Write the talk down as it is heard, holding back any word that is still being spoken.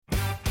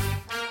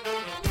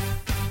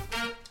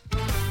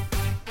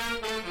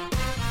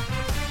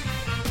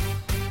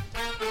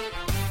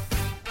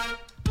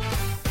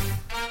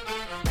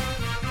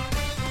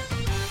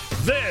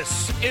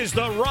is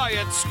the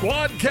Riot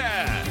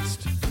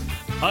Squadcast,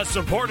 a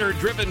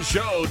supporter-driven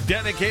show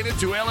dedicated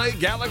to LA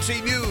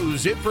Galaxy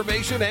news,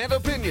 information, and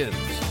opinions.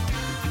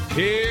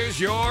 Here's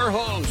your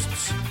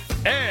hosts,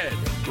 Ed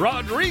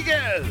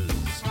Rodriguez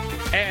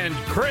and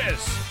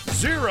Chris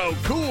Zero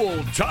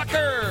Cool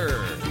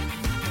Tucker.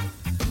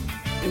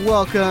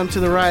 Welcome to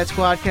the Riot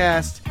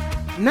Squadcast.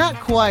 Not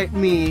quite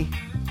me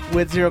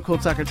with Zero Cool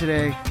Tucker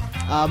today.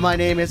 My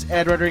name is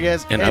Ed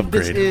Rodriguez, and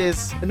this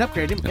is an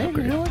upgrade. You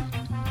know what?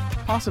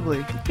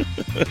 Possibly.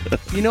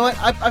 You know what?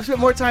 I've spent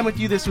more time with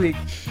you this week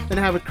than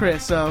I have with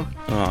Chris, so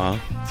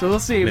we'll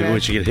see, Maybe man. we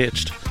should get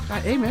hitched.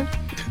 Hey, man.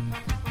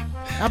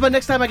 How about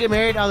next time I get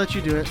married, I'll let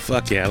you do it.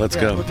 Fuck yeah, let's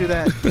go. We'll do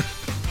that.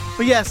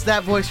 But yes,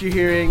 that voice you're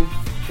hearing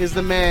is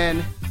the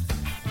man,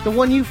 the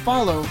one you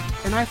follow,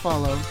 and I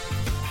follow.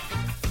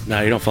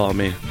 No, you don't follow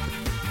me.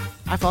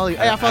 I follow you.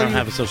 I follow don't you.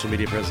 have a social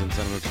media presence. I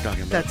don't know what you're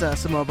talking about. That's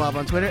Samoa Bob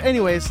on Twitter.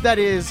 Anyways, that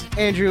is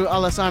Andrew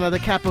Alasana, the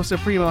Capo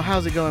Supremo.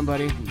 How's it going,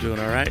 buddy? I'm doing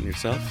all right, and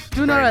yourself?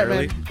 Doing all right,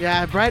 early? man.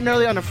 Yeah, bright and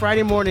early on a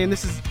Friday morning.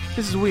 This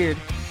is weird.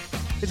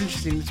 It's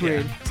interesting. It's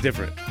weird. Yeah, it's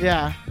different.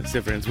 Yeah. It's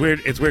different. It's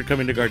weird. It's weird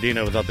coming to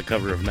Gardena without the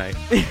cover of night.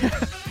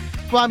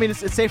 Well, I mean,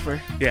 it's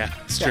safer. Yeah,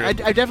 it's true. Yeah, I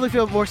definitely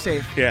feel more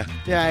safe. Yeah.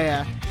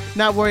 Yeah.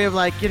 Not worry of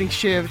like getting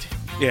shivved.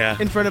 Yeah.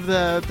 In front of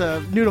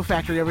the noodle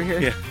factory over here.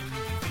 Yeah.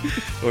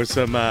 Or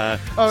some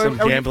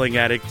gambling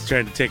addict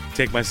trying to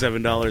take my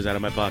 $7 out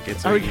of my pocket.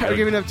 So are we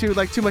giving up too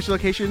much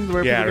location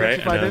where people can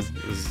actually find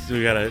us?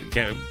 We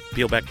can't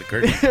peel back the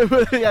curtain.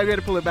 Yeah, we got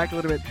to pull it back a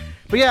little bit.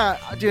 But yeah,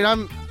 dude,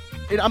 I'm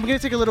gonna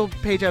take a little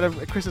page out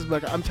of Chris's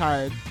book. I'm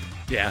tired.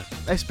 Yeah.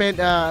 I spent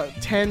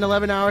 10,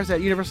 11 hours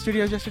at Universal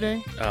Studios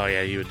yesterday. Oh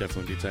yeah, you would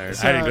definitely be tired.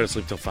 So, I didn't go to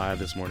sleep till 5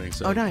 this morning.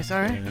 So. Oh, nice.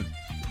 All right. Yeah.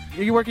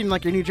 You're working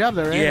like your new job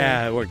though, right?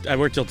 Yeah, I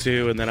worked till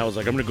 2, and then I was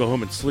like, I'm gonna go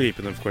home and sleep,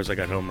 and then of course I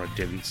got home and I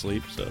didn't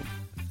sleep. So.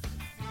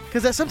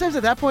 Because sometimes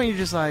at that point you're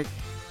just like,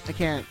 I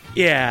can't.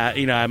 Yeah,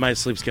 my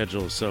sleep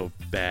schedule is so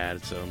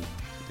bad, so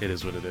it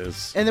is what it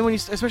is. And then when you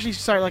especially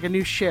start like a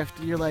new shift,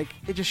 you're like,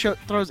 it just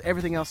throws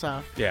everything else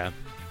off. Yeah.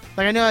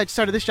 Like I know I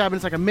started this job and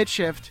it's like a mid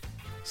shift,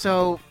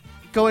 so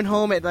going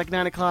home at like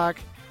 9 o'clock,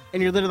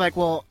 and you're literally like,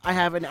 well, I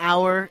have an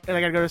hour and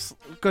I gotta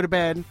go to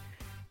bed,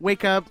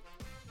 wake up,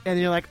 and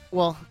you're like,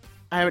 well,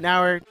 I have an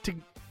hour to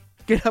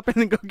get up and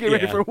then go get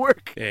ready for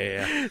work.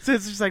 Yeah. So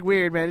it's just like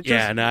weird, man.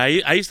 I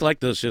used to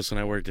like those shifts when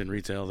I worked in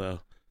retail,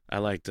 though. I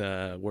liked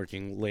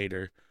working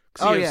later.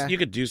 You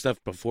could do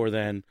stuff before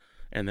then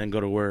and then go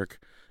to work.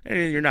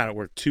 And you're not at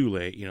work too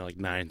late, like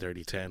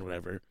 9:30, 10,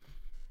 whatever.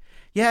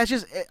 Yeah, it's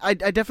just, I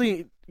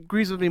definitely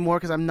agrees with me more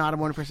because I'm not a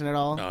morning person at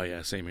all. Oh,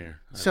 yeah, same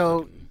here.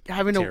 So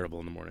having terrible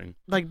in the morning.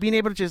 Like being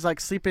able to just like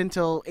sleep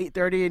until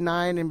 8:30 and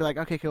 9 and be like,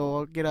 okay, cool,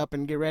 I'll get up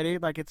and get ready.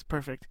 Like it's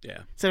perfect. Yeah.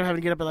 Instead of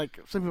having to get up at like,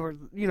 some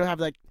people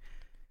have like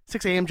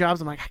 6 a.m. jobs.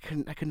 I'm like,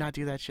 I could not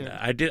do that shit.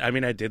 I did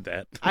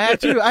that. I have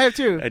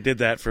too. I did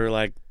that for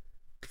like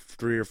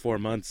 3 or 4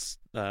 months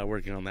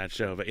working on that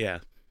show, but yeah.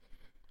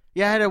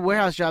 Yeah, I had a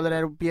warehouse job that I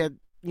had to be at,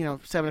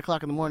 7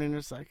 o'clock in the morning.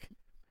 It's like,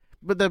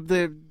 but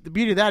the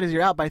beauty of that is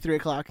you're out by 3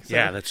 o'clock. So.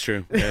 Yeah, that's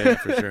true. Yeah,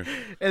 for sure.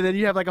 And then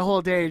you have like a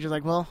whole day. You're just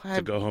like, well, I have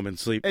to go home and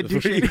sleep and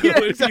before you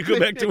go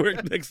back to work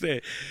the next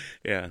day.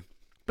 Yeah.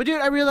 But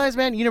dude, I realized,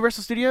 man,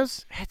 Universal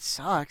Studios, it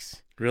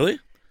sucks.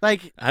 Really?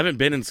 Like, I haven't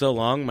been in so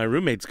long. My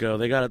roommates go.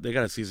 They got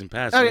a season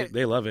pass. Okay.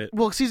 They love it.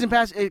 Well, season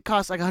pass, it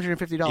costs like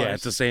 $150. Yeah,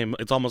 it's the same.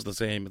 It's almost the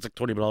same. It's like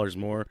 $20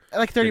 more.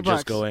 Like $30.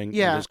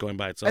 Just going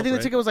by itself. I think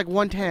the ticket was like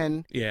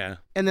 $110. Yeah.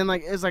 And then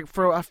like it's like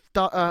for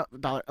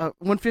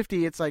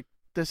 $150, it's like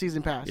the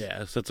season pass.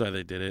 Yeah, so that's why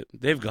they did it.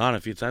 They've gone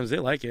a few times. They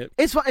like it.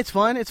 It's fun. It's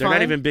fun. They're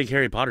not even big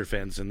Harry Potter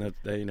fans, and that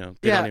they don't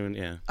even.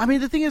 Yeah. I mean,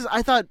 the thing is,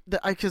 I thought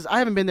that because I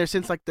haven't been there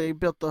since like they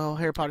built the whole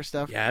Harry Potter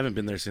stuff. Yeah, I haven't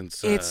been there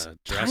since it's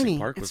Jurassic tiny.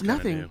 Park was it's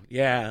nothing. New.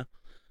 Yeah.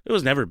 It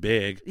was never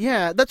big.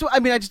 Yeah, that's what I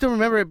mean. I just don't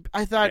remember it.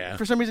 I thought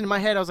for some reason in my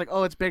head I was like,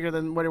 oh, it's bigger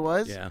than what it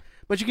was. Yeah.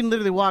 But you can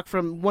literally walk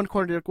from one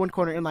corner to one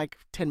corner in like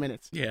 10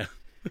 minutes. Yeah.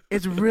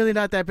 It's really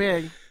not that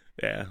big.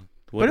 Yeah.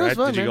 But it was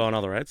fun, Did you man. go on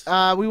all the rides?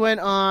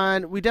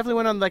 We definitely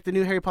went on like the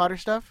new Harry Potter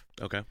stuff.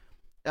 Okay.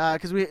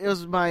 Because it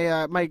was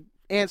my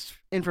aunt's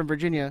in from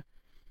Virginia,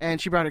 and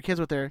she brought her kids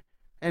with her,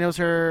 and it was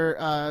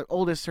her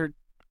oldest,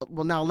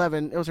 now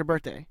 11. It was her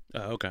birthday.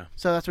 Oh, okay.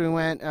 So that's when we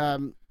went,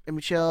 and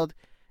we chilled,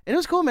 and it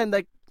was cool, man.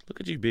 Like,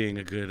 look at you being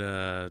a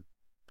good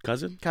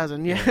cousin.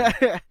 Yeah.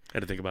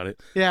 Had to think about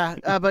it.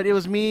 Yeah, but it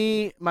was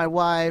me, my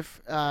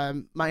wife,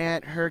 my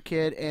aunt, her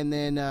kid, and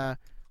then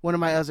one of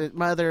my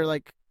other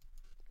like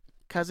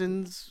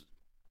cousin's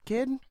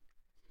kid.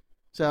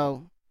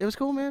 So it was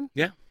cool, man.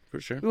 Yeah,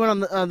 for sure. We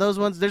went on those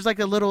ones. There's like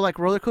a little like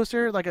roller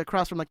coaster like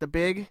across from like the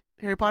big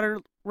Harry Potter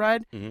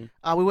ride.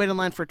 Mm-hmm. We waited in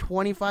line for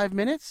 25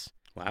 minutes.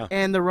 Wow.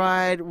 And the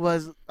ride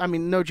was, I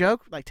mean, no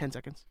joke, like 10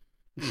 seconds.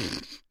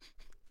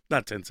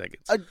 Not 10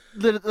 seconds.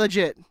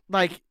 Legit.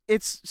 Like,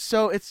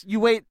 you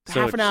wait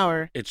half an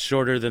hour. It's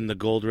shorter than the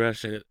Gold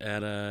Rush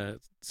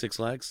at Six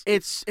Flags?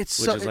 Which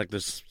is like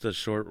the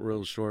short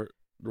roller coaster?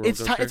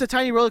 It's a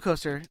tiny roller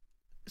coaster.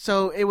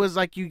 So it was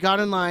like you got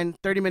in line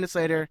 30 minutes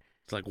later,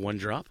 It's like one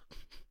drop.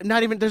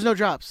 Not even. There's no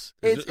drops.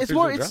 It's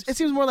more. No drops? It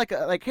seems more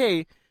like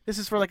hey, this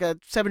is for like a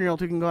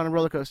 7-year-old who can go on a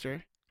roller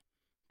coaster.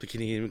 But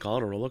can you even call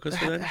it a roller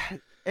coaster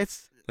then?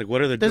 It's like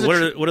what are the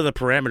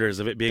parameters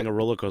of it being a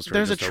roller coaster?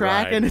 There's a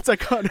track and it's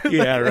like on.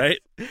 Yeah, right.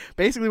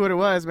 Basically, what it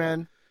was,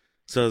 man.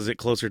 So is it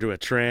closer to a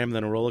tram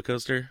than a roller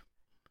coaster?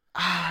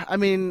 I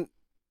mean,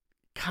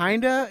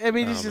 kinda. I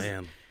mean,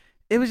 man.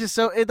 It was just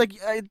so it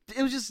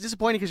was just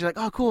disappointing because you're like,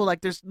 oh, cool.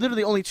 Like, there's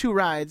literally only 2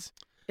 rides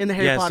in the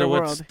Harry Potter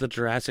world.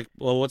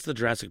 What's the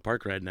Jurassic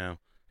Park ride now?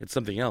 It's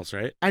something else,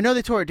 right? I know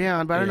they tore it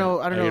down, but I don't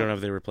know. You don't know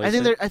if they replaced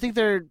it? I think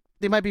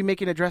they might be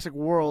making a Jurassic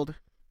World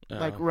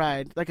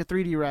ride, like a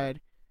 3D ride,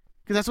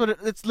 because that's what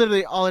it's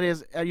literally all it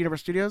is at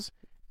Universal Studios.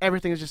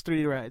 Everything is just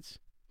 3D rides.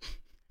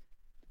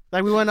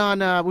 Like we went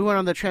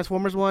on the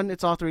Transformers one.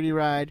 It's all 3D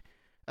ride.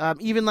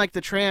 Even like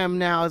the tram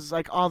now is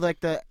like all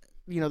like the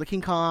the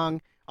King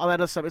Kong, all that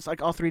other stuff. It's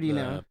like all 3D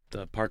now.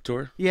 The park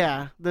tour.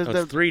 Yeah,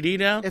 it's 3D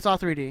now. It's all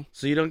 3D.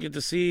 So you don't get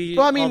to see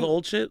all the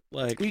old shit.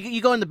 Like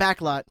you go in the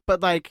back lot,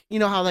 but like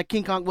how like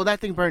King Kong. Well, that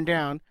thing burned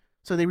down,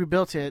 so they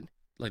rebuilt it.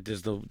 Like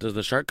does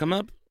the shark come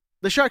up?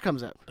 The shark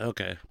comes up.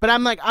 Okay. But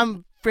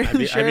I'm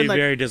fairly sure. I'd be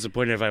very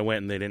disappointed if I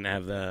went and they didn't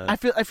have the. I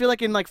feel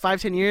like in like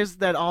 5-10 years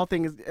that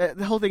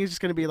the whole thing is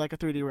just going to be like a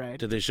 3D ride.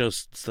 Did they show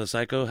the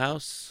Psycho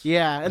House?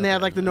 Yeah, and they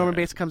have like the Norman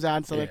Bates comes out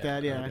and stuff like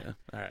that. Yeah. Okay.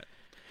 All right.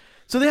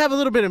 So they have a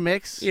little bit of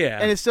mix. Yeah.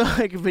 And it's still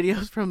like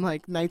videos from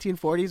like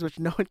 1940s, which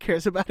no one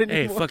cares about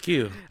anymore. Hey, fuck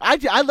you.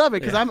 I love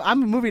it because I'm a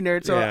movie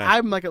nerd, so Yeah.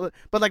 I'm like,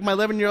 but like my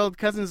 11-year-old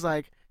cousin's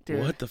like, dude,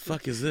 what the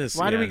fuck is this?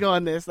 Why do we go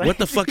on this? Like, what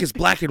the fuck is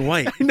black and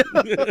white? I know.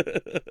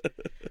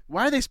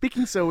 Why are they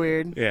speaking so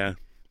weird? Yeah.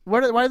 Why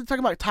are they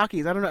talking about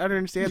Takis? I don't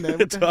understand that.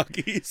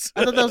 Takis.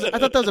 I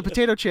thought that was a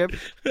potato chip.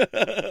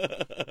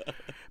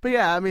 But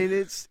yeah, I mean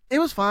it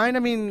was fine. I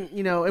mean,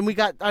 and we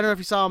got, I don't know if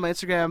you saw on my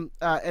Instagram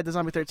at the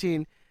Zombie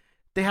 13,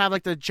 they have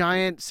like the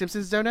giant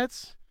Simpsons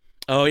donuts.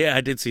 Oh yeah,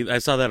 I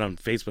saw that on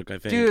Facebook, I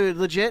think. Dude,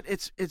 legit,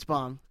 it's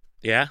bomb.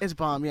 Yeah? It's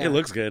bomb, yeah. It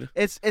looks good.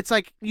 It's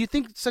like you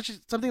think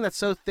something that's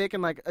so thick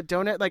and like a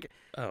donut, like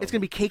it's gonna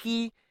be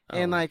cakey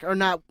and like or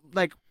not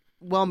like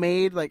well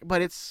made, like,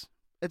 but it's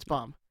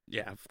bomb.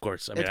 Yeah, of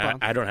course. I mean,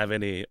 I don't have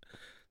any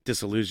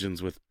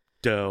disillusions with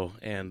dough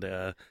and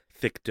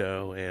thick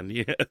dough,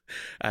 and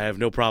I have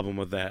no problem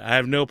with that. I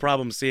have no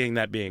problem seeing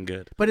that being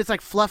good. But it's like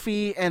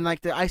fluffy, and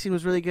like the icing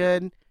was really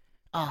good.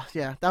 Oh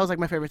yeah, that was like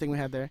my favorite thing we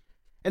had there.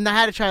 And I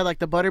had to try like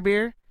the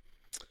butterbeer.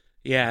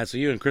 Yeah, so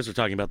you and Chris were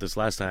talking about this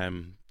last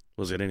time.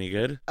 Was it any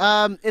good?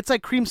 It's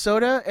like cream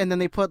soda, and then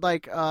they put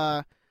like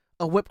a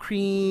whipped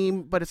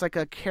cream, but it's like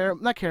a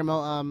not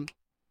caramel.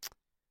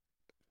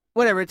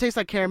 Whatever, it tastes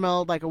like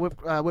caramel, like a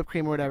whipped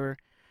cream or whatever.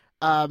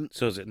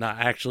 So is it not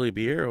actually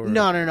beer? Or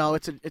No.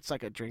 It's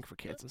like a drink for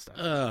kids and stuff.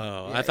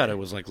 Oh, yeah, I thought it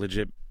was like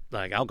legit,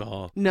 like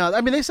alcohol. No, I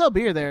mean they sell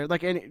beer there.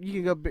 Like, and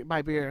you can go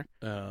buy beer.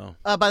 Oh.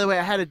 By the way,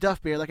 I had a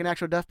Duff beer, like an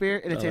actual Duff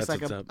beer, and it tastes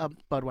like a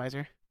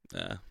Budweiser.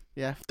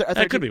 Yeah,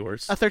 that could be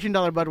worse. A $13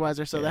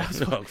 Budweiser, so that was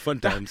fun. Fun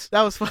times.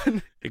 That was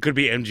fun. It could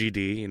be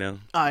MGD,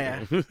 Oh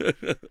yeah.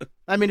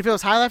 I mean, if it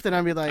was High Life, then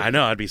I'd be like, I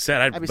know, I'd be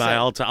set. I'd buy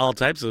all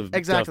types of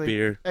Duff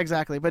beer.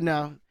 Exactly, but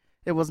no,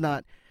 it was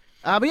not.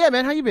 But yeah,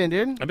 man, how you been,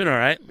 dude? I've been all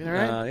right. Been all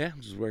right? Yeah,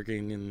 just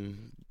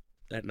working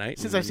at night.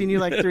 Since I've seen you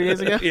like 3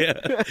 days ago.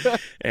 Yeah,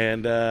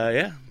 and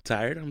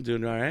tired. I'm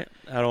doing all right.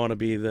 I don't want to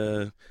be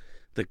the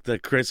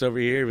Chris over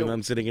here, even though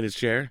I'm sitting in his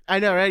chair. I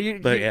know, right?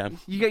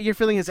 You're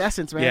feeling his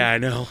essence, man. Yeah, I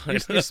know.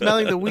 You're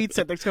smelling the weed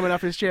scent that's coming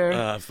off his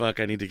chair. Fuck!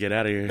 I need to get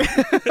out of here.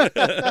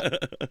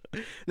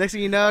 Next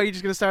thing you know, you're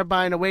just gonna start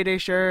buying away day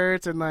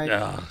shirts and like.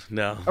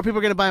 No. Or people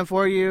are gonna buy them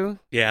for you.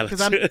 Yeah,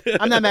 because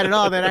I'm not mad at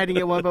all that I didn't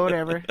get one, but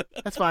whatever.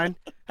 That's fine.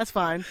 I'm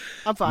fine.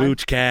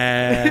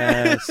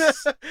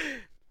 Moochcast.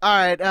 All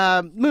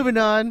right, moving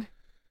on.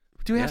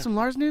 Do we have some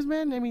Lars news,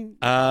 man? I mean,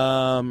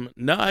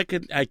 no,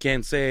 I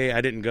can't say I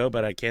didn't go,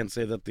 but I can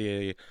say that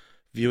the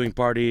viewing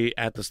party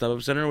at the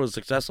StubHub Center was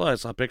successful. I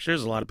saw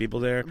pictures, a lot of people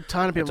there. A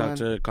ton of people. I talked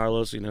to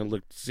Carlos.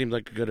 Seemed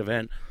like a good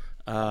event.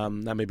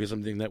 That may be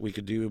something that we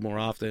could do more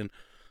often.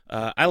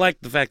 I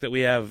like the fact that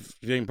we have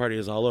viewing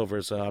parties all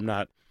over. So I'm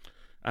not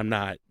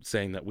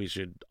saying that we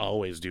should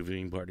always do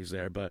viewing parties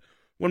there, but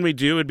when we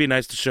do, it'd be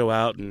nice to show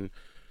out and.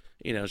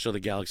 Show the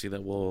Galaxy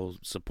that we'll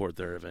support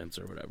their events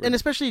or whatever. And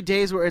especially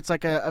days where it's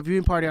like a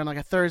viewing party on like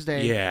a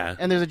Thursday. Yeah.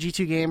 And there's a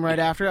G2 game right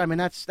after. I mean,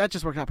 that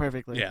just worked out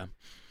perfectly. Yeah.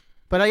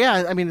 But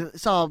I mean,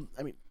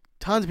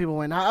 tons of people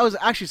went. I was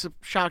actually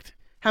shocked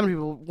how many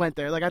people went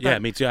there. Like I thought. Yeah,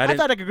 me too. I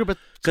thought like a group of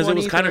 20, because it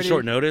was kind 30. of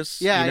short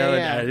notice. Yeah,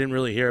 yeah. I didn't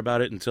really hear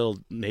about it until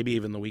maybe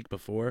even the week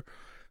before.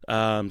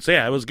 So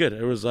yeah, it was good.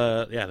 It was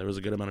there was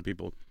a good amount of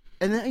people.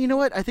 And then, you know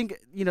what? I think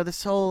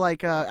this whole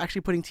like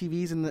actually putting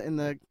TVs in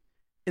the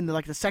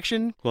like the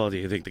section. Well, do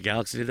you think the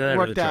Galaxy did that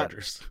or the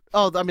Chargers?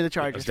 Oh, I mean the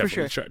Chargers for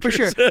sure, Chargers. for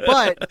sure.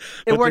 But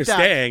it worked out.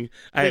 Staying.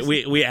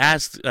 We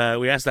asked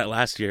that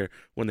last year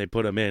when they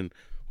put them in.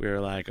 We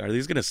were like, "Are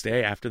these going to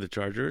stay after the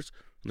Chargers?"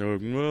 And they were,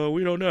 "Well,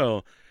 we don't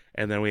know."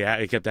 And then we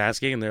kept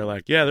asking, and they're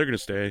like, "Yeah, they're gonna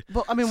stay."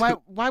 But I mean,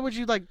 why would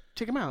you like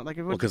take them out? Like,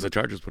 because the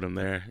Chargers put them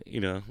there.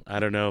 I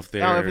don't know if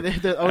they're.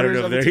 The owners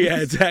of the TVs?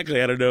 Yeah,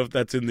 exactly. I don't know if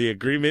that's in the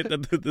agreement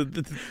that the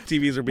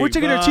TVs are being. We're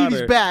taking our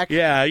TVs back.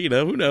 Yeah,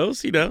 who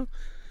knows?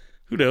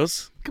 Who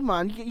knows? Come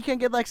on, you can't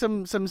get like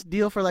some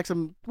deal for like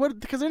some what?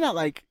 Because they're not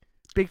like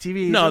big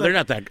TVs. No, they're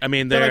not that. I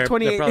mean, they're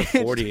probably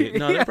 40.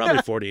 No, they're probably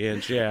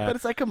 40-inch. Yeah, but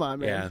it's like, come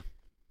on, man. Yeah.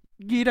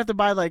 You'd have to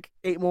buy like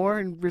 8 more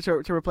and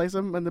to replace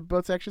them in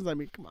both sections. I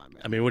mean, come on,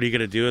 man. I mean, what are you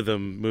gonna do with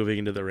them moving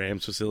into the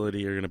Rams facility?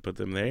 You're gonna put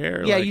them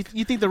there? Yeah, you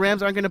think the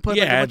Rams aren't gonna put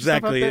like, a bunch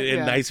exactly of stuff up there?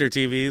 in nicer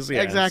TVs?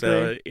 Yeah, exactly.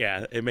 So,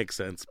 yeah, it makes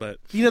sense. But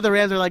the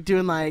Rams are like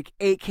doing like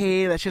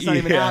 8K. That's just not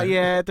even out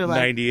yet. They're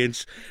like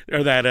 90-inch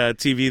or that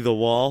TV, the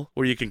wall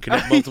where you can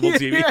connect multiple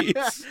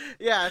TVs.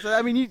 Yeah. So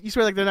I mean, you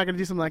swear like they're not gonna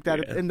do something like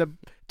that in the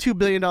 $2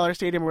 billion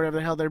stadium or whatever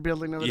the hell they're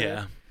building over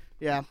there.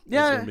 Yeah.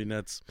 That's gonna be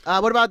nuts.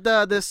 What about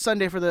this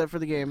Sunday for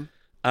the game?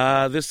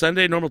 This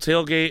Sunday, normal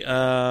tailgate.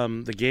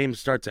 The game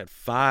starts at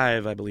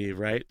 5, I believe,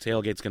 right?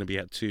 Tailgate's going to be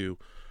at 2.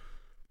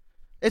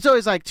 It's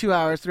always like 2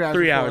 hours, 3 hours.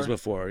 3 hours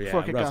before, yeah.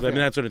 Before kickoff, roughly. I mean,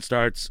 that's when it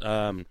starts.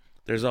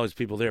 There's always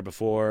people there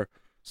before,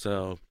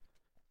 so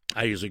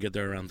I usually get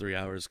there around 3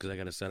 hours because I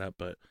got to set up.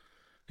 But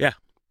yeah.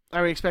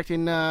 Are we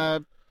expecting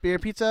beer,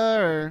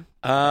 pizza, or?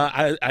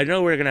 I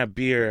know we're gonna have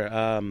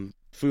beer.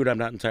 Food, I'm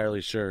not entirely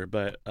sure,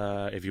 but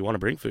if you want to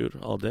bring food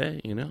all day,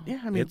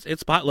 yeah, I mean,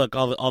 it's potluck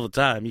all the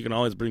time. You can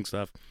always bring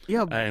stuff.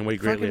 Yeah, and we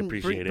greatly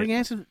appreciate it. Bring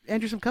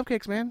Andrew some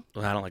cupcakes, man.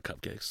 Well, I don't like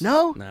cupcakes.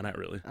 No, not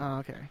really. Oh,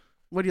 okay.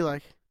 What do you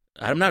like?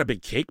 I'm not a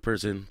big cake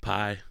person.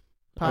 Pie.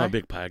 I'm a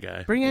big pie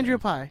guy. Bring Andrew a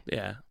pie.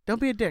 Yeah.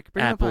 Don't be a dick.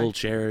 Bring apple, him a pie.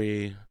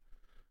 cherry.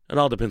 It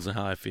all depends on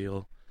how I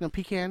feel. No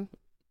pecan.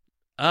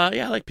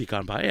 Yeah, I like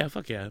pecan pie. Yeah,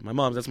 fuck yeah.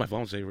 That's my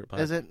mom's favorite pie.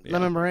 Is it yeah.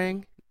 lemon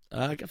meringue?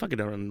 I fucking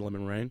don't run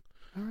lemon meringue.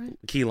 All right.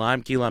 Key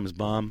lime is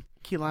bomb.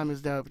 Key lime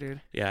is dope, dude.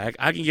 Yeah,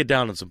 I can get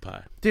down on some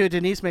pie. Dude,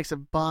 Denise makes a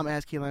bomb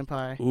ass key lime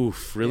pie.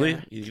 Oof, really?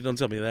 Yeah. You don't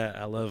tell me that.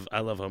 I love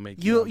homemade.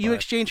 Key You lime pie.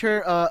 exchange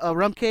her a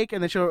rum cake,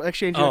 and then she'll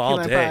exchange you a key all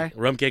lime day. pie.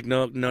 Rum cake,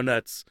 no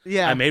nuts.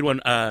 Yeah, I made one.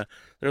 There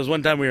was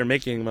one time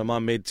my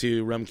mom made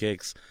 2 rum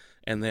cakes,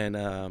 and then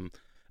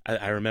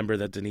I remember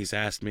that Denise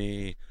asked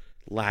me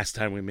last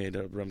time we made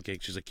a rum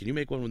cake. She's like, "Can you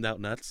make one without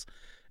nuts?"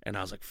 And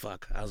I was like,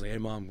 fuck. I was like, hey,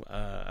 Mom,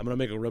 I'm going to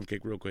make a rum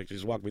cake real quick. She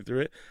just walked me through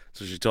it.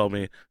 So she told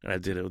me, and I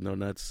did it with no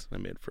nuts. I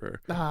made it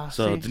for her.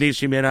 So, see. Denise,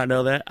 she may not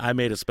know that. I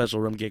made a special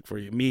rum cake for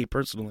you, me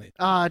personally.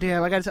 Oh,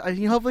 damn. I got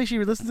to hopefully she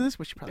listens to this,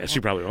 but she probably won't. She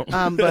probably won't.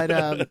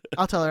 But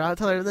I'll tell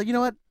her, you know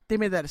what? They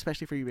made that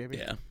especially for you, baby.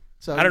 Yeah.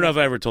 So I don't know if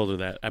I ever told her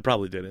that. I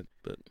probably didn't.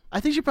 But I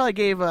think she probably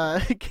gave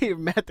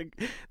Matt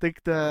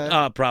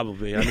the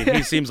probably. I mean,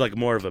 he seems like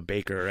more of a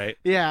baker, right?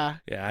 Yeah.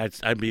 Yeah,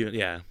 I'd be,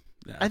 yeah.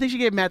 I think she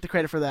gave Matt the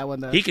credit for that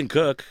one, though. He can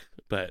cook,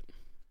 but...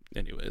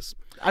 Anyways,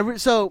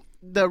 so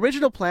the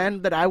original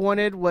plan that I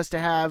wanted was to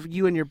have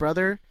you and your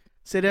brother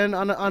sit in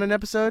on an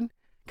episode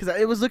because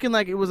it was looking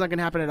like it was not going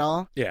to happen at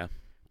all. Yeah.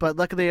 But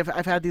luckily,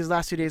 I've had these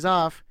last 2 days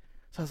off,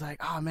 so I was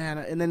like, oh man.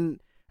 And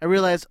then I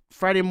realized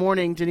Friday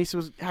morning Denise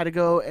had to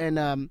go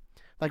and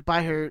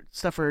buy her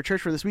stuff for her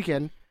church for this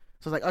weekend.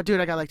 So I was like, oh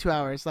dude, I got like 2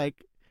 hours. Like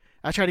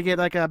I tried to get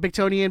like a Big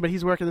Tony in, but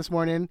he's working this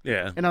morning.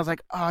 Yeah. And I was like,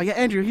 oh yeah,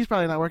 Andrew, he's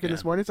probably not working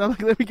this morning. So I'm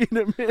like, let me get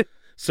him in.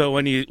 So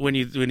when you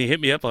hit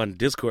me up on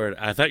Discord,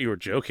 I thought you were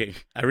joking.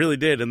 I really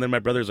did. And then my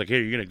brother's like,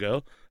 "Hey, you're gonna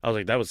go?" I was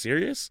like, "That was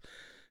serious?"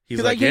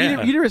 He's like,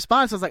 "Yeah." You didn't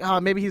respond. So I was like, "Oh,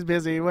 maybe he's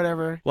busy.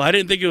 Whatever." Well, I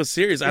didn't think it was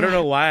serious. I don't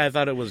know why I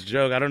thought it was a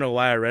joke. I don't know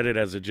why I read it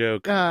as a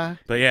joke. But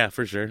yeah,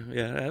 for sure.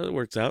 Yeah, it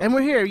works out. And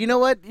we're here. You know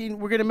what?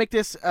 We're gonna make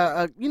this.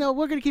 We're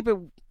gonna keep it.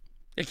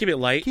 Yeah, keep it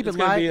light. It's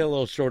gonna be a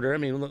little shorter. I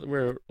mean,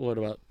 we're what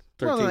about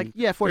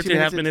 13?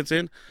 14 minutes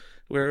in.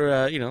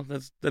 We're,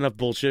 that's enough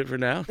bullshit for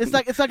now. It's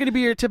not going to be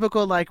your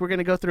typical, like, we're going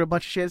to go through a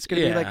bunch of shit. It's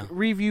going to be, like,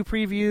 review,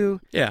 preview.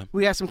 Yeah.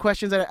 We have some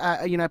questions that,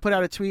 I put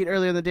out a tweet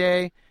earlier in the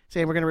day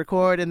saying we're going to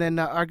record, and then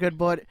our good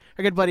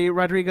buddy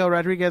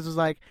Rodriguez was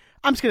like,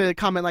 I'm just going to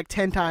comment, like,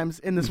 10 times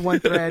in this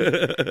one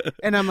thread.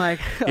 And I'm like...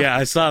 Yeah,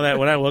 I saw that.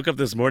 When I woke up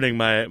this morning,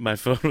 my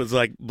phone was,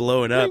 like,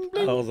 blowing up. Bling,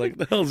 bling. I was like,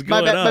 the hell's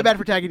going on? My bad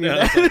for tagging you.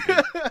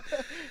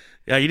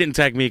 Yeah, you didn't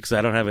tag me because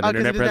I don't have an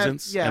internet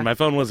presence, and my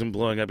phone wasn't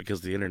blowing up because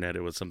of the internet.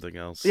 It was something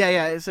else.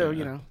 Yeah. So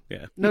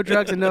no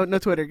drugs and no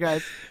Twitter,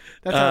 guys.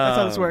 That's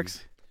how this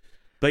works.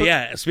 But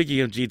yeah, speaking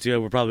of G2,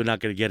 we're probably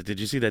not going to get it. Did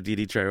you see that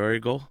Didi Traore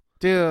goal,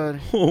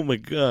 dude? Oh my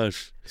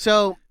gosh!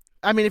 So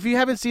I mean, if you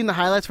haven't seen the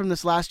highlights from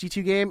this last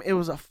G2 game, it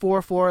was a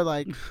 4-4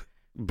 like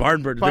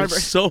barn burner.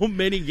 There's so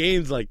many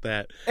games like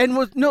that, and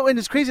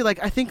it's crazy.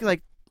 Like I think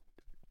like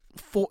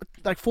four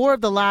of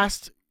the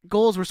last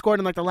goals were scored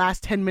in like the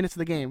last 10 minutes of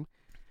the game.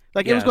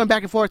 Like it was going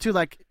back and forth too.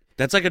 Like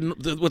that's like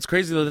what's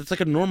crazy though. That's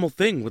like a normal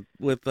thing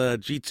with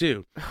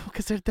G2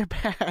 because they're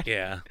bad.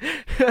 Yeah.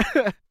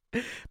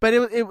 But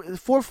it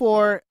was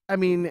 4-4. I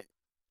mean,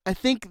 I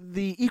think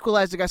the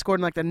equalizer got scored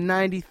in like the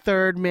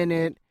 93rd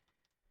minute,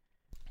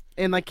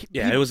 and like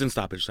it was in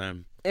stoppage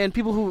time. And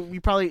people who you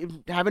probably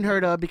haven't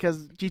heard of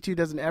because G2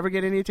 doesn't ever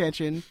get any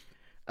attention.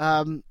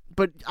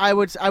 But I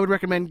would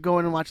recommend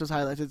going and watch those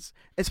highlights. It's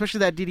especially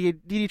that Didi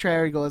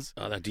Traore goal.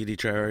 That Didi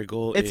Traore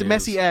goal. It's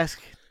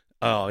Messi-esque.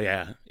 Oh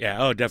yeah.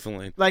 Oh,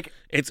 definitely. Like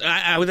it's.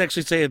 I would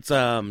actually say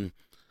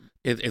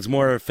it's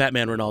more Fat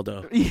Man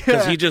Ronaldo because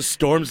Yeah. he just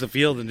storms the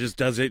field and just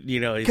does it.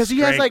 Because he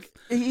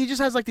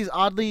just has like these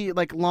oddly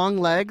like long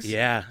legs.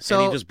 Yeah. So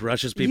and he just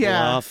brushes people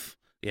yeah. off.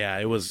 Yeah,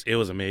 it was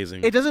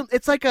amazing. It doesn't.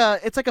 It's like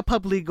a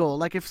pub league goal.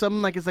 Like if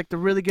someone like is like the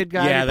really good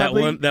guy. Yeah, in that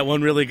pub league.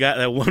 one really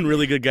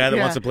good guy that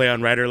Yeah. wants to play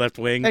on right or left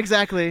wing.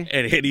 Exactly.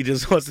 And he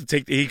just wants to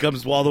take. He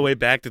comes all the way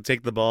back to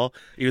take the ball,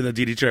 even though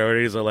Didi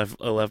Traore is a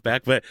left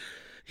back, but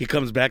he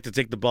comes back to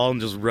take the ball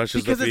and just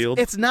rushes the field.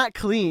 It's not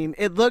clean.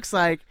 It looks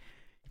like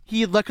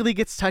he luckily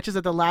gets touches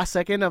at the last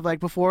second of like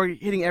before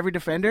hitting every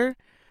defender,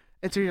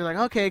 and so you're like,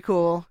 okay,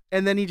 cool,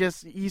 and then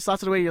he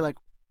slots it away. You're like,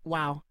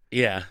 wow,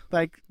 Yeah.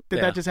 like did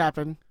that just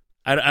happen?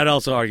 I'd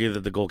also argue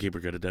that the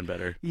goalkeeper could have done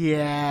better.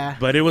 Yeah.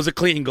 But it was a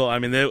clean goal. I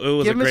mean, it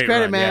was Give a him great his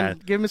credit, run. man.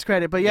 Yeah. Give him his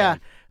credit. But yeah.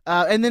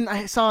 And then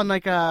I saw on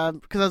like because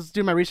I was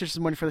doing my research this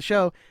morning for the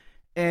show,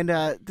 and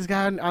this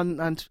guy on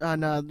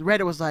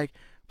Reddit was like,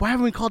 "Why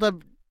haven't we called up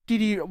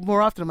Didi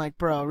more often?" I'm like,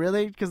 "Bro,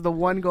 really? Because the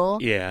one goal?"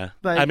 Yeah.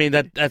 Like- I mean,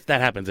 that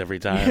happens every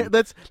time.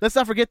 let's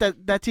not forget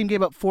that team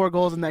gave up 4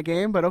 goals in that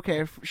game. But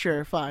okay,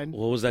 sure, fine.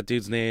 What was that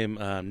dude's name?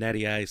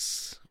 Natty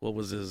Ice.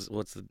 What's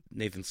the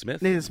Nathan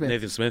Smith? Nathan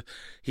Smith.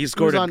 He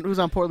scored Who's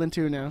on Portland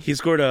too now. He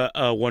scored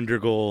a wonder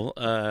goal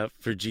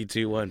for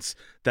G2 once.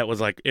 That was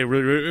like it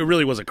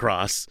really was a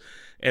cross,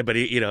 but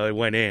it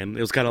went in. It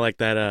was kind of like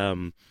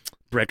that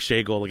Breck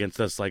Shea goal against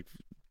us like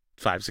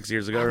 5-6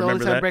 years ago. The Remember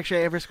only time that? Breck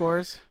Shea ever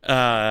scores.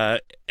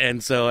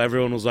 And so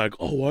everyone was like,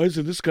 "Oh, why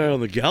isn't this guy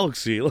on the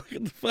Galaxy? Like,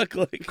 what the fuck?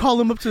 Like, Call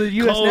him up to the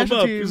U.S. call him national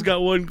up. team. He's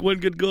got one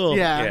good goal."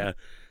 Yeah.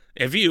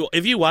 If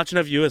you watch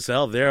enough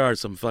USL, there are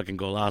some fucking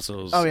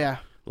golassos. Oh yeah.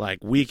 Like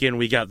week in,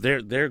 week out.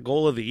 Their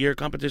goal of the year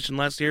competition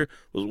last year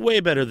was way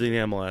better than the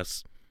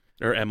MLS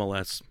or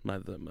MLS,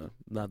 not the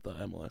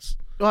MLS.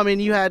 Well, I mean,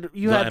 you had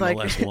The like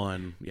MLS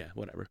one, yeah,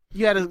 whatever.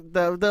 you had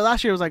the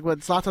last year was like what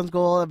Zlatan's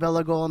goal, a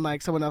Vela goal, and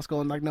like someone else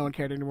goal, and like no one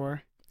cared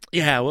anymore.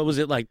 Yeah, what was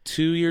it like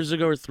 2 years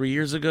ago or 3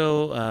 years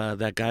ago?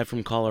 That guy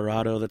from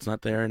Colorado that's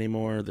not there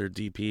anymore. Their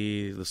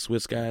DP, the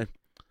Swiss guy.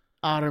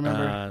 I don't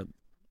remember.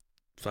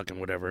 Fucking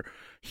whatever.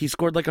 He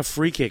scored like a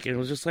free kick, and it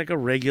was just like a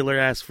regular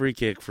ass free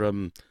kick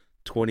from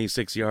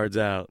 26 yards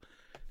out,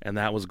 and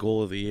that was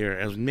goal of the year.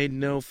 It made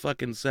no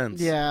fucking sense.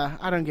 Yeah,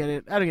 I don't get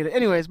it.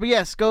 Anyways, but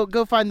yes, go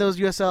find those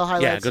USL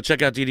highlights. Yeah, go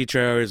check out Didi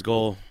Traore's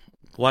goal.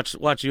 Watch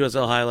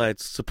USL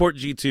highlights. Support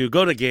G2.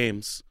 Go to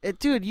games.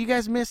 Dude, you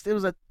guys missed. It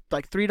was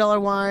like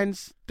 $3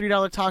 wines,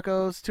 $3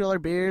 tacos,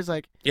 $2 beers.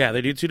 Like Yeah,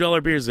 they do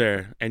 $2 beers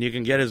there, and you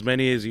can get as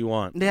many as you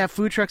want. they have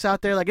food trucks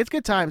out there. Like it's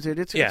good times, dude.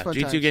 It's fun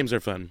G2 times. games are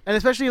fun. And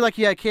especially like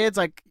you had kids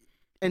like.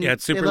 And Yeah,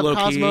 it's they super love low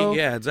Cosmo. key.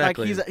 Yeah,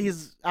 exactly. Like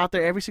he's out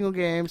there every single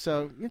game.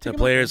 So you take The him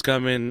players up.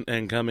 come in.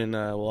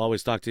 We'll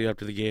always talk to you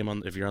after the game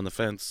if you're on the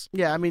fence.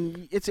 Yeah, I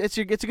mean it's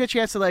a good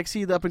chance to like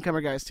see the up and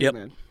comer guys too, Yep.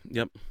 man.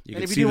 Yep, you And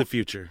can if you see do- the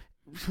future.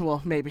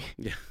 Well, maybe.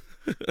 Yeah.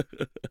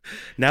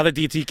 Now that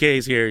DTK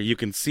is here, you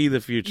can see the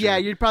future. Yeah,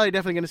 you're probably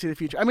definitely going to see the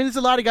future. I mean, there's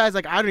a lot of guys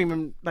like I don't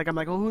even like. I'm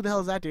like, oh, who the hell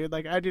is that dude?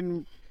 Like, I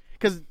didn't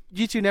because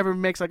G2 never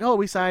makes like, oh,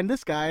 we signed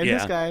this guy and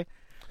this Yeah. guy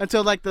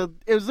until like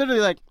it was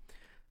literally like.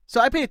 So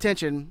I pay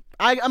attention.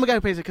 I'm a guy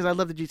who pays it because I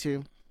love the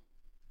G2.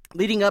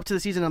 Leading up to the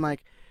season, I'm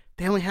like,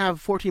 they only have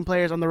 14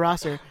 players on the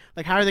roster.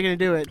 Like, how are they going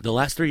to do it? The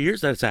last 3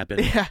 years that's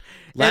happened. Yeah.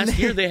 Last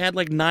year they had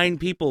like 9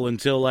 people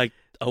until like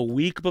a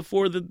week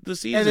before the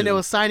season. And then it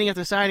was signing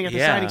after signing after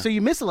Yeah. signing. So you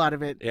miss a lot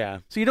of it. Yeah.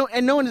 So you don't,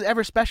 and no one is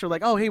ever special.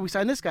 Like, oh, hey, we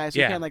signed this guy, so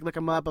Yeah. you can't like look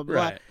him up. Blah, blah,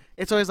 Right. blah.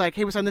 It's always like,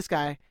 hey, we signed this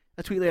guy.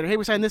 A tweet later, hey,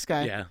 we signed this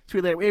guy. Yeah.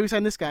 Tweet later, hey, we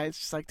signed this guy. It's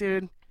just like,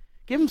 dude,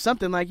 give him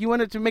something. Like, you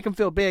wanted to make him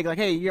feel big. Like,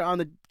 hey, you're on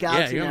the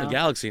Galaxy Yeah, you're now. on the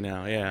Galaxy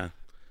now. Yeah.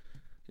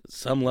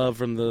 Some love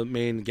from the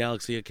main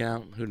Galaxy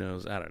account. Who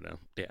knows? I don't know.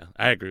 Yeah,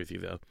 I agree with you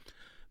though.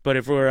 But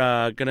if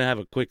we're gonna have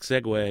a quick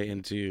segue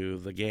into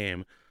the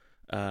game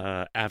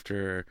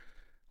after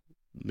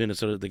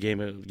Minnesota, the game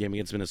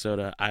against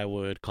Minnesota, I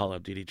would call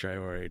up Didi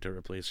Traore to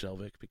replace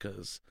Shelvik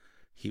because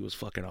he was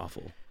fucking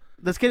awful.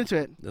 Let's get into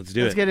it. Let's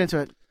do Let's it. get into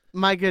it.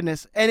 My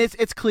goodness, and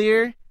it's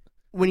clear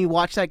when you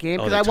watch that game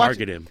Oh, because they I watched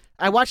target him.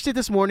 I watched it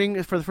this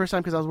morning for the first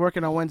time because I was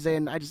working on Wednesday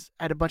and I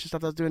had a bunch of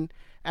stuff I was doing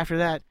after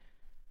that.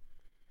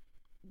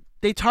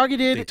 They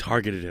targeted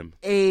him.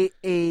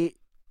 a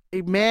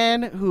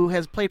man who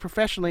has played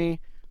professionally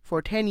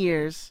for 10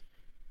 years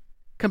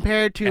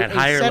compared to At a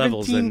higher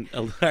levels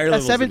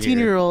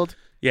 17-year-old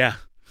Yeah.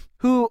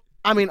 who,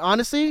 I mean,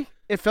 honestly,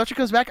 if Felcher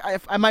comes back,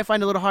 I might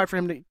find it a little hard for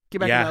him to get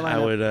back Yeah, in that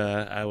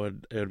lineup. I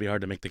would. It would be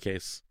hard to make the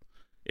case.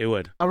 It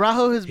would.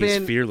 Araujo has He's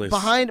been fearless.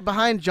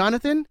 behind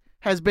Jonathan,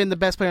 has been the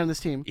best player on this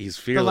team He's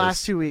the fearless.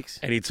 last 2 weeks.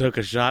 And he took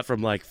a shot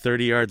from like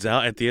 30 yards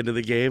out at the end of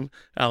the game.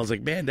 I was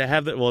like, man, to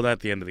have that. Well, not at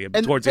the end of the game,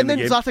 And, towards the and end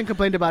then of the game. Zlatan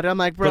complained about it. I'm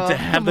like, bro, But to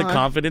have come the on.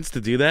 confidence to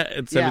do that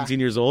at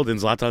 17 years old and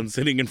Zlatan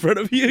sitting in front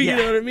of you, Yeah.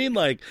 you know what I mean?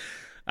 Like,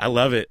 I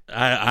love it.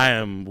 I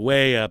am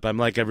way up. I'm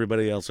like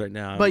everybody else right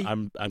now. But-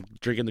 I'm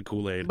drinking the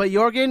Kool-Aid. But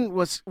Jorgen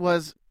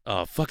was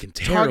Oh, fucking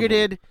terrible.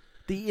 targeted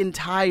the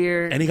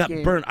entire And he got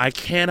game. burnt. I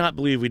cannot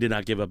believe we did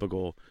not give up a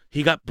goal.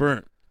 He got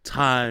burnt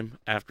time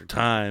after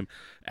time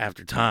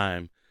after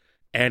time.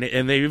 And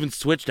they even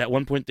switched at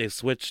one point. They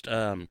switched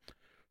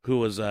who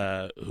was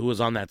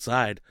on that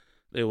side.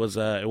 It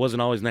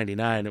wasn't always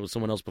 99. It was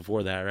someone else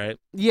before that, right?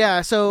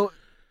 Yeah. So,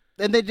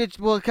 and they did.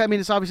 Well, I mean,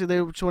 it's obviously they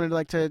just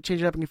wanted to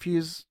change it up and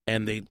confuse.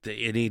 And and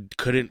he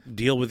couldn't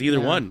deal with either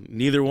one.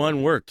 Neither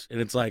one worked. And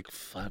it's like,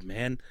 fuck,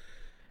 man,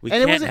 we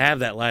can't have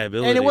that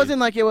liability. And it wasn't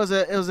like it was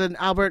an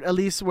Albert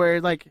Elise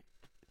where like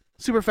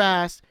super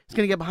fast. It's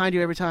gonna get behind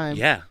you every time.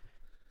 Yeah.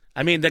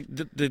 I mean,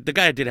 the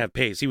guy did have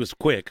pace. He was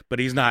quick, but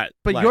he's not.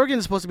 But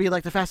Jorgen's supposed to be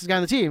like the fastest guy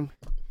on the team.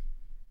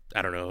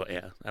 I don't know.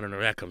 Yeah, I don't know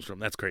where that comes from.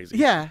 That's crazy.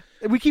 Yeah,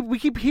 we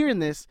keep hearing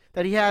this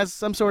that he has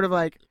some sort of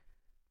like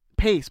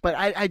pace, but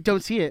I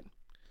don't see it.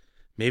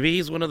 Maybe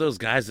he's one of those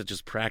guys that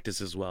just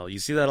practices well. You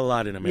see that a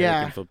lot in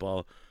American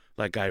football.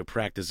 Like guy who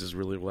practices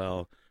really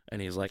well,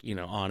 and he's like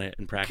on it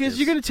and practice. Because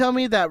you're gonna tell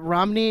me that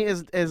Romney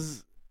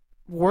is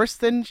worse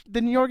than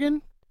Jorgen?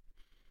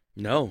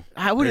 No,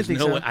 I wouldn't think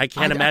so. I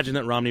can't imagine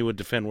that Romney would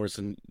defend worse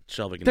than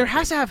Shelvig. There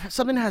has to have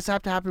something has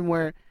to happen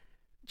where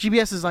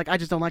GBS is like, I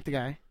just don't like the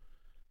guy.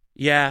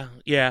 Yeah.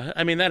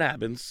 I mean, that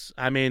happens.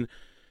 I mean,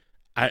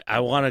 I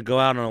want to go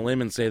out on a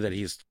limb and say that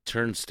he's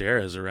turned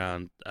Steres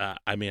around.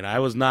 I mean, I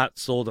was not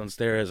sold on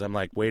Steres. I'm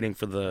like waiting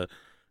for the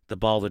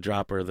ball to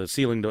drop or the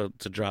ceiling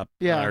to drop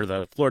or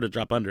the floor to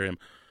drop under him.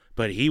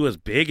 But he was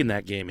big in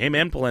that game. Him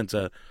and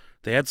Polenta,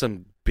 they had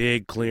some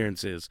big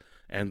clearances.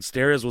 And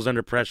Steres was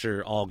under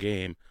pressure all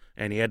game.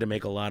 And he had to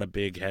make a lot of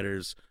big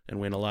headers and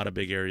win a lot of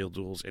big aerial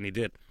duels, and he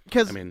did.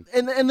 Because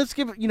and let's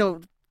give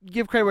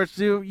credit where it's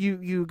due.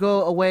 You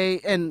go away,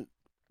 and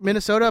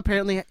Minnesota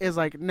apparently is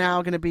like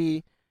now going to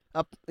be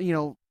a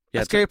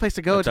scary place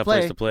to go a tough play.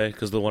 Place to play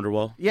because the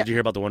Wonderwall. Yeah. Did you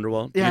hear about the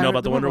Wonderwall? Yeah, Do you know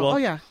about the Wonderwall? Oh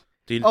yeah.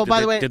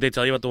 By the way, did they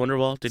tell you about the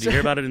Wonderwall? Did you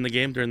hear about it in the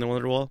game during the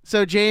Wonderwall?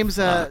 So James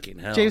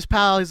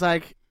Powell is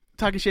like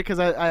talking shit because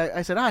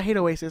I said I hate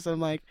Oasis.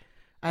 I'm like.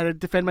 I had to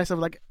defend myself,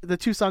 like the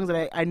two songs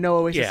that I know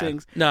Oasis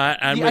sings. No,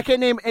 I can't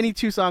name any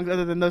two songs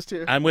other than those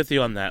two. I'm with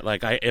you on that.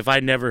 Like, if I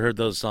never heard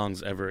those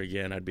songs ever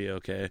again, I'd be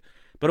okay.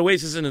 But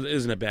Oasis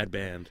isn't a bad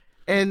band.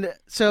 And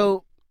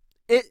so,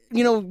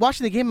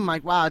 watching the game, I'm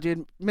like, wow,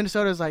 dude,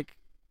 Minnesota's like,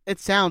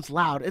 it sounds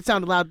loud. It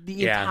sounded loud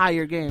the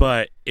entire game.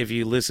 But if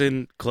you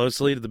listen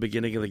closely to the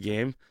beginning of the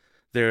game,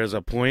 there is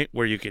a point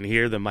where you can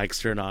hear the mics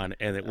turn on,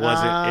 and it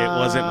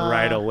wasn't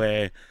right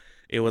away.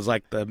 It was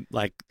like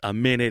a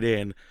minute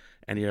in.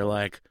 And you're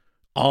like,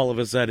 all of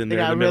a sudden, they're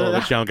in the middle of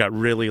the show got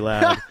really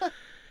loud.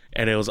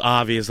 And it was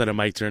obvious that a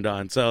mic turned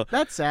on. So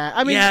that's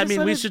sad.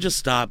 We should just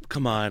stop.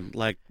 Come on.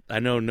 Like, I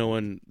know no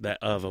one that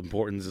of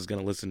importance is going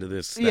to listen to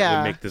this that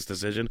would make this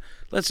decision.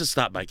 Let's just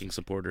stop Viking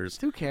supporters.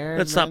 Who cares?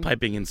 Let's stop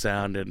piping in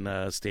sound in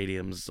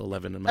stadiums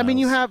 11 miles. I mean,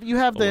 you have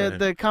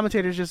the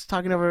commentators just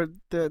talking over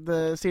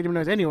the stadium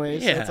noise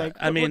anyways. Yeah. So it's like,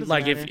 I mean,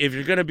 like if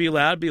you're going to be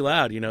loud, be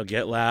loud.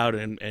 Get loud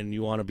and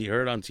you want to be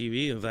heard on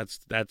TV. And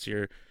that's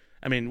your...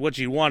 I mean, what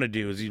you want to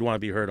do is you want to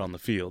be heard on the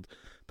field.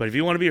 But if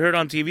you want to be heard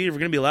on TV, if you're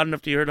going to be loud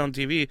enough to be heard on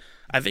TV,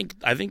 I think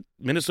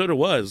Minnesota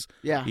was.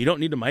 Yeah. You don't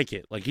need to mic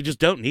it. Like, you just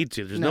don't need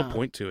to. There's no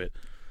point to it.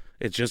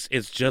 It's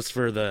just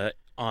for the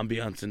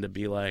ambiance and to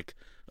be like,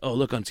 oh,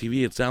 look, on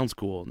TV it sounds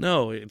cool.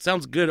 No, it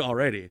sounds good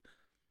already.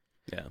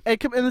 Yeah. And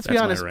let's be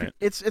honest,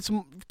 it's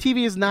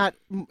TV is not.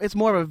 It's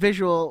more of a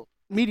visual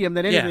medium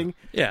than anything.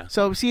 Yeah.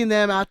 So seeing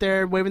them out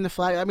there waving the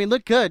flag, I mean,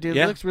 look good, dude.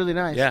 Yeah. It looks really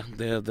nice. Yeah.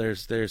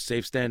 Their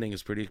safe standing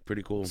is pretty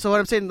cool. So what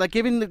I'm saying, like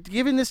giving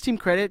this team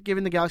credit,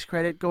 giving the Galaxy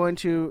credit, going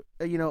to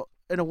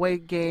an away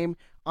game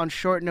on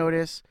short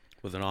notice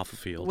with an off the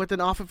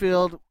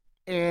field,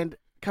 and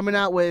coming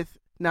out with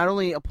not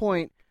only a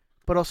point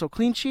but also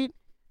clean sheet.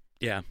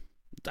 Yeah.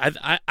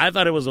 I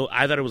thought it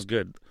was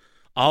good.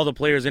 All the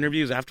players'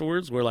 interviews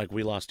afterwards were like,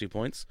 we lost 2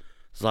 points.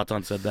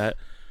 Zlatan said that.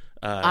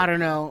 I don't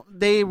know.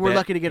 They were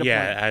lucky to get a point.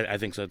 Yeah, I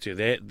think so too.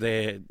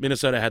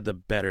 Minnesota had the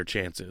better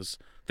chances.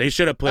 They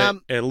should have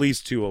put at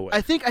least 2 away.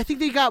 I think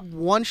they got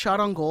one shot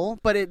on goal,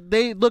 but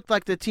they looked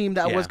like the team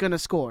that was going to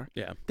score.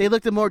 Yeah, they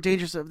looked the more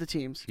dangerous of the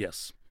teams.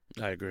 Yes,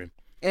 I agree.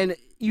 And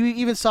you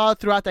even saw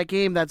throughout that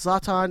game that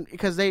Zlatan,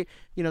 because they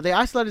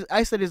isolated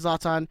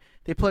Zlatan.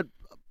 They put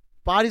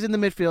bodies in the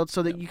midfield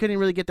so that you couldn't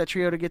really get that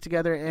trio to get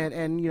together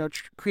and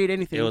create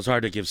anything. It was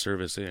hard to give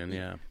service in.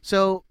 Yeah.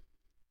 So,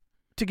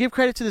 to give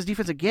credit to this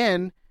defense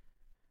again,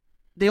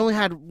 they only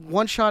had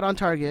one shot on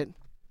target.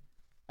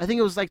 I think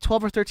it was like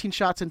 12 or 13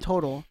 shots in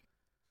total,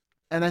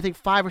 and I think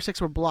 5 or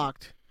 6 were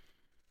blocked.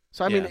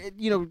 So I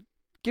mean,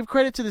 give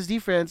credit to this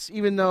defense,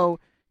 even though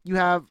you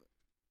have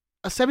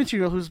a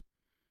 17-year-old who's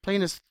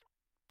playing his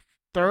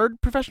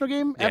 3rd professional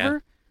game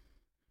ever,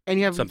 and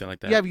you have something like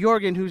that. You have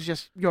Jorgen, who's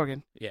just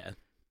Jorgen. Yeah.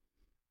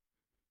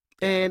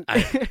 And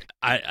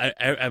I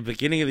at the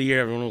beginning of the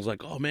year, everyone was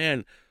like, "Oh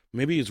man,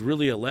 maybe he's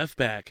really a left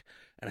back."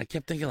 And I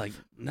kept thinking, like,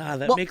 nah,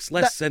 that makes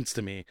less sense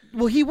to me.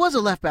 Well, he was a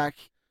left back.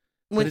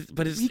 It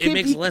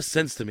makes less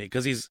sense to me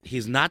because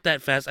he's not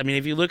that fast. I mean,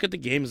 if you look at the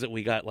games that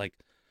we got, like,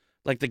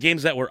 like the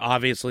games that were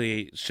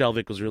obviously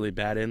Shelvik was really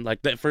bad in,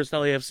 like that first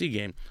LAFC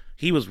game,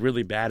 he was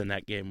really bad in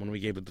that game when we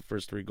gave it the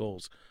first 3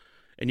 goals.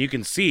 And you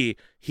can see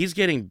he's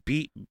getting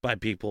beat by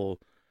people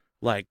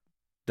like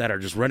that are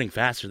just running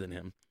faster than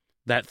him.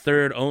 That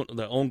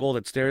the own goal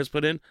that Steres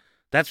put in,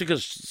 that's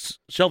because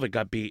Shelvik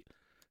got beat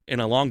in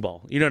a long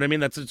ball. You know what I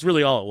mean? It's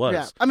really all it was.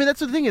 Yeah, I mean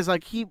that's the thing is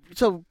like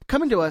so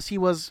coming to us, he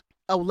was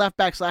a left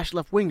back /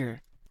 left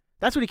winger.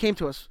 That's what he came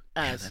to us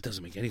as. Yeah, that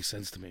doesn't make any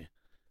sense to me.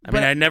 I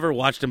mean, I never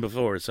watched him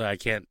before, so I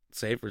can't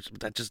say for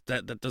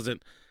that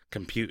doesn't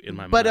compute in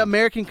my mind. But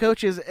American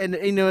coaches and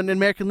in the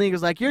American League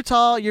is like, you're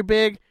tall, you're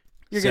big,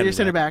 you're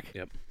center back.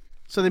 Yep.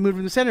 So they moved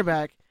him to center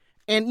back.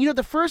 And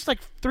the first like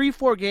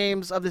 3-4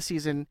 games of the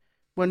season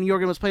when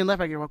Jorgen was playing left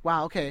back, you're like,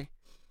 wow, okay,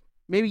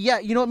 maybe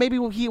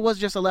maybe he was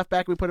just a left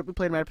back. We played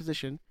him out of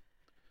position.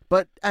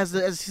 But as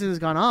the season has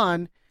gone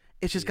on,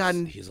 it's just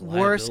gotten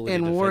worse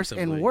and worse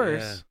and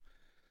worse.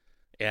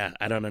 Yeah,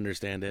 I don't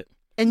understand it.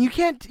 And you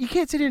can't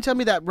sit here and tell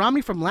me that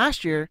Romney from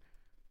last year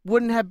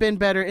wouldn't have been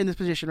better in this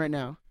position right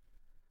now.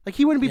 Like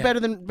he wouldn't be better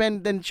than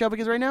Shelvik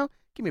is right now.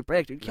 Give me a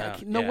break, dude.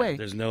 No way.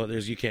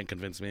 You can't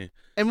convince me.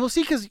 And we'll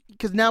see because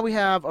now we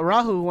have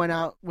Araujo who went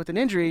out with an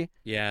injury.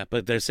 Yeah,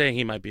 but they're saying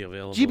he might be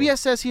available. GBS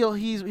says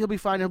he'll be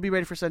fine. He'll be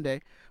ready for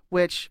Sunday.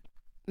 Which,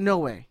 no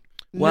way.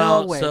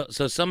 Well, no way.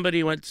 So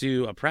somebody went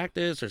to a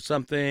practice or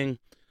something.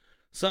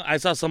 So I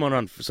saw somewhere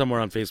on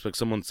Facebook.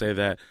 Someone say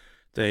that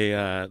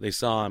they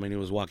saw him and he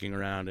was walking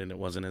around and it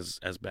wasn't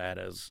as bad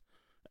as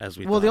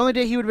we thought. The only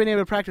day he would have been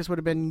able to practice would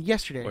have been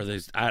yesterday. Or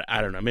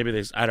I don't know. Maybe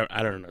I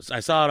don't know. I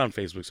saw it on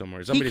Facebook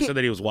somewhere. Somebody said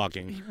that he was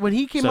walking. When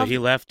he came so he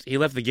left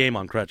the game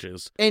on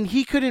crutches. And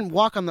he couldn't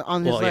walk on his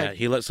leg. Well, yeah,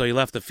 he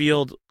left the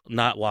field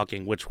not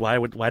walking, which why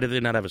did they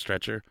not have a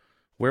stretcher?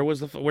 Where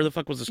the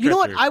fuck was the stretcher? You know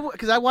what?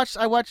 Because I watched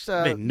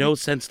it made no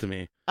sense to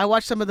me. I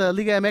watched some of the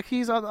Liga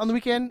MX on the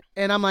weekend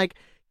and I'm like,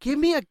 give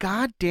me a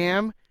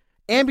goddamn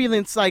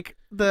ambulance like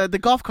the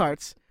golf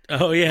carts.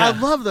 Oh yeah, I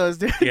love those,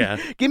 dude. Yeah,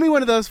 give me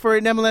one of those for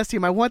an MLS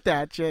team. I want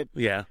that shit.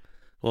 Yeah,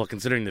 well,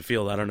 considering the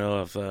field, I don't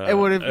know if it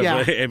would have. Yeah,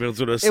 ambulance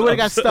would have. It would have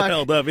got stuck.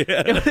 Held up.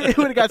 Yeah, it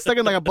would have got stuck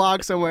in like a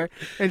bog somewhere,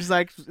 and just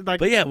like.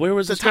 But yeah, where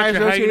was the stretcher?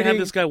 How are you gonna have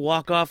this guy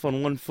walk off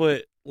on one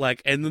foot?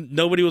 Like, and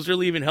nobody was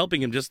really even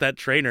helping him. Just that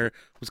trainer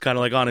was kind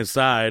of like on his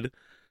side.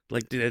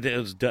 Like, it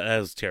was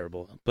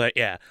terrible. But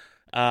yeah.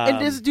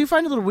 And do you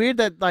find it a little weird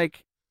that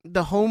like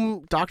the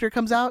home doctor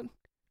comes out?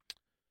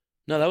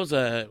 No, that was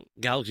a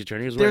Galaxy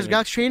trainer. There's a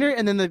Galaxy trainer,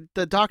 and then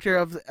the doctor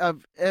of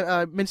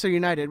Minnesota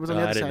United was on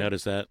the other side. I didn't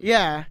notice that.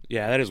 Yeah.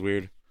 Yeah, that is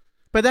weird.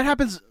 But that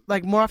happens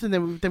like more often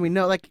than we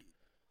know, like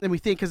than we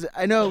think. Because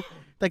I know,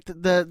 like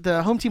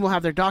the home team will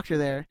have their doctor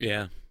there.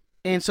 Yeah.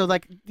 And so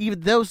like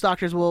even those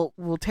doctors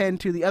will tend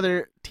to the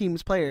other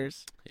team's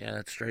players. Yeah,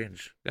 that's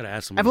strange. Gotta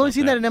ask them. I've only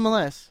seen that in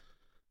MLS.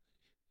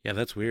 Yeah,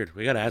 that's weird.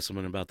 We gotta ask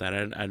someone about that.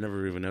 I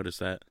never even noticed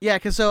that. Yeah,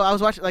 because so I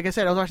was watching. Like I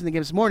said, I was watching the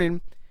game this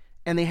morning,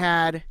 and they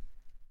had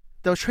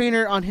the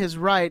trainer on his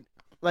right,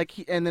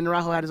 and then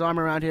Araujo had his arm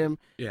around him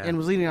and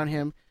was leaning on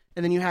him,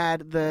 and then you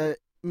had the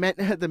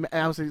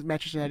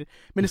Minnesota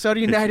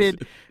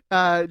United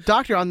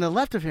doctor on the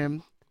left of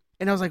him,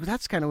 and I was like, well,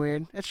 that's kind of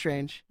weird. That's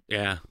strange.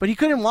 Yeah, but he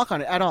couldn't walk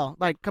on it at all,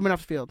 like coming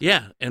off the field.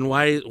 Yeah, and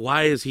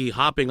why is he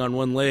hopping on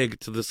one leg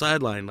to the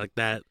sideline like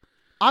that?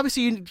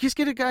 Obviously, you just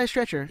get a guy a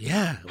stretcher.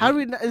 Yeah. How do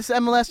we? This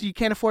MLS, you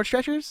can't afford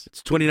stretchers.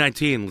 It's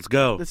 2019. Let's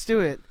go. Let's do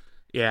it.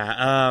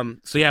 Yeah.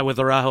 So yeah, with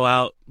Araujo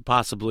out,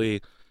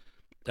 possibly.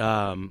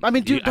 I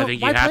mean, dude, I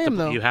think why play him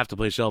though? You have to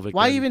play Shelvik.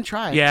 Why even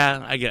try?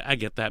 Yeah, I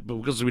get that, but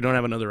because we don't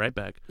have another right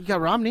back. You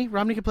got Romney.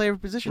 Romney can play every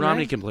position.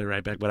 Romney can play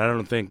right back, but I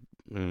don't think.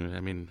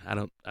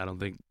 I don't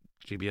think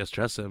GBS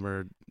trusts him,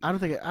 or I don't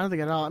think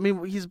at all. I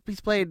mean, he's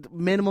played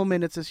minimal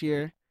minutes this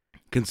year.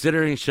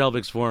 Considering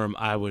Shelvik's form,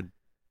 I would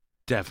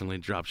definitely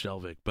drop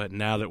Shelvik. But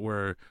now that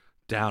we're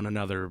down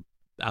another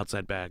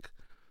outside back,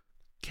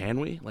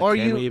 can we?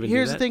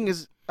 Here's the thing: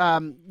 is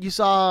you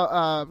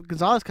saw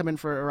Gonzalez come in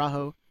for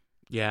Araujo.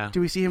 Yeah.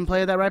 Do we see him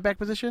play at that right back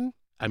position?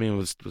 I mean,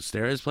 with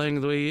Steres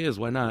playing the way he is,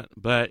 why not?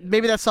 But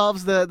maybe that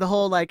solves the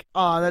whole like,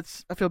 I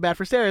feel bad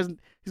for Steres.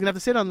 He's gonna have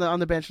to sit on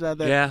the bench.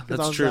 Yeah,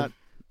 that's true.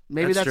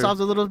 Maybe that solves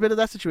a little bit of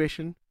that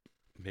situation.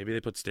 Maybe they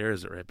put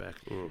Steres at right back.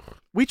 Ooh.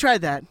 We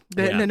tried that.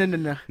 Yeah.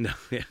 No.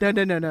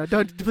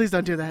 No. Please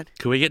don't do that.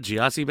 Can we get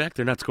Giassi back?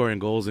 They're not scoring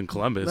goals in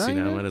Columbus.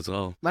 Might as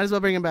well. Might as well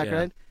bring him back,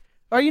 right?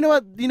 Or you know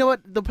what?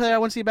 The player I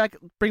want to see back.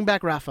 Bring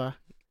back Rafa.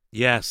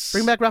 Yes.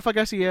 Bring back Rafa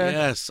Garcia.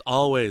 Yes,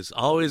 always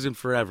and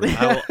forever.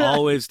 I will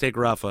always take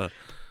Rafa.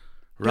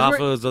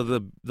 Rafa is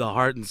the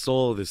heart and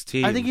soul of this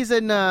team. I think he's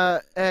in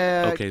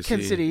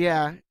Kansas City.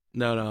 Yeah.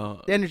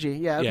 No. The Energy.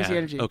 Yeah. OKC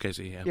Energy.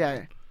 OKC.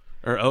 Yeah.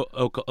 Or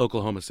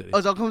Oklahoma City. Oh,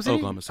 it's Oklahoma City?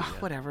 Oklahoma City.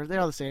 Yeah. Whatever.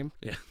 They're all the same.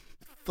 Yeah.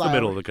 The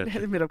middle of the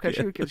country. The middle of the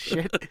country. Who gives a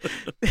shit?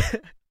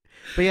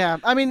 But yeah,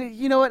 I mean,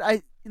 you know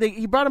what?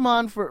 He brought him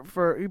on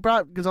he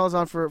brought Gonzalez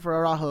on for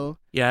Araujo.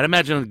 Yeah, I'd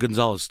imagine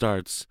Gonzalez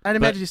starts. I'd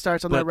imagine he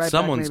starts on that right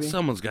back, maybe.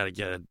 Someone's got to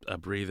get a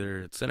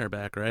breather at center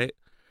back, right?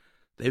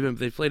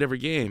 They've played every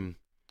game.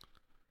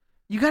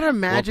 You got to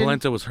imagine. Well,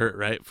 Polenta was hurt,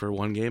 right, for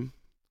one game?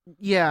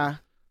 Yeah.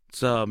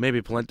 So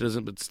maybe Polenta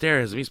doesn't, but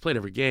Steres, he's played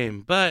every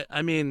game. But,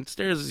 I mean,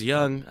 Steres is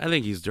young. I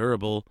think he's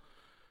durable.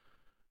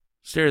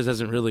 Steres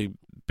hasn't really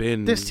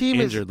been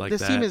injured like that.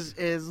 This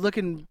team is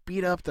looking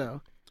beat up,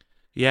 though.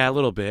 Yeah, a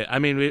little bit. I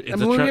mean, we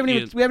haven't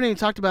even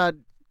talked about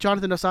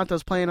Jonathan Dos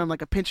Santos playing on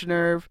like a pinched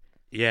nerve.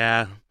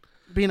 Yeah.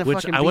 Being a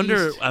fucking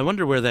beast. I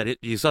wonder where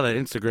you saw that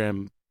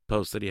Instagram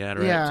post that he had,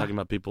 right? Yeah. Talking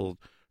about people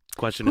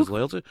questioning his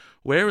loyalty.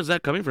 Where was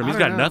that coming from? He's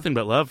got nothing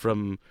but love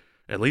from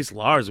at least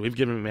Lars. We've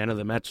given him man of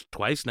the match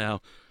twice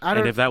now.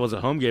 And if that was a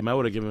home game, I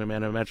would have given him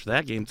man of the match for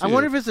that game too. I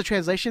wonder if it's a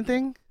translation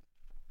thing.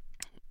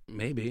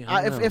 Maybe.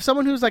 If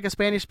someone who's like a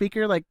Spanish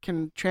speaker like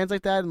can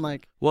translate that and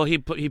like. Well, he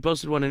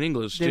posted one in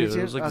English too.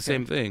 It was like the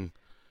same thing.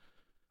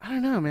 I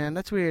don't know, man.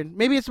 That's weird.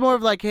 Maybe it's more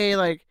of like, hey,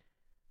 like,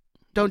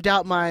 don't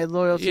doubt my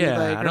loyalty. Yeah,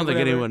 like, I don't think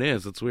anyone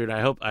is. It's weird.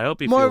 I hope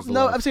he more. feels the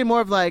love. I'm saying more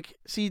of like,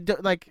 see,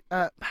 like,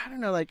 I don't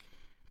know, like,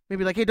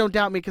 maybe like, hey, don't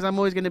doubt me because I'm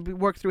always gonna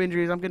work through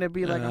injuries. I'm gonna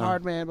be like a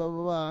hard man. Blah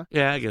blah blah.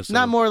 Yeah, I guess so.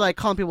 Not more like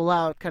calling people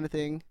out kind of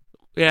thing.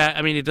 Yeah,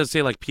 I mean, it does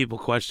say like people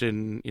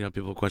question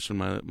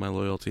my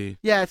loyalty.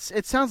 Yeah,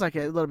 it sounds like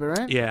it a little bit,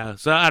 right? Yeah,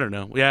 so I don't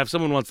know. Yeah, if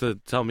someone wants to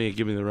tell me,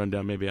 give me the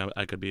rundown, maybe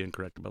I could be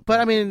incorrect about that.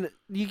 But I mean,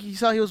 you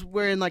saw he was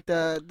wearing like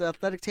the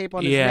athletic tape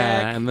on his neck.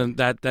 Yeah, and then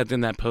that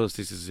in that post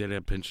he says he had a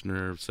pinched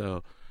nerve.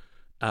 So,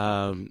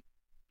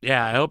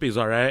 yeah, I hope he's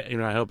all right.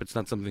 I hope it's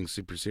not something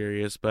super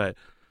serious. But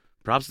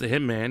props to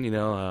him, man.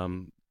 Yeah,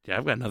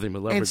 I've got nothing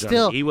but love for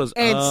John. He was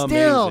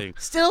amazing.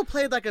 Still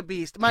played like a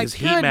beast. His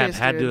heat map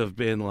had to have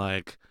been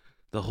like.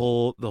 The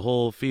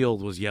whole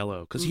field was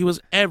yellow because he was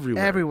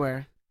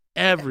everywhere.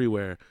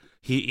 Everywhere.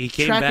 He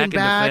came back and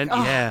defended.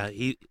 Oh. Yeah,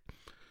 he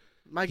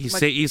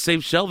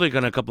saved Shelvik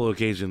on a couple of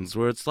occasions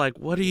where it's like,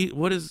 what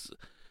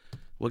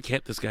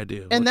can't this guy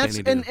do? And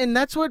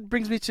that's what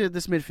brings me to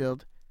this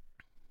midfield.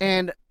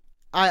 And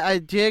I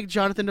dig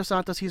Jonathan Dos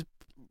Santos. He's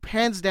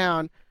hands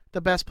down the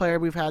best player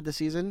we've had this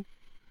season.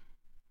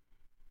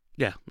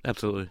 Yeah,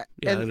 absolutely.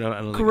 Yeah, and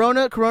I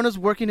don't Corona's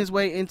working his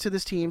way into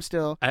this team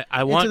still.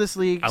 Into this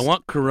league. I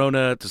want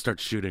Corona to start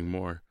shooting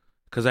more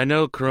because I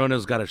know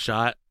Corona's got a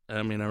shot.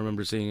 I mean, I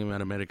remember seeing him at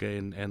America,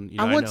 and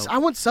I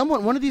want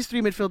one of these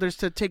three midfielders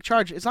to take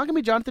charge. It's not going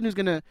to be Jonathan who's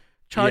going to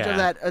charge of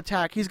that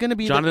attack. He's going to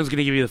be Jonathan's going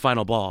to give you the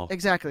final ball.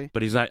 Exactly.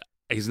 But he's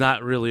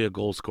not really a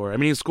goal scorer. I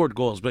mean, he's scored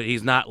goals, but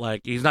he's not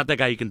that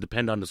guy you can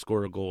depend on to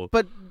score a goal.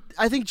 But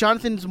I think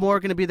Jonathan's more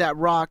going to be that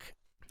rock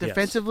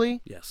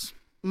defensively. Yes.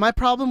 My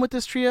problem with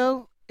this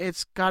trio,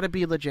 it's got to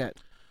be Lletget.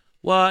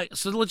 Well,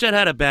 so Lletget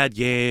had a bad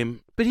game,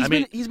 but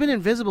he's been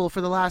invisible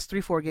for the last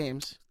 3-4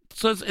 games.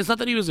 So it's not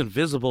that he was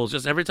invisible. It's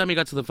just every time he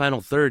got to the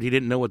final third, he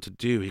didn't know what to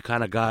do. He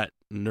kind of got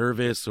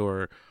nervous,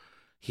 or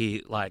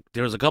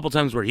there was a couple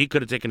times where he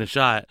could have taken a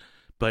shot,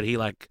 but he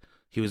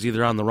was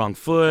either on the wrong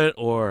foot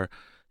or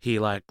he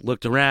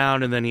looked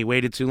around and then he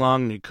waited too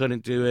long and he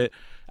couldn't do it.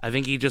 I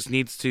think he just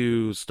needs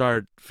to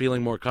start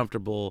feeling more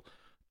comfortable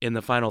in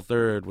the final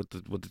third with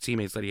the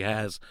teammates that he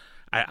has.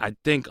 I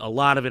think a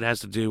lot of it has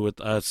to do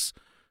with us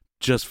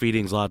just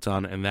feeding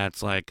Zlatan, and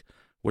that's I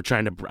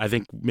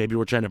think maybe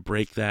we're trying to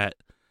break that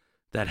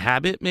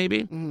habit,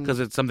 maybe, because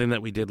it's something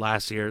that we did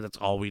last year. That's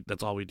all we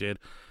did.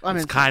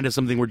 It's kind of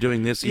something we're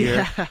doing this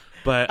year. Yeah,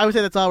 but I would say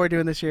that's all we're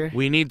doing this year.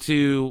 We need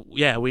to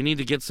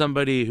get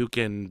somebody who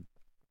can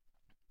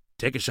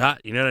take a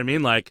shot. You know what I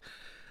mean?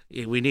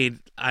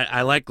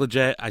 I like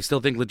Lletget. I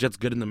still think Lletget's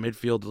good in the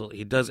midfield.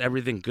 He does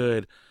everything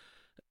good.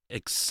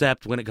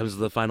 Except when it comes to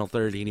the final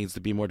third, he needs to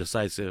be more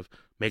decisive,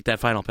 make that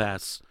final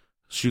pass,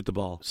 shoot the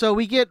ball. So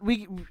we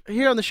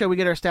here on the show we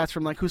get our stats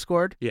from who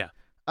scored. Yeah.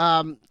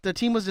 The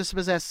team was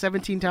dispossessed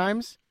 17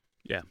 times.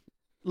 Yeah.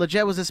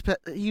 Lletget was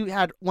he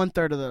had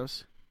 1/3 of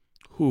those.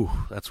 Whew,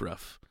 that's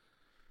rough.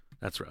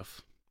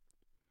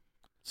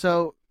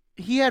 So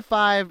he had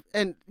 5,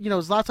 and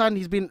Zlatan,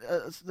 he's been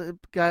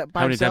guy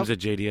by How many himself. times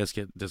did JDS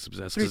get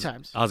dispossessed? 3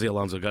 times. Ozzy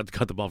Alonso got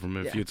the ball from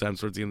him a few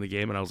times towards the end of the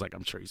game, and I was like,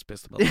 I'm sure he's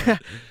pissed about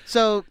that.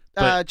 So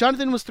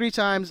Jonathan was 3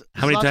 times.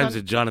 How many times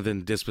did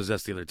Jonathan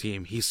dispossess the other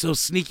team? He's so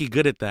sneaky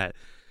good at that.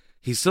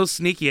 He's so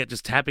sneaky at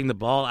just tapping the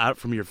ball out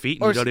from your feet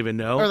and you don't even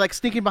know. Or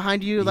sneaking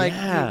behind you.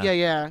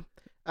 Yeah.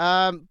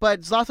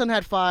 But Zlatan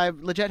had 5,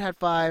 Lletget had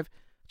 5,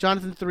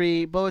 Jonathan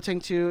 3,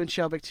 Boateng 2, and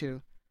Shelvik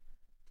 2.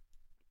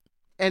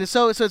 And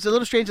so it's a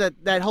little strange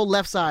that whole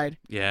left side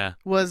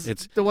was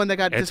the one that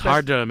got It's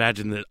hard to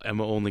imagine that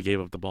Emma only gave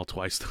up the ball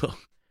twice, though.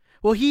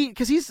 Well,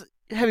 because he's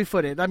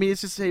heavy-footed. I mean, it's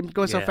just him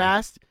going so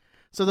fast.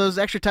 So those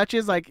extra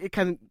touches, it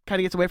kind of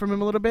gets away from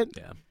him a little bit.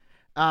 Yeah.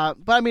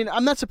 But, I mean,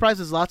 I'm not surprised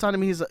with Zlatan. I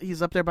mean,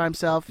 he's up there by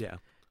himself. Yeah.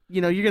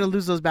 You're going to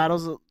lose those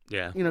battles,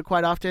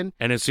 quite often.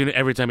 And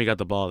every time he got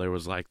the ball, there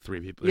was 3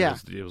 people. Yeah.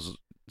 It was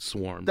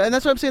swarmed. And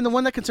that's what I'm saying. The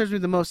one that concerns me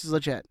the most is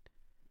Lletget.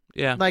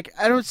 Yeah.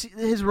 I don't see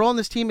his role in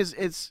this team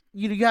is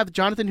you have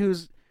Jonathan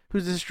who's the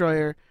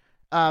destroyer.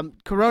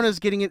 Corona's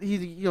getting it.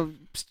 He's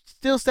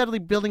still steadily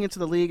building into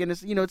the league, and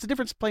it's a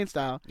different playing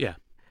style. Yeah.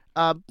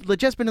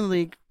 Lletget's been in the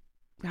league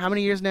how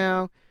many years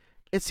now?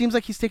 It seems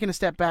like he's taken a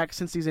step back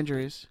since these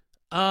injuries.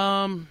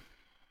 Yeah,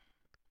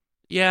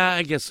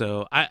 I guess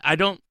so. I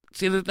don't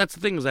see that's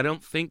the thing is I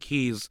don't think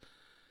he's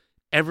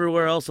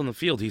everywhere else on the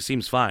field, he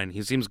seems fine.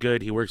 He seems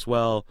good. He works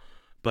well.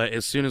 But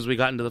as soon as we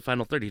got into the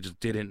final third, he just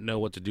didn't know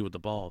what to do with the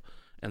ball.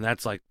 And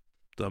that's like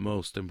the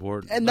most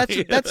important. And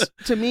that's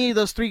to me,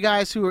 those three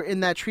guys who are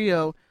in that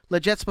trio,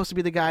 Legette's supposed to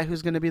be the guy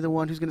who's going to be the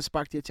one who's going to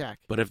spark the attack.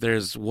 But if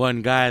there's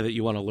one guy that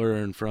you want to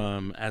learn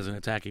from as an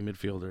attacking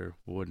midfielder,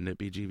 wouldn't it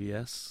be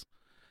GVS?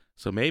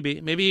 So maybe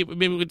we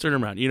can turn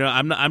him around. You know,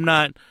 I'm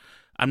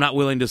not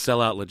willing to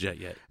sell out Lletget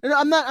yet. No,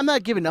 I'm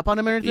not giving up on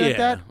him or anything like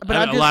that.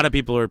 But a lot of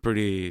people are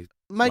pretty.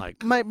 My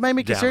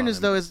main concern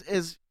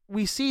is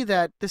we see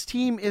that this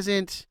team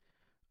isn't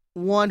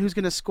one who's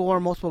going to score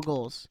multiple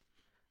goals,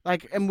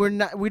 and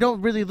we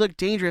don't really look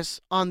dangerous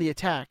on the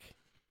attack.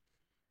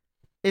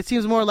 It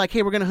seems more like,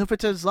 hey, we're going to hoof it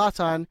to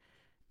Zlatan,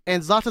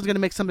 and Zlatan's going to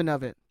make something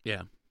of it.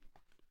 Yeah.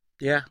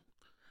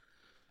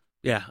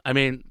 I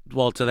mean,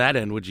 well, to that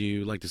end, would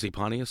you like to see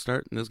Pontius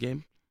start in this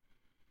game?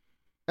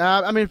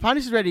 I mean,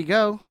 Pontius is ready to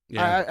go.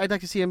 Yeah. I'd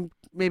like to see him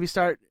maybe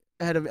start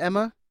ahead of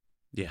Emma.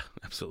 Yeah,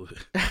 absolutely.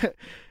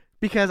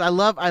 Because I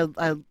love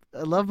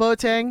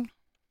Boateng.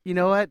 You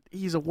know what?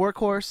 He's a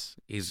workhorse.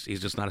 He's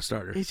just not a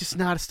starter. He's just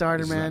not a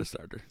starter, man. He's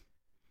not a starter.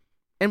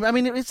 And I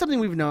mean, it's something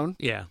we've known.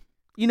 Yeah.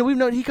 You know, we've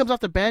known he comes off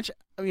the bench.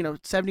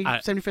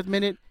 75th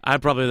minute. I'm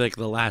probably like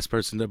the last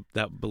person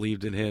that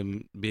believed in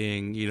him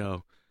being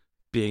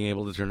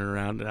able to turn it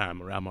around. And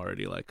I'm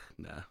already like,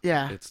 nah.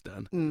 Yeah. It's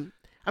done.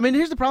 I mean,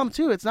 here's the problem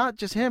too. It's not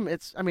just him.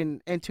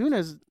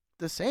 Antuna's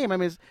the same. I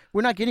mean,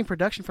 we're not getting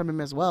production from him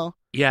as well.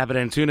 Yeah, but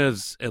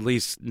Antuna's at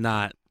least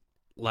not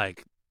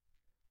like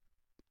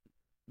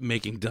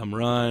making dumb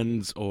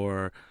runs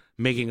or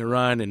making a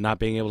run and not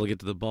being able to get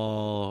to the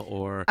ball,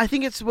 or I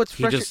think it's what's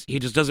he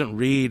just doesn't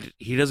read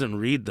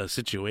the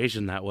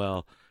situation that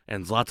well,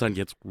 and Zlatan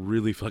gets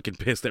really fucking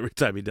pissed every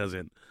time he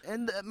doesn't.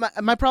 And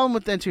my problem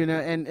with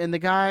Antuna and the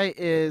guy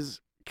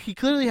is he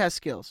clearly has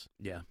skills.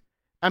 Yeah.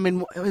 I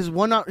mean, his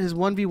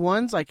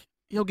 1v1s, like,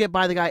 he'll get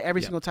by the guy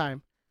every single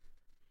time.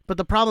 But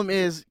the problem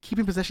is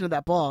keeping possession of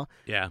that ball.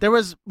 Yeah. There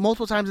was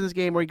multiple times in this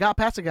game where he got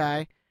past a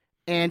guy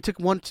and took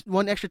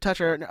one extra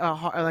touch or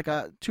like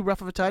a too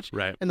rough of a touch,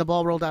 right, and the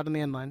ball rolled out in the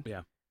end line.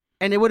 Yeah.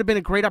 And it would have been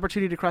a great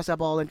opportunity to cross that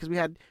ball in because we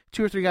had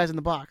 2 or 3 guys in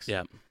the box.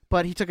 Yeah.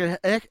 But he took an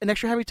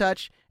extra heavy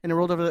touch and it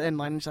rolled over the end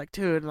line. And it's like,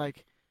 dude,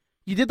 like,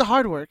 you did the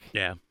hard work.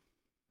 Yeah.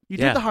 You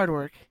did the hard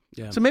work.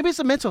 Yeah. So maybe it's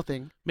a mental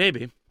thing.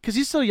 Maybe. Because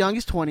he's still young.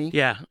 He's 20.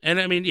 Yeah. And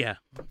I mean, yeah.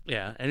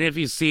 And if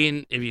you've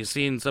seen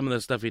some of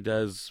the stuff he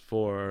does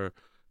for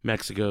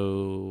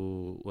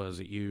Mexico, was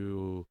it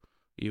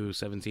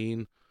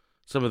U17?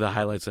 Some of the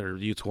highlights that are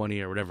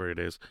U20 or whatever it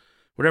is,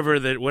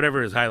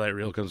 whatever his highlight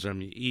reel comes from,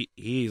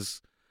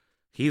 he's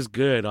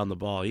good on the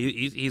ball.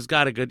 He's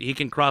got a good. He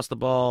can cross the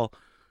ball.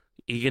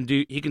 He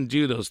can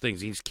do those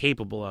things. He's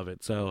capable of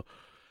it. So,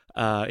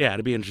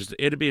 it'd be interesting.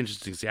 It'd be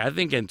interesting to see. I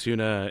think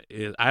Antuna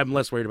is. I'm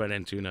less worried about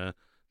Antuna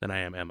than I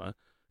am Emma.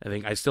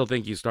 I still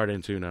think you start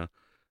Antuna.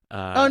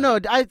 Oh no!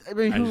 I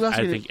mean, who else?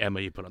 I think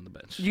Emma you put on the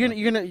bench. You're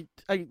gonna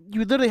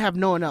you literally have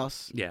no one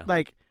else. Yeah.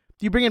 Like,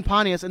 you bring in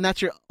Pontius, and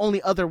that's your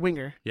only other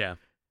winger. Yeah.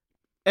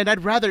 And I'd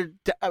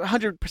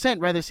 100%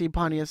 rather see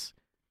Pontius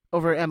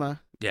over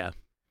Emma. Yeah.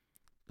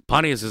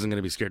 Pontius isn't going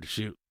to be scared to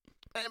shoot.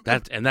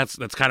 That's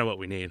kind of what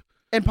we need.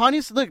 And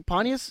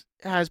Pontius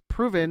has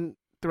proven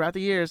throughout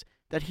the years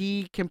that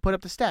he can put up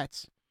the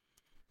stats.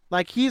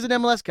 Like, he's an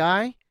MLS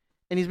guy,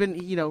 and he's been,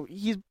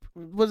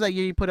 what was that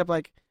year he put up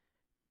like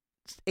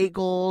 8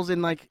 goals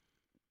in like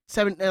a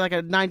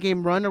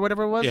 9-game run or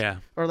whatever it was? Yeah.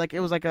 Or like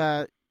it was like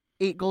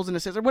 8 goals and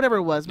assists or whatever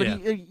it was. But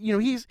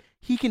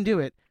he can do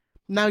it.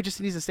 Now he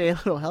just needs to stay a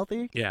little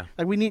healthy. Yeah.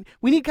 Like, we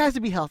need guys to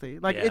be healthy.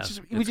 Like,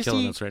 it's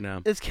killing us right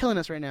now. It's killing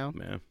us right now.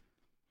 Yeah.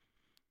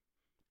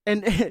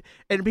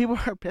 And people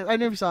are pissed. I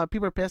never saw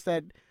people are pissed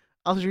that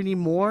Alzrini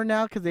more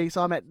now because they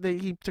saw him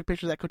he took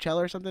pictures at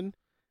Coachella or something.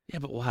 Yeah,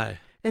 but why?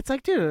 It's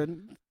like,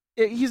 dude,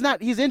 he's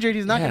injured.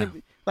 He's not gonna,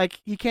 like,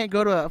 he can't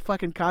go to a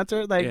fucking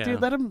concert. Like, dude,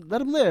 let him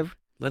live.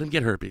 Let him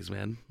get herpes,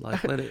 man.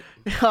 Like, let it.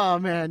 Oh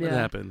man, let it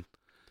happen.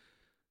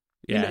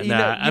 Yeah,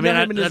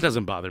 that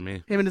doesn't bother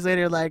me. Him and his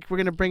lady are like, we're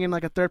gonna bring in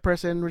like a third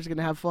person. We're just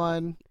gonna have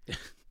fun,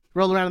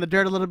 roll around in the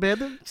dirt a little bit,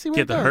 see what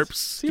get the goes.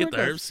 herpes, get the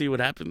herpes, see what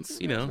happens.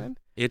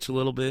 Itch a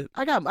little bit.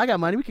 I got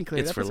money. We can clear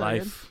it up. It's for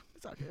life.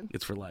 It's all good.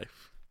 It's for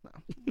life. No.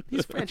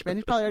 He's French, man.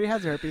 He probably already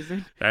has herpes,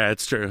 dude.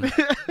 That's true.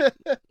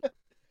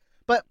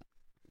 But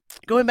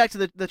going back to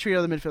the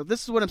trio of the midfield,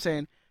 this is what I'm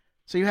saying.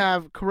 So you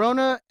have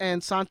Corona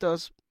and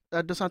Santos.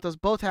 Dos Santos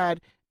both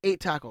had 8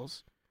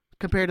 tackles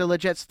compared to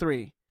Lletget's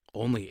 3.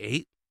 Only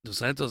 8? Dos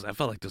Santos? I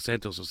felt like Dos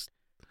Santos was.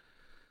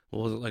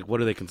 What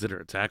do they consider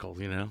a tackle?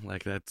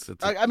 Like that's.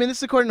 I mean, this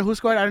is according to Who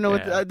Scored. I don't know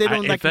what they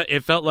don't like.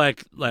 It felt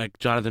like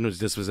Jonathan was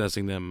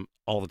dispossessing them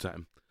all the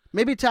time.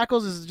 Maybe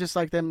tackles is just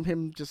like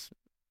him just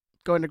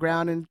going to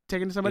ground and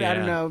taking to somebody.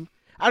 Yeah.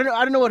 I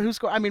don't know what Who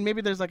Scored. I mean,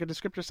 maybe there's like a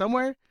descriptor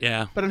somewhere.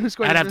 Yeah. But on Who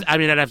Scored, I'd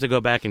have to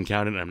go back and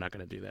count it, and I'm not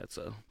going to do that.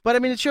 So. But I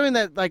mean, it's showing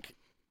that, like,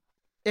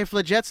 if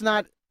Lletget's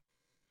not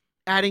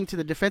adding to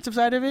the defensive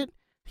side of it,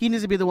 he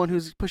needs to be the one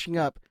who's pushing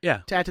up.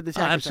 To add to the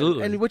attack.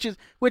 Absolutely. And which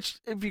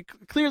if you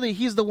clearly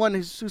he's the one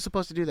who's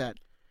supposed to do that.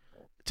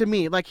 to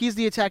me. Like he's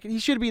the attack. He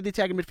should be the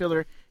attacking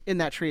midfielder in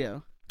that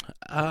trio.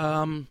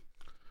 I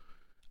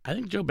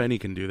think Joe Benny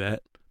can do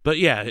that. But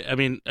yeah, I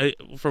mean,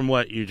 from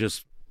what you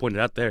just pointed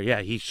out there,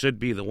 yeah, he should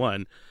be the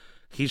one.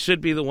 He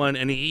should be the one,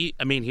 and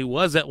he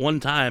was at one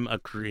time a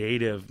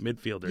creative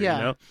midfielder. Yeah.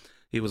 You know,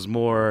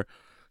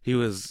 he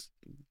was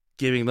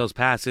giving those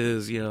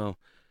passes. You know,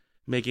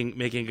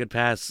 making a good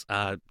pass,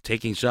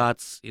 taking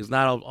shots. He's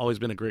not always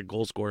been a great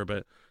goal scorer,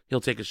 but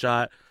he'll take a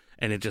shot,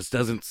 and it just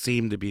doesn't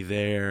seem to be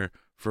there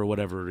for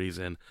whatever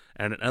reason.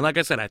 And like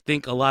I said, I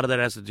think a lot of that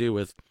has to do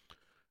with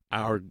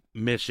our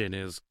mission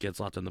is get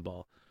Zlatan the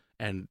ball,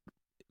 and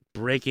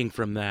breaking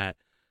from that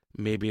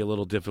may be a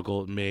little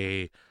difficult.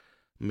 May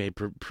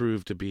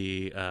prove to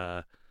be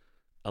a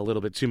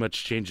little bit too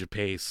much change of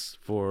pace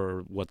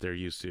for what they're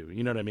used to.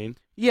 You know what I mean?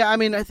 Yeah, I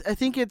mean, I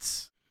think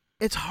it's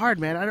hard,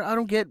 man. I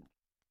don't get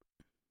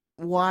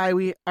why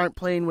we aren't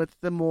playing with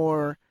the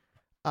more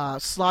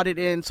slotted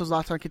in so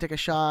Zlatan can take a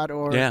shot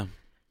or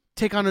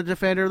take on a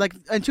defender. Like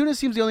Antuna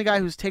seems the only guy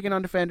who's taken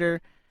on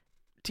defender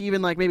to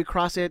even like maybe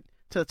cross it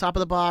to the top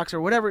of the box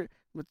or whatever.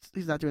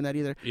 He's not doing that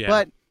either. Yeah.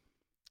 But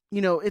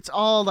it's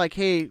all like,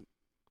 hey,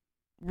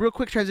 real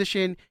quick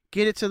transition,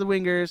 get it to the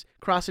wingers,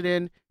 cross it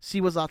in, see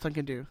what Zlatan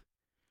can do.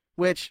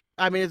 Which,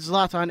 I mean, it's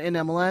Zlatan in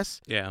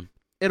MLS. Yeah.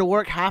 It'll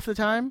work half the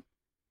time,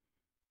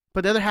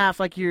 but the other half,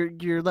 like,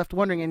 you're left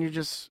wondering, and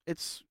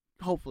it's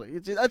hopefully.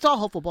 It's all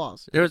hopeful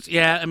balls. There was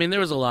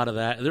a lot of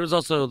that. There was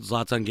also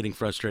Zlatan getting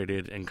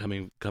frustrated and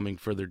coming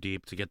further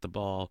deep to get the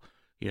ball.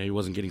 He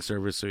wasn't getting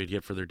service, so he'd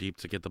get further deep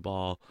to get the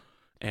ball.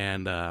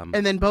 And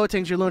then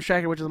Boateng's your lone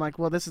striker, which is like,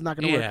 well, this is not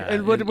going to work.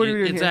 And what are we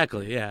doing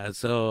exactly, here? Yeah.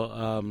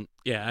 So,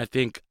 I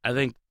think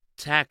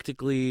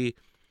tactically,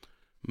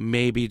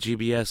 maybe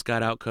GBS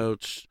got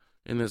outcoached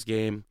in this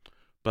game,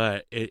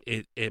 but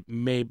it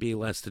may be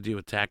less to do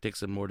with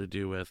tactics and more to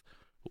do with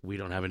we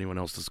don't have anyone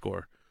else to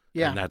score.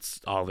 Yeah. And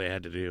that's all they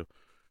had to do.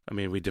 I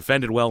mean, we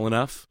defended well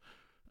enough,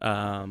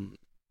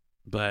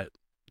 but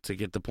to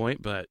get the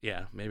point. But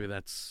yeah, maybe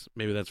that's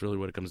really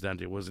what it comes down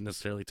to. It wasn't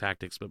necessarily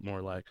tactics, but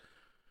more like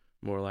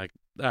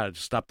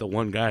just stop the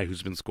one guy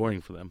who's been scoring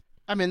for them.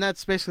 I mean,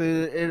 that's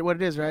basically what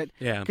it is, right?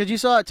 Yeah. Because you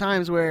saw at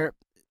times where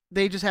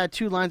they just had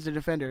two lines of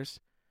defenders.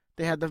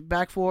 They had the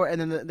back four,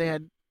 and then they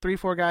had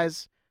 3-4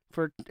 guys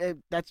for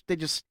that's. They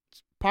just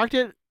parked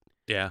it.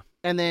 Yeah.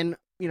 And then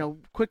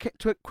quick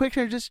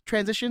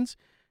transitions,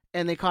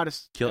 and they caught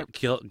us. Kill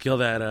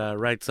that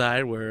right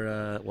side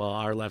where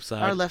our left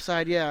side. Our left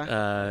side, yeah.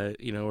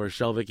 Where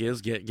Shelvik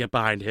is. Get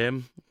behind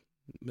him,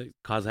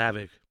 cause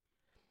havoc.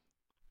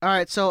 All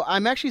right, so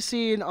I'm actually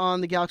seeing on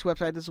the Galaxy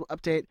website this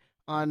update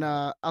on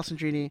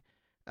Alessandrini.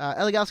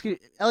 LA Galaxy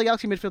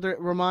midfielder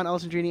Roman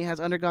Alessandrini has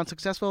undergone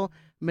successful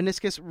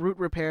meniscus root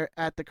repair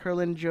at the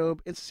Kerlan-Jobe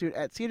Institute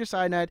at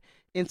Cedars-Sinai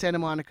in Santa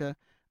Monica.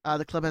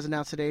 The club has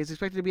announced today he's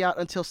expected to be out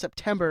until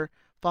September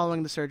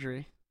following the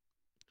surgery.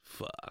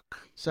 Fuck.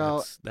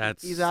 So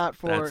he's out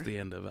for. That's the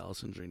end of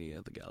Alessandrini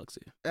at the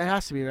Galaxy. It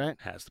has to be, right?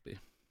 Has to be.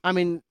 I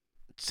mean,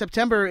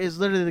 September is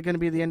literally going to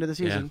be the end of the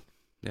season.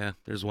 Yeah,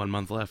 there's 1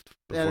 month left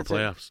before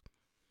playoffs.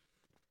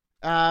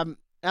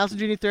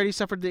 Alessandrini, 30,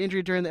 suffered the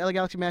injury during the LA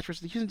Galaxy match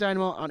versus the Houston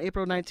Dynamo on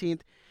April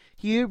 19th.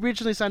 He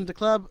originally signed with the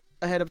club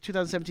ahead of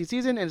 2017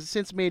 season and has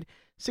since made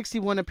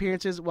 61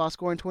 appearances while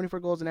scoring 24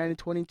 goals and adding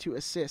 22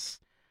 assists.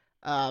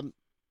 Man,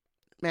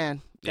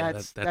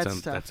 that's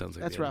tough. That sounds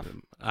like that's rough.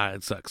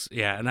 It sucks.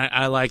 Yeah, and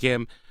I like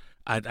him.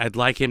 I'd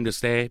like him to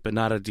stay, but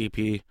not a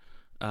DP.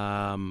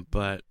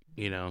 But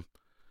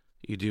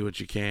you do what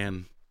you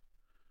can.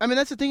 I mean,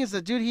 that's the thing is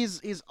that dude,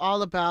 he's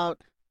all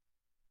about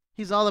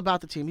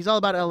the team. He's all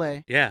about LA.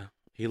 Yeah,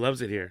 he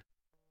loves it here.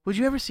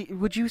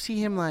 Would you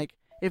see him like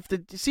if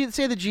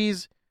say the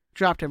G's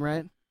dropped him,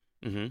 right?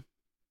 Mm-hmm.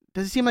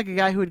 Does he seem like a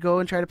guy who would go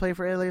and try to play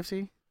for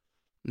LAFC?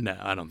 No,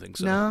 I don't think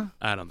so. No,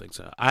 I don't think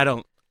so. I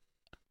don't.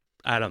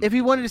 If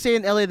he wanted to stay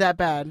in LA that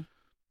bad,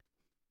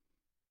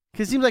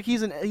 because it seems like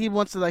he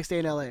wants to like stay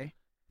in LA.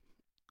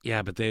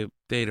 Yeah, but they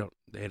don't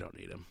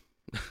need him.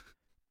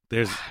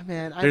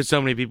 There's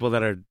so many people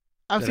that are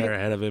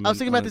ahead of him. I was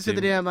thinking about this the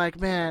other day. I'm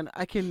like, man,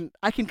 I can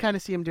kind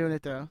of see him doing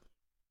it though.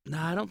 No,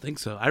 I don't think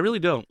so. I really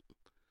don't.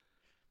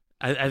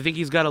 I think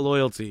he's got a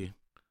loyalty.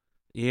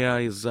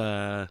 He's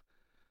he'd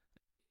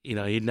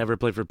never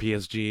play for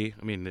PSG.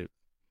 I mean,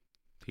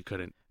 he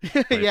couldn't.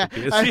 Yeah, for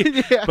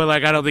PSG. But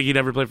I don't think he'd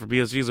ever play for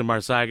PSG. He's a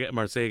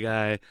Marseille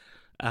guy.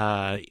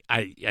 I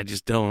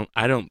just don't.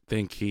 I don't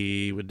think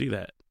he would do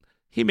that.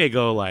 He may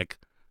go like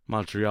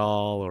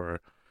Montreal or.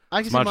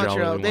 I can see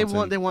Montreal. They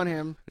want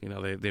him.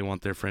 They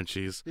want their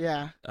Frenchies.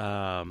 Yeah.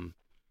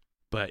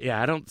 But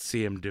yeah, I don't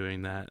see him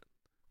doing that.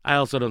 I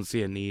also don't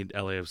see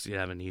LAFC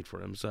have a need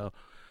for him. So,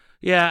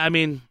 yeah, I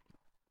mean,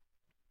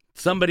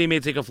 somebody may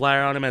take a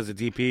flyer on him as a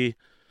DP,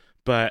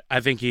 but I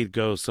think he'd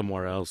go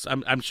somewhere else.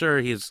 I'm sure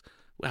he's.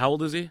 How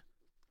old is he?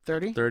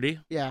 30. 30.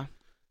 Yeah.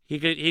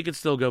 He could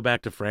still go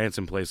back to France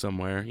and play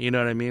somewhere. You know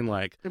what I mean?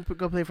 Like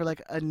go play for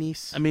like a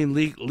Nice. I mean,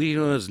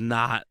 Liga is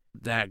not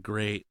that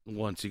great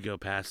once you go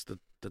past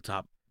the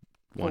top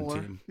one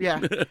team. Yeah.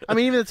 I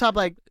mean, even the top,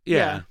 like,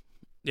 yeah.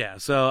 Yeah,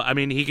 so I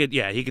mean, he could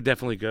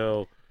definitely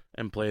go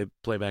and play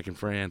back in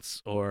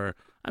France, or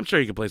I'm sure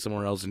he could play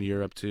somewhere else in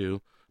Europe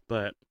too.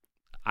 But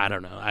I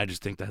don't know. I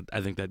think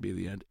that'd be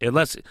the end.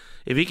 Unless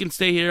if he can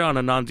stay here on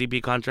a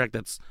non-DP contract,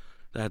 that's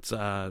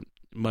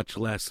much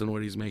less than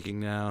what he's making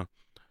now.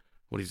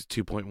 What he's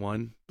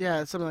 2.1?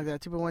 Yeah, something like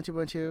that. 2.1,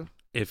 2.2.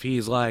 If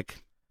he's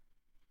like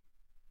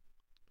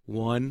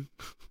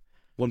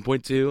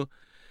 1.2, so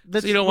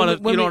you don't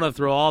want to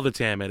throw all the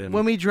TAM at him.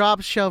 When we drop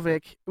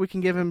Shelvik, we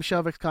can give him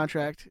Shelvik's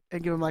contract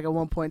and give him like a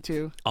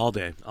 1.2 all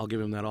day. I'll give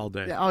him that all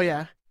day. Yeah, oh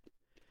yeah.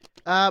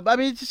 I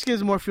mean, it just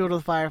gives more fuel to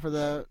the fire for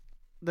the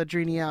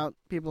Drini out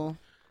people.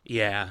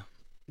 Yeah,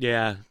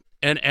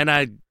 and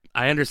I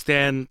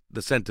understand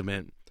the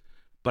sentiment,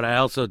 but I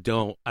also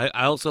don't. I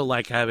also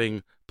like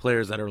having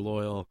players that are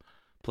loyal,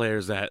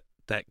 players that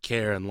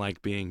care and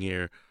like being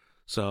here.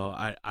 So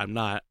I'm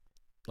not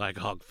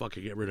like, oh, fuck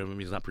it, get rid of him.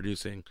 He's not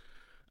producing.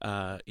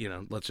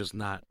 Let's just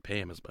not pay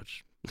him as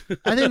much.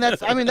 I think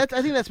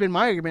that's been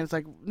my argument. It's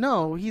like,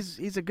 no,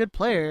 he's a good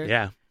player.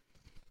 Yeah.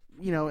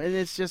 And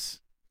it's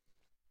just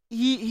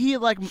he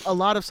like a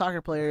lot of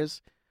soccer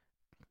players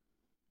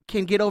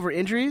can get over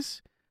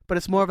injuries, but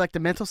it's more of like the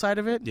mental side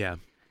of it. Yeah.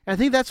 And I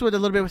think that's what a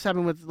little bit was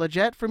happening with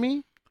Lletget for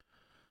me.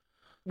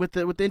 With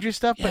the injury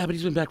stuff. Yeah, but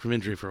he's been back from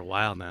injury for a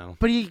while now.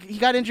 But he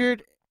got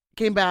injured,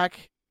 came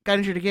back, got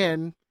injured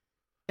again,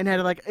 and had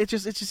to like it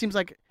just seems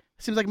like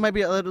it might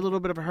be a little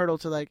bit of a hurdle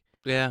to like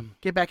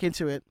get back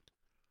into it.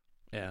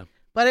 Yeah.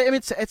 But I mean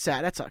it's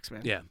sad. That sucks,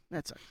 man. Yeah.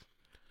 That sucks.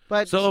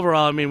 But so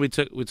overall, I mean we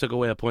took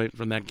away a point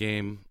from that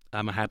game.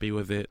 I'm happy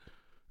with it.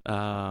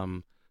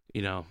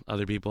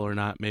 Other people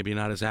are maybe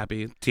not as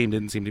happy. Team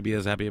didn't seem to be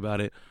as happy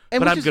about it,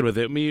 but I'm good with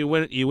it. I mean,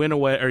 you win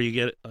away, or you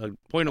get a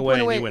point away,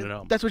 and you win at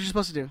home. That's what you're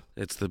supposed to do.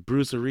 It's the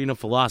Bruce Arena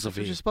philosophy. That's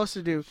what you're supposed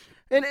to do.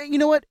 And you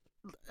know what?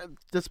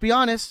 Let's be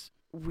honest.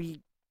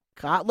 We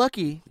got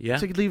lucky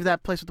to leave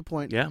that place with the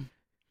point. Yeah.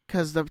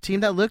 Because the team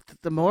that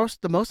looked the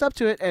most up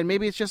to it, and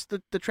maybe it's just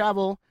the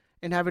travel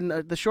and having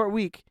the short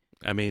week.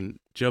 I mean,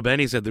 Joe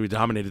Benny said that we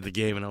dominated the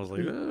game, and I was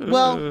like,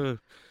 well,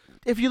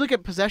 if you look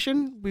at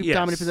possession, we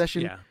dominated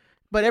possession. Yeah.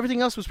 But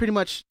everything else was pretty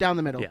much down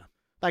the middle. Yeah.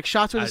 Like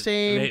shots were the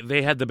same.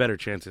 They had the better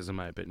chances, in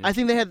my opinion. I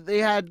think they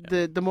had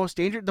the more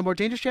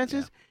dangerous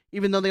chances,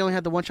 even though they only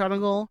had the one shot on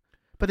goal.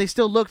 But they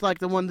still looked like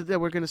the one that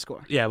were going to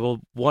score. Yeah,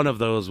 well, one of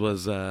those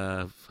was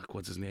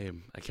what's his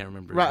name? I can't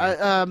remember.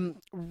 I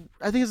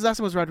think his last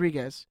one was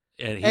Rodriguez.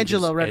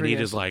 Angelo Rodriguez. And he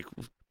just like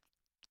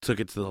took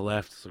it to the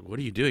left. It's like, what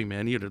are you doing,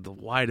 man? You had the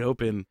wide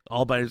open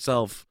all by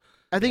yourself.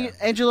 I think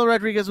Angelo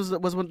Rodriguez was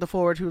the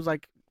forward who was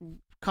like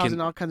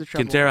causing all kinds of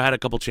trouble. Quintero had a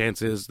couple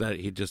chances that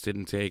he just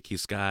didn't take. He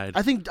skied.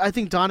 I think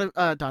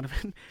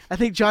Donovan. I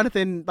think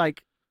Jonathan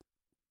like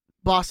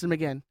bossed him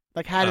again.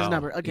 Like had his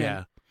number again.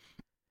 Yeah.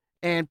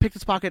 And picked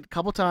his pocket a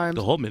couple times.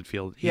 The whole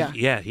midfield.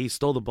 He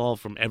stole the ball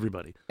from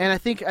everybody. And I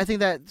think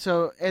that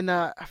so and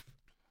I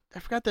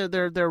forgot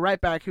their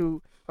right back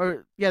the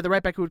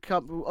right back who would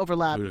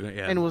overlap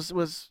and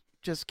was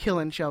just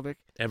killing Shelvik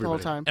the whole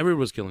time. Everyone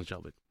was killing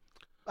Shelvik.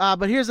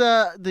 But here's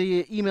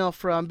the email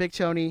from Big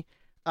Tony.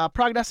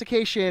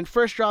 Prognostication,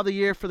 first draw of the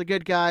year for the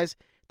good guys.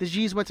 The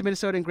G's went to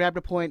Minnesota and grabbed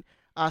a point.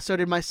 So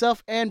did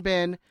myself and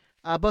Ben.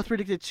 Both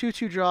predicted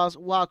 2-2 draws,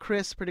 while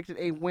Chris predicted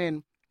a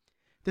win.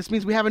 This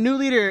means we have a new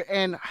leader,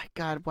 and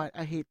God, what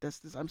I hate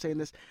this. I'm saying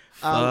this.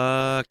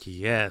 Fuck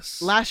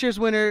yes. Last year's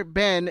winner,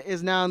 Ben,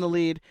 is now in the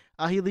lead.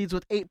 He leads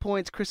with 8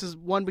 points. Chris is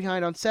 1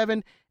 behind on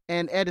 7,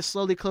 and Ed is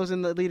slowly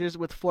closing the leaders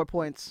with 4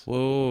 points.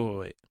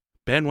 Whoa, wait.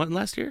 Ben won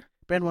last year?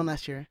 Ben won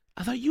last year.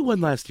 I thought you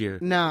won last year.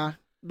 Nah.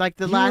 Like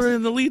you were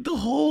in the lead the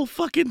whole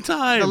fucking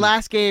time. The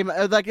last game,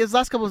 like his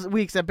last couple of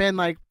weeks, that Ben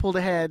like pulled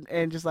ahead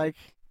and just like.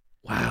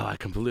 Wow, I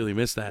completely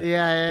missed that.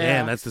 Yeah.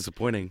 Damn, that's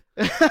disappointing.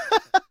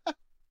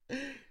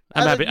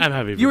 I'm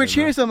happy. You were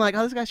cheering, so I'm like,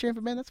 oh, this guy's cheering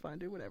for Ben. That's fine,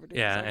 dude. Whatever. Dude.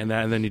 Yeah, and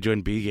then you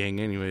joined B Gang,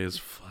 anyways.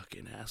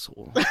 Fucking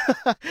asshole.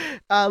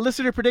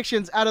 Listener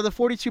predictions: out of the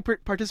 42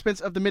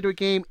 participants of the midweek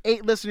game,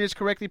 8 listeners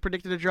correctly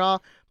predicted a draw,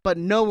 but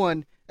no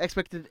one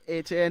expected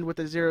it to end with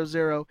a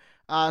 0-0.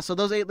 So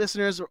those 8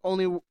 listeners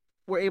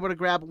were able to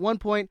grab 1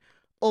 point.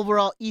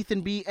 Overall,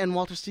 Ethan B and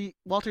Walter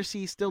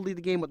C still lead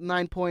the game with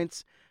 9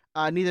 points.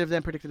 Neither of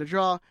them predicted a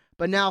draw,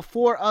 but now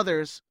 4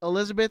 others: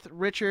 Elizabeth,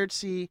 Richard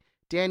C,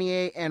 Danny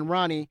A, and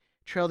Ronnie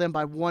trail them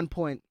by 1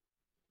 point.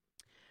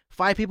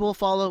 5 people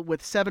follow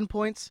with 7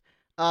 points.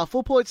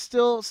 Full point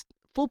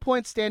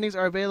standings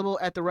are available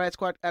at the Riot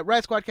Squad at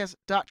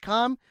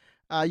RiotSquadcast.com.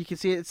 You can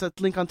see it's a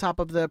link on top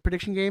of the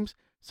prediction games.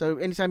 So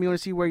anytime you want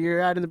to see where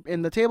you're at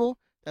in the table,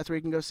 that's where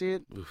you can go see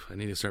it. Oof, I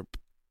need to start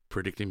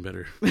predicting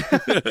better.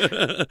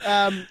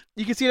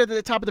 You can see it at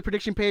the top of the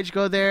prediction page.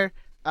 Go there.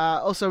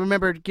 Also,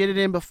 remember, get it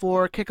in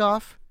before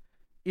kickoff.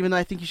 Even though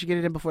I think you should get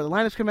it in before the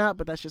lineups come out,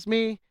 but that's just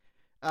me.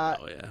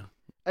 Oh yeah.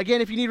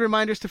 Again, if you need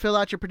reminders to fill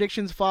out your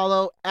predictions,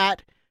 follow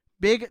at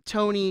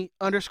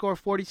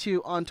BigTony_42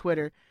 on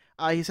Twitter.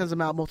 He sends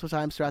them out multiple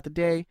times throughout the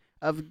day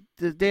of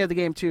the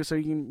game too, so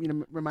you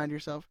can remind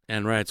yourself.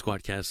 And Riot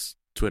Squadcast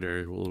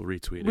Twitter. We'll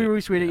retweet it. We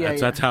retweet it, yeah.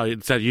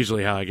 That's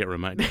usually how I get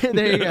reminded.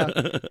 There you go.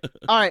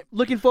 All right,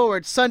 looking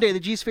forward. Sunday, the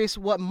G's face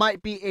what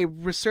might be a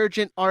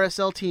resurgent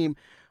RSL team.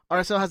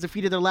 RSL has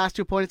defeated their last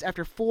 2 opponents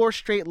after 4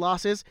 straight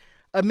losses.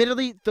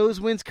 Admittedly, those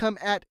wins came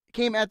at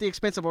the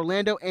expense of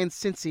Orlando and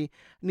Cincy,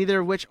 neither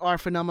of which are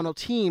phenomenal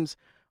teams.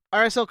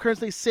 RSL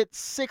currently sits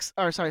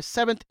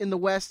 7th in the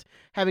West,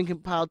 having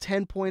compiled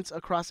 10 points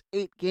across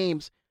 8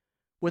 games.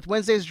 With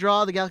Wednesday's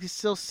draw, the Galaxy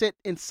still sit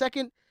in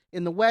 2nd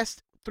in the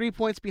West, 3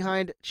 points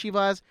behind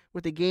Chivas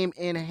with a game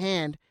in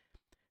hand.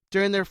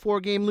 During their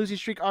 4-game losing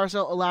streak,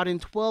 RSL allowed in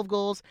 12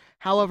 goals.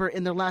 However,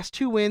 in their last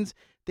 2 wins,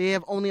 they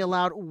have only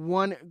allowed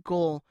 1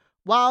 goal.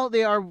 While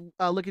they are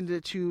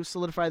looking to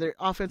solidify their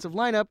offensive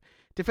lineup,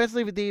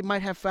 defensively they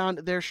might have found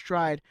their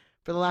stride.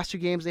 For the last 2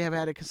 games, they have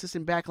had a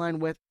consistent backline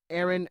with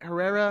Aaron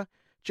Herrera,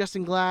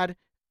 Justin Glad,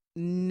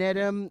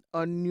 Nedum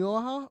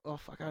Onyoha. Oh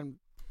fuck, I'm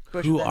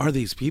Who are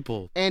these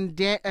people? And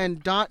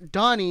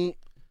Donnie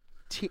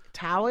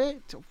Toye.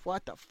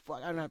 What the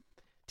fuck? I don't know.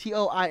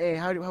 Toia.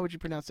 How would you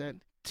pronounce that?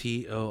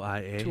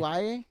 Toia.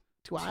 Toia.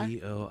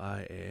 Toia.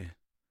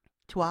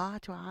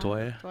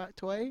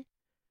 Toya.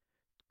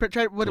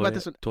 Try. What about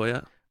this one?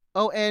 Toya.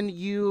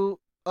 Onuoha.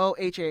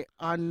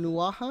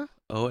 Onuaha.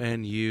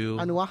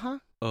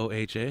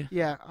 Onuoha.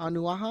 Yeah,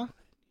 Onuaha.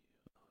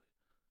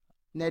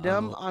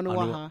 Nedum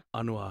Onuaha.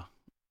 Anua.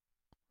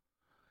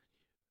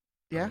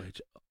 Yeah.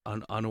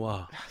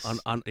 Anua.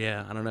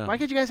 Yeah, I don't know. Why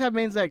can't you guys have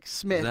names like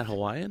Smith? Is that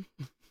Hawaiian?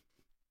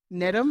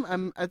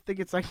 Nedum. I think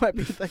it's might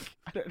be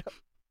I don't know.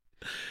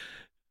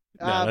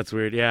 No, that's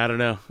weird. Yeah, I don't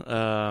know.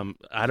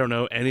 I don't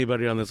know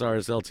anybody on this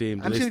RSL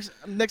team.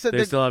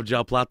 They still have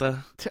Gel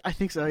Plata? I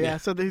think so, yeah.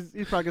 So he's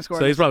probably going to score.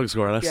 So he's probably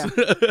scoring us. Yeah.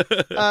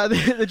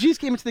 The G's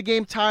came into the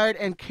game tired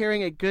and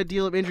carrying a good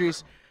deal of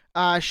injuries.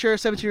 Sure,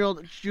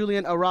 17-year-old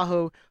Julian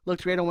Araujo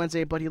looked great on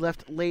Wednesday, but he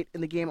left late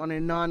in the game on a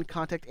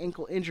non-contact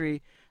ankle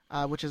injury,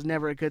 which is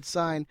never a good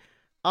sign.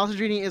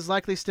 Alessandrini is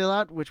likely still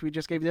out, which we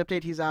just gave the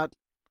update. He's out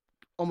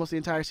almost the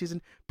entire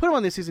season. Put him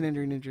on the season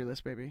injury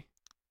list, baby.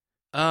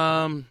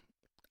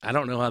 I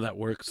don't know how that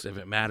works. If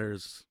it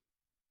matters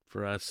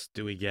for us,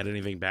 do we get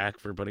anything back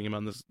for putting him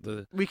on this?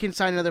 We can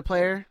sign another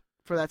player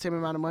for that same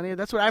amount of money.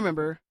 That's what I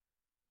remember.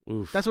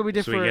 Oof. That's what we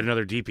did so we get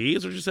another DP,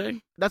 is what you're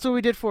saying? That's what we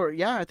did for,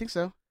 yeah, I think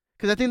so.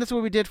 Because I think that's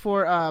what we did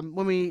for,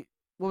 what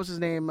was his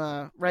name,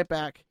 right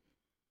back.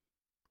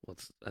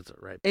 That's a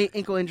right back.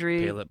 Ankle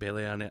injury.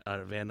 Bailey on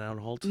Van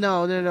Aanholt?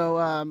 No.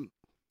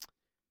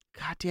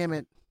 God damn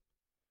it.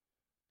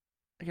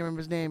 I can't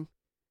remember his name.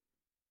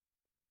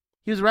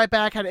 He was right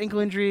back, had an ankle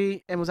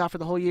injury, and was out for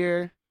the whole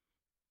year.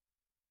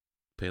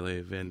 Pele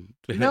Van.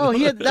 No,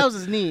 that was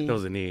his knee. That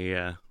was a knee,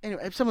 yeah.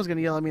 Anyway, someone's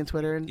gonna yell at me on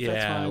Twitter, and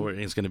that's fine.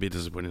 It's gonna be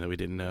disappointing that we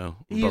didn't know.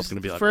 He's both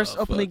gonna be like, first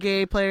openly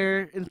gay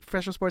player in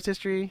professional sports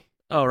history.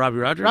 Oh, Robbie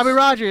Rogers. Robbie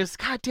Rogers.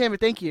 God damn it!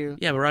 Thank you.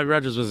 Yeah, but Robbie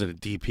Rogers wasn't a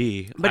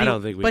DP. I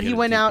don't think we. But he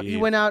went out. He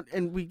went out,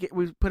 and we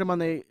put him on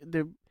the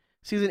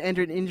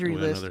season-ending injury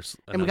list,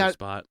 and we got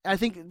spot. I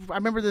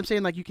remember them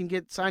saying you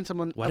can sign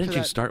someone. Why didn't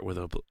you start with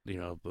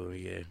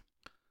Bouye?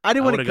 I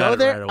didn't want to go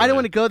there. I didn't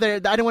want to go there. I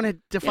didn't want to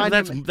define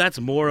him. That's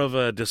more of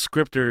a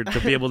descriptor to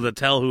be able to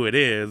tell who it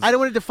is. I don't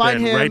want to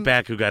define him. Right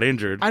back who got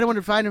injured. I don't want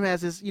to define him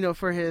as his,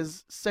 for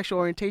his sexual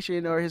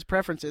orientation or his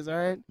preferences. All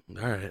right.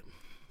 All right.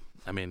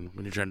 I mean,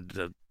 when you're trying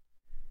to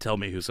tell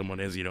me who someone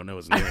is, you don't know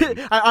his name.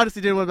 I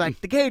honestly didn't want to be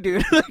the gay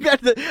dude. I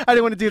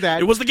didn't want to do that.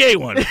 It was the gay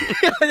one. I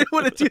didn't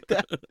want to do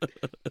that.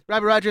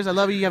 Robbie Rogers, I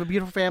love you. You have a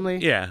beautiful family.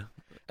 Yeah.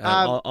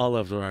 All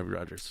love Robbie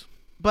Rogers.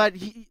 But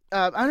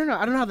I don't know.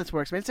 I don't know how this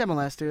works, man. It's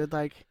MLS, dude.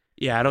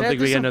 Yeah, I don't think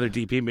we get another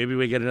DP. Maybe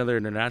we get another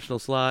international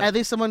slot. At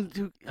least someone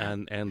who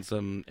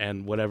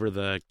and whatever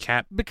the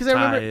cap. Because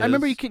I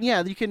remember you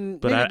can.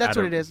 But maybe that's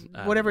what it is.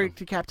 Whatever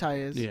the cap tie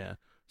is. Yeah.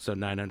 So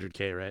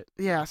 $900K, right?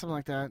 Yeah, something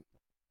like that.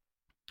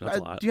 That's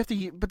a lot. Do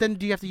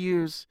you have to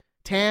use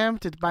TAM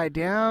to buy it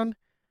down?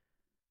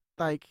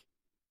 I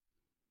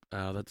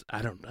don't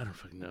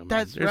fucking know.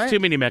 There's right? Too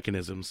many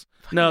mechanisms.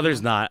 No,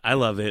 there's not. I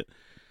love it.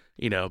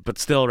 But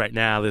still, right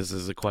now, this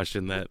is a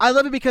question that I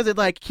love it because it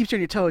keeps you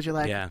on your toes.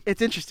 You're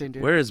it's interesting,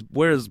 dude.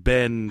 Where's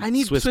Ben? I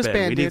need Swiss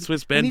Ben. We need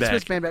Swiss Ben back.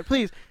 Swiss Ben back,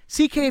 please.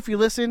 CK, if you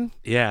listen,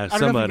 yeah, I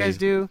don't know if you guys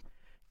do.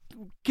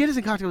 Get us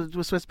in contact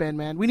with Swiss Ben,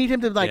 man. We need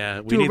him to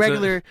do a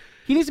regular.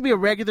 He needs to be a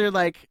regular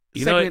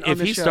segment on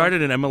if he show.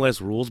 Started an MLS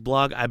rules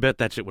blog, I bet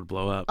that shit would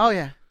blow up. Oh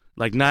yeah.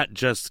 Not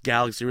just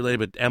Galaxy related,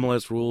 but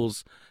MLS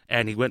rules,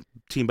 and he went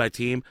team by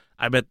team.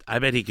 I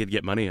bet he could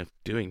get money of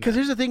doing that. Because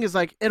here's the thing: is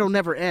it'll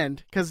never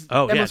end because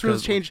MLS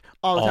rules change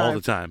all the time. All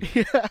the time.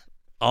 Yeah.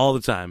 All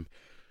the time.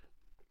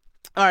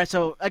 All right.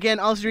 So again,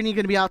 Alessandrini going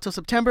to be out till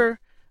September.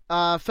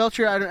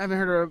 Felcher, I haven't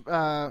heard.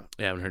 I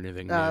haven't heard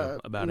anything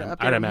about him.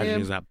 I'd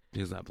imagine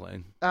he's not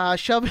playing.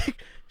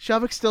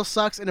 Shelvik still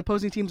sucks, and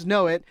opposing teams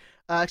know it.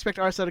 Expect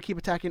RSL to keep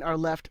attacking our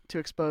left to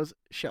expose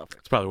Shelvik.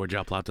 It's probably where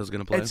Gel Plata's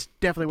going to play. It's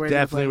definitely where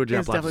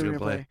Gel Plata's going to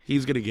play.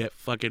 He's going to get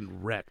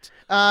fucking wrecked.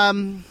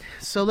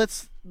 So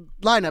let's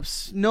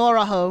lineups. No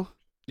Araujo.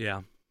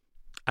 Yeah.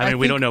 I mean,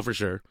 we don't know for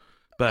sure,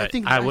 but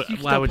why would you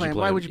play him?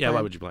 Why would you play him?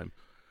 Why would you play him?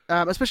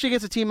 especially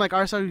against a team like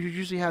Arsenal who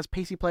usually has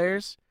pacey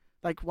players.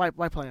 Like, why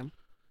play him?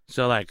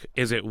 So, like,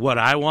 is it what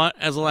I want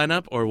as a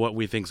lineup or what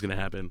we think is going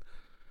to happen?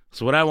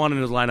 So what I want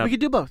in his lineup we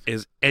could do both.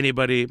 Is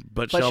anybody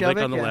but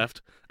Shelvik on the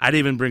left. I'd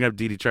even bring up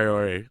Didi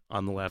Traore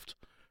on the left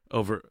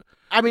over.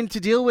 I mean, to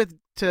deal with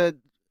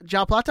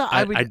João Plata,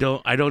 I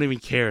don't even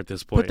care at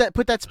this point.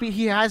 Put that speed.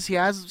 He has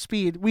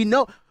speed. We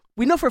know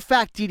for a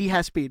fact Didi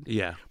has speed.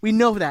 Yeah. We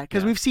know that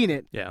because we've seen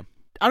it. Yeah.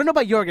 I don't know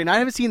about Jorgen. I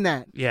haven't seen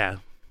that. Yeah.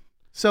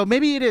 So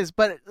maybe it is,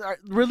 but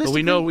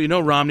realistically, but we know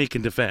Romney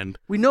can defend.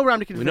 We know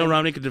Romney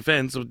can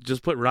defend, so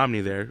just put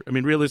Romney there. I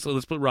mean, realistically,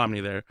 let's put Romney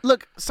there.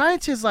 Look,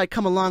 science has like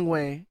come a long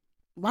way.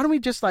 Why don't we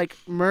just like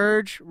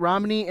merge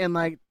Romney and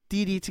like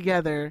Didi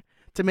together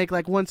to make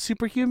like one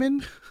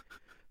superhuman?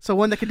 So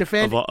one that can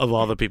defend of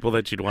all the people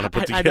that you'd want to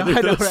put together.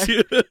 I know,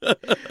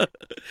 right?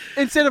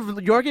 Instead of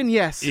Jorgen,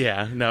 yes.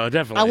 Yeah, no,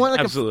 definitely.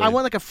 I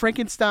want like a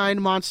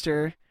Frankenstein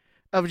monster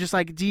of just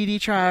like Didi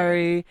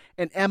Traore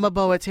and Emma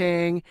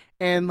Boateng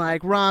and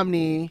like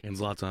Romney and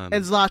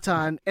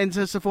Zlatan and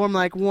to form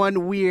like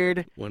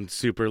one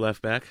super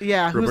left back.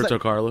 Yeah, Roberto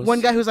Carlos.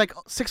 One guy who's like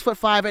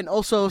 6'5" and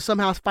also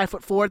somehow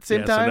 5'4" at the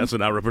same time. So that's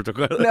not Roberto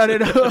Carlos.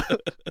 No.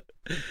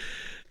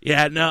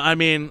 Yeah, no. I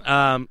mean,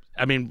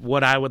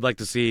 what I would like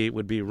to see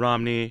would be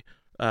Romney,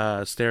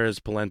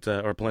 Steres,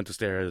 Polenta, or Polenta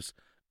Steres,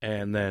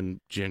 and then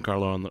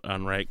Giancarlo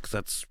on right,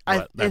 because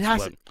it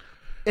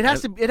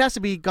has to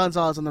be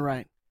Gonzalez on the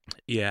right.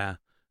 Yeah.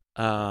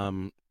 I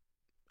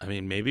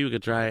mean, maybe we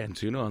could try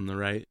Antuna on the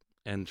right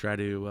and try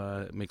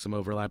to make some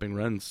overlapping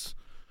runs.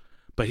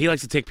 But he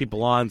likes to take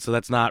people on, so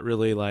that's not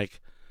really like...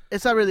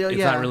 It's not really...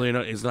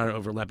 He's not an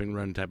overlapping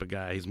run type of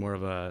guy. He's more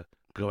of a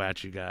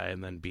go-at-you guy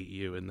and then beat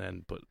you and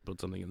then put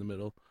something in the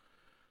middle.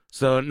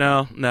 So,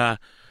 no.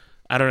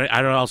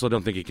 I also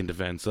don't think he can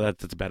defend, so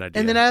that's a bad idea.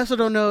 And then I also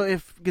don't know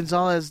if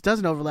Gonzalez does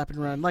an overlapping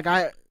run. Like,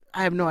 I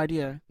have no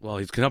idea. Well,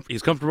 he's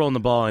comfortable in the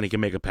ball and he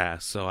can make a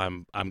pass, so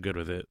I'm good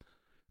with it.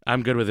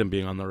 I'm good with him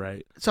being on the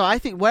right. So I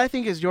think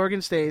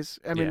Jorgen stays.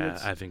 I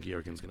think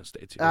Jorgen's going to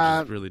stay too,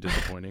 which is really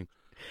disappointing.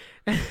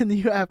 And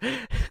you have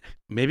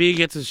maybe he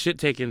gets his shit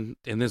taken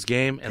in this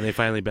game and they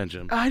finally bench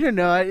him. I don't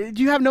know.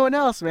 You have no one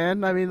else,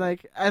 man. I mean,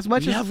 like as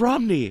much as you have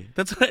Romney.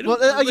 That's what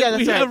we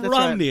have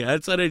Romney. Right.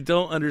 That's what I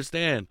don't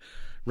understand.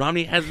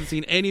 Romney hasn't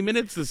seen any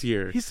minutes this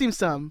year. He's seen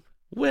some.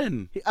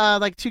 When?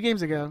 Like 2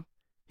 games ago.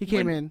 He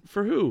came in.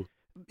 For who?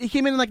 He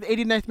came in like the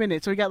 89th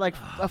minute, so he got like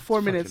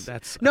 4 minutes.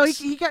 No,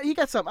 he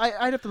got some.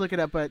 I'd have to look it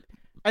up, but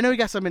I know he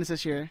got some minutes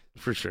this year.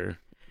 For sure.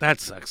 That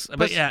sucks.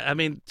 But yeah, I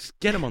mean, just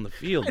get him on the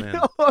field, man.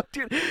 No,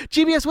 dude.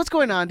 GBS, what's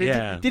going on?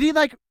 Did he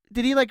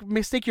like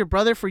mistake your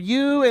brother for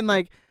you and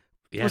like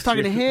was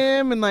talking to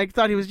him and like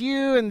thought he was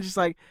you and just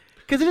like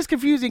because it is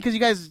confusing because you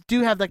guys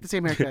do have like the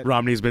same haircut.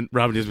 Romney's been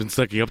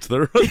sucking up to the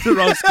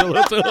wrong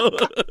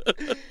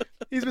skeleton.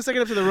 He's been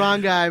sucking up to the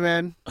wrong guy,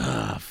 man.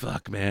 Ah,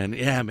 fuck, man.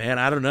 Yeah, man.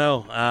 I don't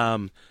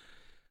know.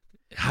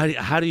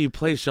 How do you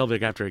play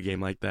Shelvik after a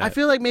game like that? I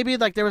feel like maybe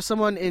like there was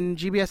someone in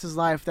GBS's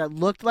life that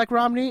looked like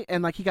Romney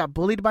and like he got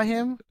bullied by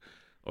him,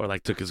 or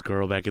like took his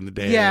girl back in the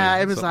day. Yeah,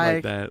 it was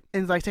like that.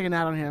 And like taking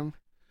out on him.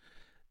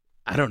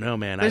 I don't know,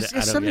 man. It's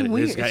something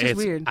weird. It's just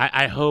weird.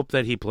 I hope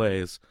that he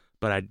plays,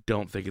 but I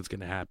don't think it's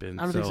going to happen.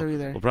 I don't think so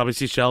either. We'll probably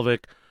see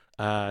Shelvik,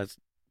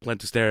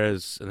 Polenta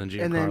Steres, and then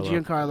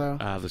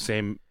Giancarlo. The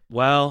same.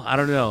 Well, I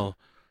don't know.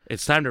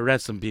 It's time to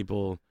rest some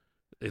people.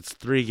 It's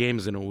 3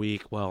 games in a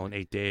week. Well, in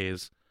 8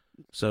 days.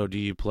 So do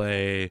you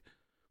play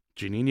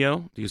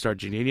Juninho? Do you start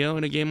Juninho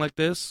in a game like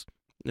this?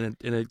 In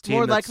a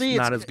team that's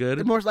not as good?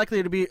 It's more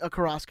likely to be a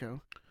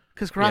Carrasco.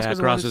 Because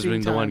Carrasco's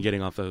being the one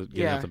getting off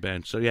the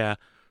bench. So yeah.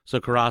 So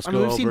Carrasco.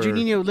 We've seen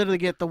Juninho literally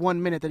get the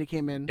 1 minute that he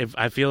came in.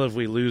 If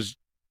we lose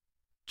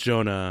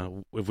Jonah,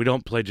 if we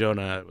don't play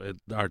Jonah,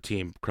 our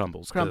team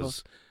crumbles.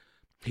 Because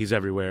he's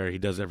everywhere. He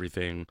does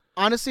everything.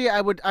 Honestly,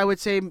 I would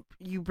say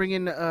you bring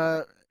in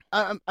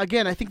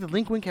again. I think the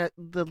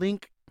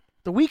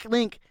weak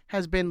link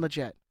has been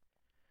Lletget.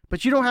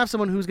 But you don't have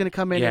someone who's going to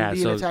come in and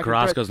be an attacker.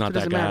 Carrasco's not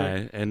that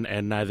guy,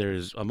 and neither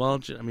is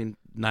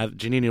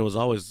Juninho was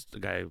always the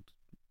guy who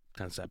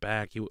kind of sat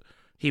back.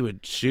 He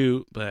would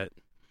shoot, but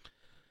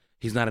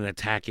he's not an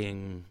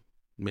attacking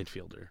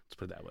midfielder. Let's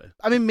put it that way.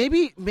 I mean,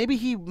 maybe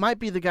he might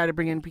be the guy to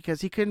bring in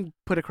because he couldn't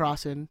put a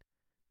cross in.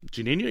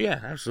 Juninho,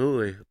 yeah,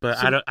 absolutely. But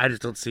I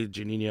just don't see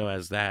Juninho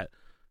as that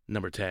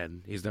number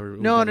 10. He's never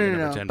no.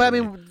 But I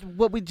mean,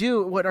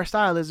 what our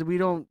style is, we're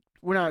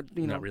not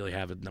not really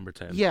have a number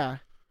 10. Yeah.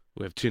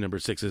 We have 2 number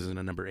 6s and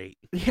a number 8.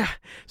 Yeah.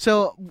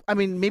 So I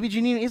mean, maybe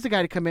Juninho is the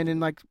guy to come in and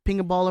like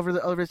ping a ball over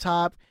the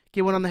top,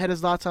 get one on the head of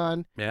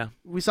Zlatan. Yeah.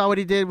 We saw what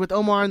he did with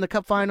Omar in the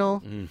cup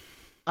final.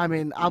 I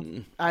mean,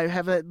 I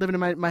have that living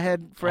in my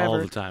head forever. All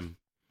the time.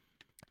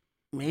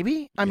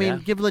 Maybe. I mean,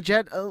 give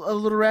Lletget a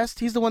little rest.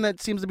 He's the one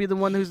that seems to be the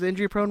one who's the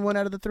injury prone one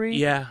out of the 3.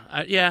 Yeah.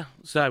 Yeah.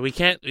 So we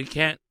can't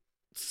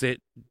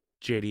sit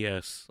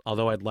JDS,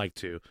 although I'd like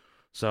to.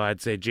 So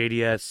I'd say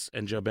JDS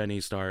and Joe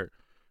Benny start,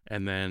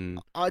 and then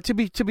to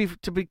be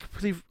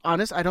completely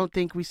honest, I don't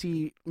think we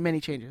see many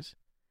changes.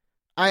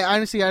 I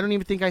honestly don't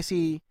even think I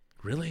see.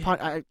 Really?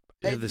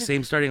 They have the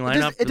same starting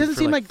lineup. It doesn't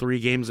for seem like 3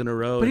 games in a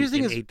row. But here's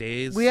the thing: 8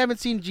 days. We haven't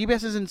seen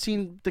GBS hasn't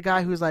seen the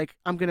guy who's like,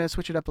 I'm gonna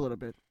switch it up a little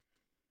bit.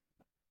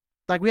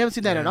 Like we haven't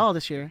seen that at all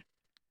this year.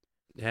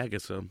 Yeah, I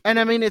guess so. And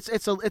I mean, it's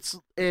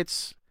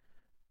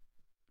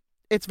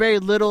very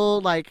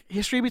little like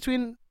history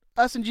between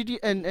us and GD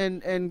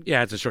and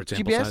yeah, it's a short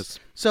sample GBS. Size.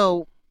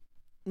 So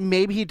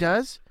maybe he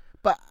does,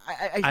 but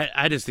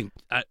I just think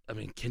I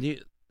mean, can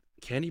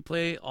you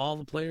play all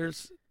the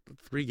players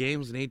 3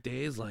 games in 8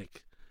 days?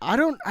 Like I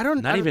don't.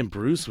 Not even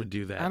Bruce would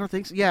do that. I don't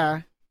think so.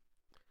 Yeah.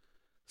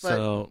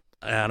 So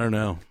I don't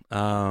know.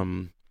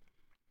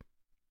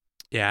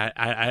 Yeah,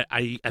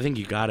 I think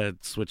you gotta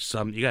switch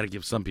some. You gotta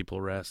give some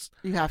people rest.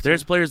 You have to.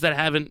 There's players that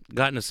haven't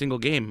gotten a single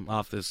game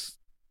off this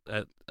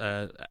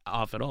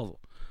off at all.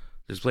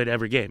 Just played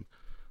every game.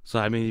 So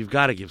I mean, you've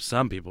got to give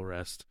some people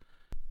rest.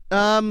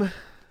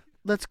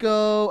 Let's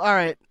go. All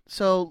right.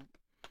 So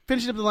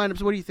finishing up the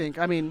lineups. What do you think?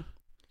 I mean,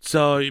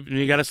 so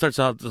you got to start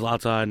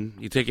Zlatan.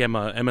 You take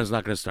Emma. Emma's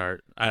not going to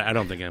start. I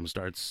don't think Emma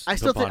starts. I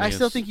still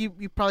think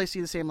you probably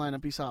see the same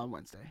lineup you saw on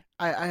Wednesday.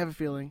 I have a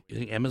feeling. You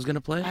think Emma's going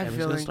to play? Emma's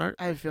going to start?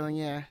 I have a feeling.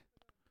 Yeah.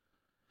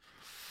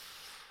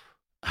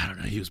 I don't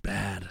know. He was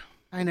bad.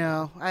 I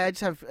know. I just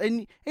have,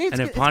 and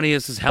if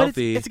Pontius is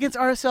healthy, it's against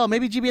RSL.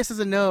 Maybe GBS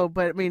doesn't know,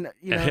 but I mean,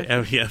 you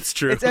know, yeah, that's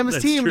true. It's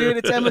Emma's team, dude.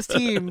 It's Emma's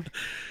team.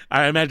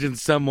 I imagine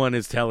someone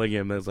is telling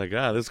him that's like,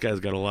 this guy's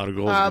got a lot of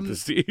goals with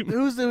this team.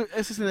 Who's the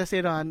assistant that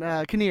stayed on?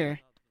 Kinnear.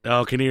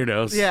 Oh, Kinnear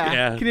knows.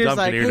 Yeah. Kinnear's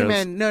like, hey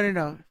man,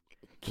 no,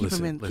 keep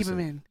him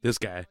in. This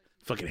guy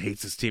fucking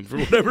hates his team for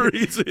whatever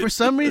reason. For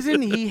some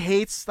reason, he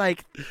hates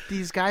like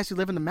these guys who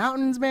live in the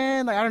mountains,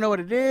 man. Like I don't know what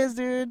it is,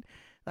 dude.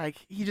 Like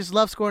he just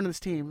loves scoring in this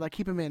team. Like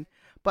keep him in.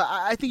 But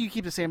I think you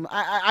keep the same.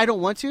 I don't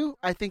want to.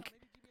 I think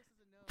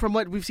from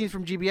what we've seen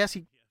from GBS,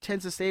 he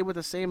tends to stay with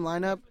the same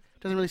lineup.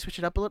 Doesn't really switch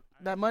it up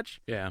that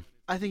much. Yeah.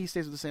 I think he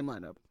stays with the same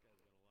lineup.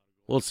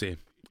 We'll see.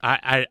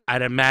 I'd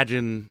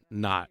imagine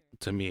not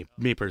to me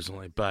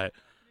personally, but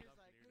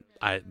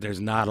there's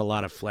not a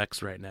lot of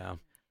flex right now.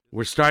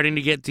 We're starting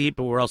to get deep,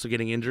 but we're also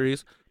getting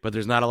injuries. But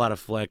there's not a lot of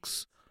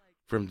flex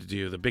for him to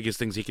do. The biggest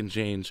things he can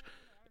change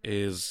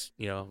is,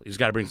 he's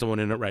got to bring someone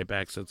in at right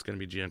back, so it's going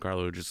to be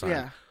Giancarlo who just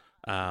signed.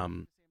 Yeah.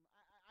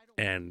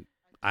 And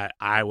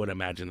I would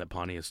imagine that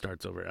Pontius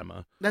starts over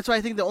Emma. That's why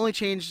I think the only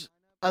change,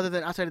 other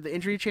than outside of the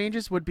injury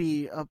changes, would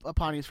be a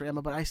Pontius for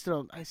Emma. But I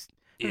have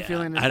a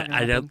feeling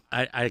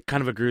I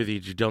kind of agree with you.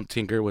 You don't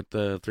tinker with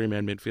the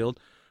 3-man midfield,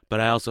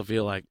 but I also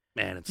feel like,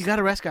 man, you got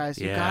to rest guys.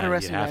 You got to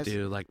rest you guys. You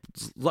have to. Like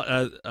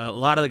a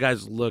lot of the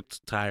guys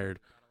looked tired,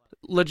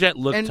 legit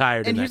looked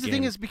tired. And in here's that the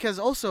game. thing is because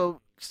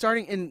also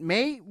starting in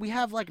May we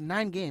have like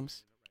 9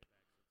 games.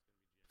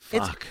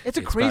 Fuck. It's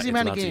a crazy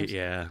amount of games.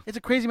 Yeah. It's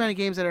a crazy amount of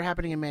games that are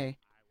happening in May.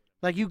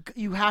 Like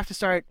you have to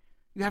start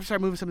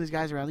moving some of these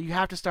guys around. You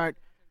have to start,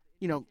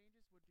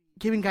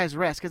 giving guys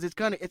rest because it's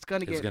gonna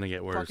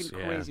get worse. Fucking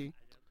crazy.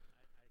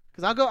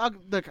 Because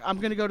I'm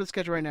gonna go to the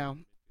schedule right now.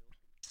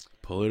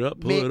 Pull it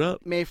up.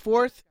 May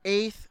 4th,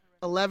 8th,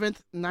 11th,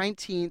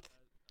 19th,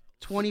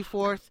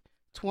 24th,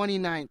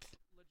 29th.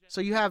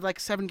 So you have like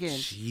 7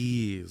 games.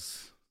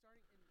 Jeez.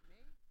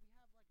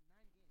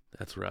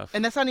 That's rough.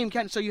 And that's not even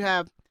counting. So you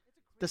have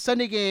the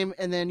Sunday game,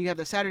 and then you have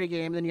the Saturday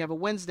game, then you have a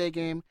Wednesday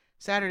game,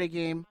 Saturday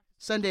game,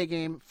 Sunday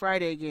game,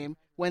 Friday game,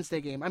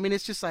 Wednesday game. I mean,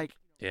 it's just like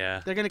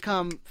they're gonna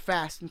come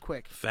fast and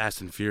quick, fast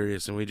and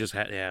furious. And we just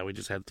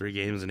had 3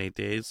 games in 8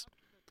 days.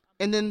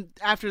 And then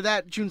after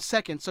that, June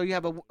 2nd. So you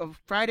have a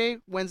Friday,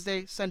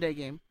 Wednesday, Sunday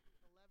game.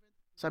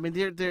 So I mean,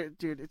 they're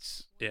dude,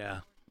 it's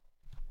yeah,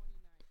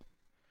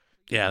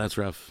 that's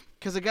rough.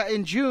 Because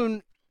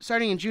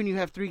starting in June, you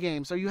have 3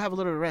 games, so you have a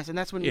little rest, and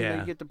that's when you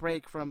get the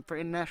break for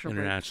international.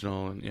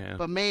 Break. Yeah.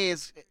 But May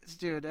is,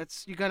 dude,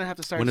 you're gonna have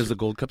to start. When does the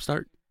Gold Cup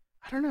start?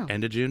 I don't know.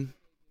 End of June,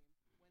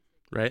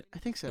 right? I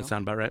think so. That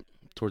sound about right.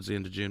 Towards the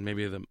end of June,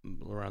 maybe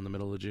around the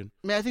middle of June.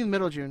 I think the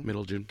middle of June.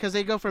 Middle of June. Because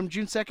they go from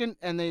June 2nd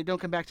and they don't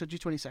come back till June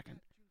 22nd.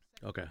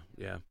 Okay,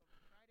 yeah.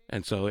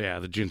 And so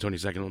the June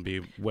 22nd will be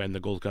when the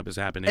Gold Cup is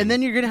happening. And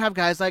then you're gonna have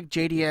guys like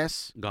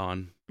JDS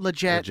gone,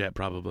 Leggett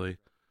probably,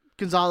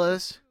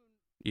 Gonzalez.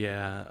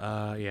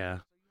 Yeah.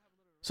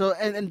 So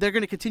and they're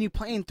gonna continue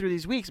playing through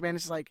these weeks, man.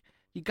 It's like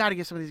you got to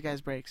give some of these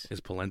guys breaks. Is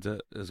Polenta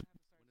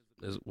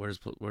where's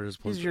Polenta?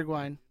 He's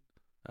Uruguayan.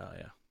 Oh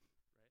yeah.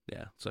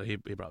 So he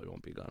probably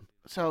won't be gone.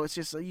 So it's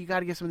just you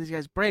got to give some of these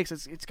guys breaks.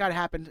 It's got to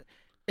happen.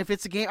 If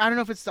it's a game, I don't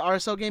know if it's the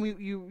RSL game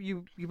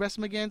you rest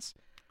them against.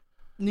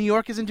 New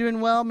York isn't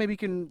doing well. Maybe you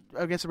can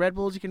against the Red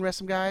Bulls. You can rest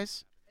some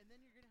guys.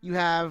 You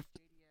have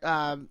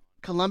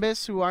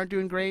Columbus who aren't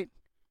doing great.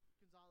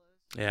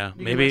 Yeah,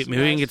 maybe we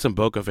can get some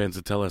Boca fans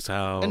to tell us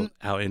how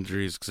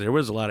injuries, because there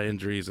was a lot of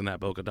injuries in that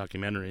Boca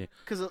documentary.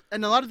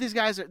 And a lot of these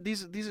guys are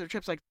these are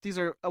trips, like these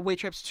are away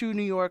trips to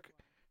New York,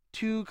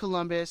 to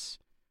Columbus,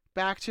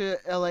 back to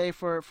LA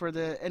for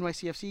the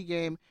NYCFC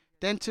game,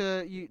 then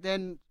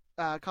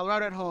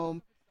Colorado at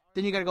home,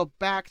 then you got to go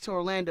back to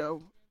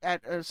Orlando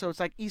so it's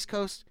like East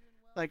Coast,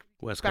 like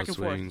West back Coast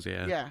and forth. swings,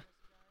 yeah.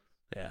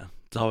 Yeah,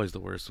 it's always the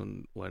worst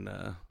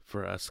when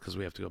for us because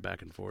we have to go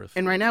back and forth.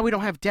 And right now we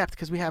don't have depth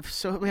because we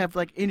have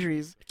like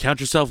injuries. Count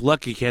yourself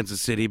lucky,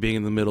 Kansas City being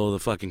in the middle of the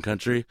fucking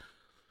country.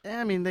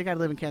 I mean, they got to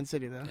live in Kansas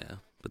City though. Yeah,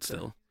 but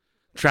still,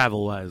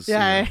 travel wise,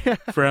 yeah,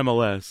 for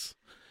MLS.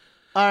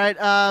 All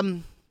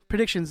right,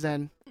 predictions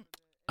then.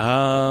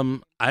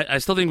 I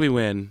still think we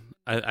win.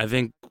 I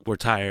think we're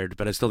tired,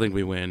 but I still think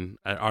we win.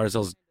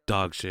 RSL's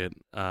dog shit.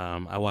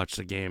 I watched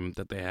a game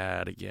that they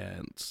had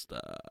against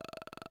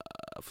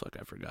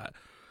I forgot,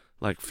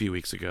 like a few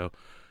weeks ago.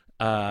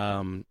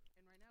 And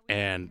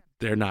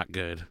they're not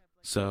good.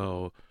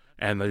 So,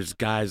 and there's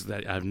guys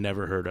that I've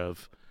never heard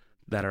of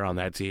that are on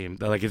that team.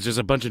 They're like, it's just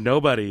a bunch of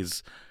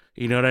nobodies.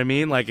 You know what I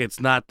mean? Like, it's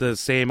not the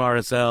same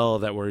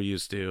RSL that we're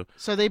used to.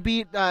 So they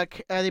beat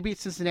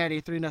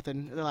Cincinnati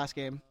 3-0 the last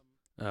game.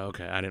 Oh,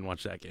 okay, I didn't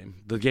watch that game.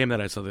 The game that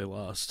I saw, they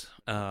lost.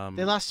 They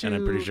lost to, and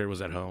I'm pretty sure it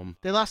was at home.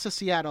 They lost to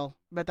Seattle,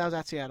 but that was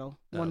at Seattle,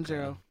 1-0.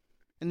 Okay.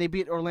 And they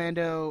beat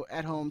Orlando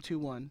at home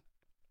 2-1.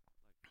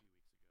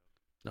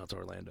 No, it's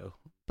Orlando.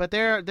 But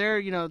they're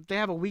they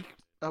have a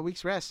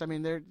week's rest. I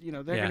mean, they're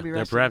going to be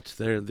rested.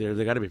 They're prepped.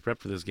 They got to be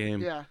prepped for this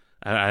game. Yeah.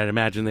 I'd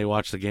imagine they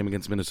watched the game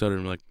against Minnesota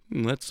and were like,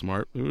 that's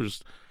smart. We were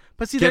just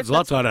but see, get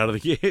Zlatan out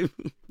of the game.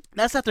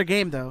 That's not their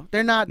game though.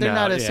 They're not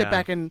sit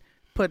back and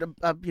put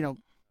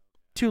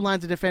two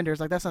lines of defenders.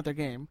 Like, that's not their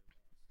game.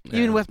 Yeah.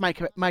 Even with Mike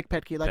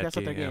Petke, that's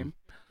not their game.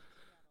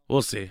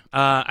 We'll see.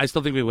 I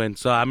still think we win.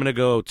 So I'm going to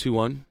go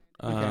 2-1.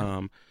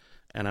 Okay.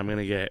 And I'm going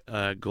to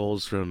get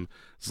goals from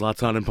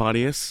Zlatan and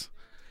Pontius.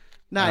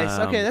 Nice.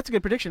 Okay, that's a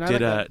good prediction.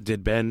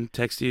 Did Ben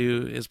text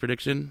you his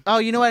prediction? Oh,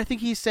 you know what? I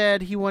think he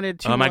said he wanted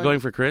 2-1. Am I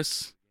going for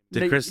Chris?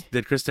 Did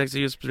Chris text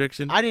you his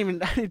prediction? I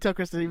didn't tell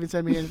Chris to even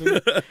send me anything.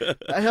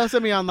 He'll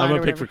send me online. I'm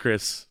going to pick for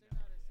Chris.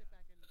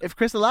 If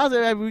Chris allows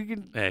it, we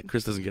can. Hey,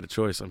 Chris doesn't get a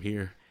choice. I'm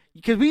here.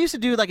 Because we used to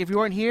do, like, if you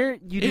weren't here,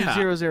 you do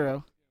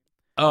 0-0.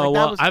 Oh,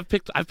 like, I've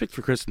picked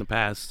for Chris in the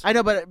past. I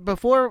know, but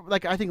before,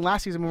 like, I think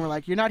last season when we were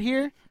like, you're not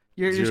here,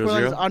 your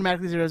scoreline is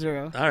automatically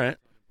 0-0. All right.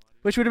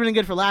 Which would have been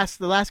good for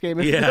the last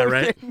game. Yeah,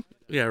 right.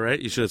 Yeah, right.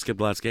 You should have skipped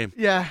the last game.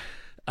 Yeah.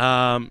 So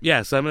I'm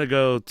going to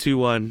go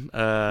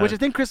 2-1. Which I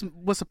think Chris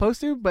was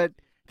supposed to, but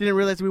didn't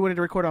realize we wanted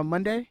to record on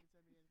Monday.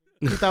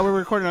 He thought we were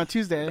recording on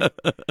Tuesday.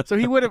 So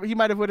he would have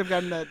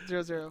gotten that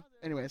 0-0.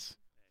 Anyways.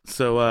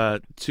 So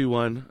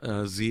 2-1,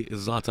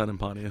 Zlatan and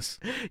Pontius.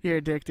 You're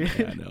a dick, dude.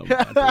 Yeah, I know.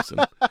 I'm a bad person.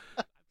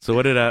 So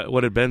what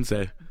did Ben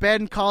say?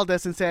 Ben called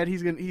us and said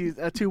he's a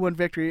 2-1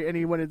 victory, and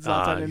he wanted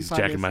Zlatan and Pontius. He's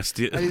jacking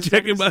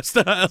my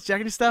style. He's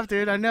jacking his stuff,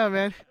 dude. I know,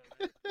 man.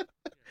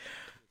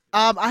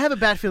 I have a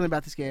bad feeling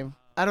about this game.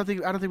 I don't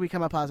think we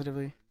come out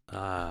positively.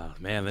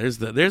 Man, there's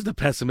the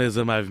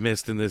pessimism I've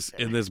missed in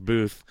this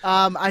booth.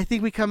 I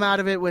think we come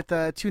out of it with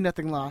a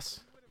 2-0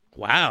 loss.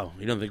 Wow,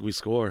 you don't think we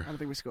score? I don't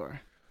think we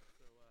score.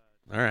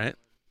 All right,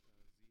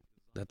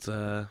 that's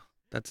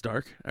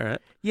dark. All right.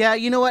 Yeah,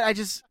 you know what?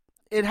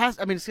 It has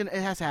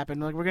to happen.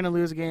 Like, we're gonna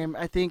lose a game.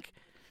 I think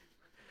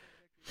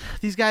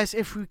these guys,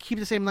 if we keep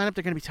the same lineup,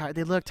 they're gonna be tired.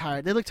 They look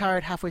tired. They look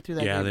tired halfway through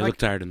that game. Yeah, they look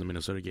tired in the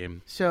Minnesota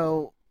game.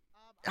 So,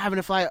 having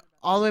to fly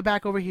all the way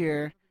back over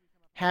here,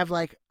 have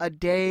like a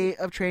day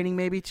of training,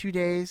 maybe 2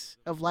 days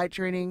of light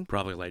training.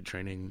 Probably light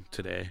training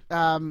today.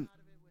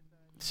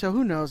 So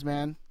who knows,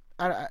 man?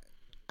 I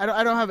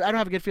don't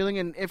have a good feeling.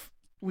 And if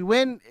we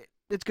win,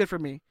 it's good for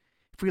me.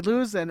 If we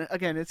lose, then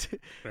again, it's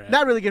right.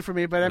 Not really good for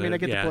me. But I mean, I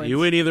get the points. You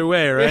win either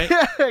way, right?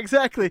 Yeah,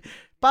 exactly.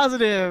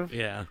 Positive.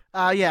 Yeah.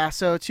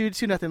 So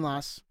 2-0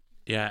 loss.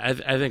 Yeah,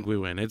 I think we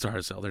win. It's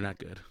RSL. They're not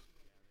good.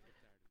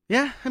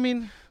 Yeah, I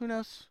mean, who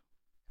knows?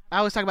 I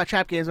always talk about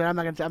trap games, but I'm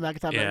not gonna talk about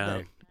it.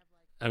 Yeah.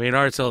 I mean,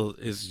 RSL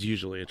is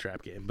usually a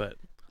trap game, but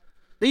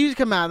they usually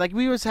come out like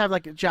we always have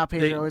like João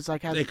Pedro always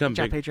like has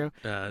João Pedro.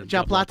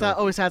 João Plata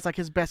always has like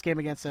his best game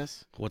against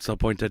us. What's the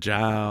point to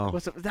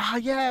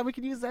João? Yeah, we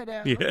can use that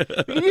now. Yeah.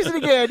 We can use it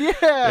again. Yeah.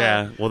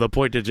 Yeah. Well, the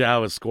point to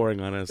João is scoring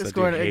on us.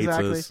 Scoring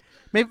exactly. Us.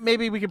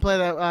 Maybe we can play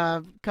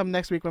that come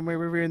next week when we're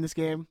reviewing this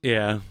game.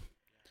 Yeah.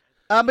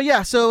 But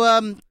yeah,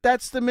 so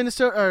that's the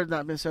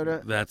not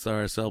Minnesota. That's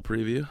RSL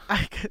preview.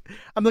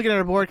 I'm looking at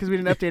our board because we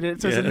didn't update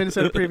it. So it's a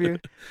Minnesota preview.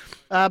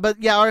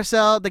 But yeah,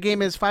 RSL. The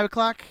game is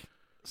 5:00.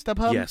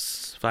 StubHub.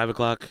 Yes,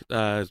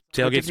 5:00.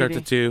 Tailgate starts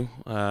at 2.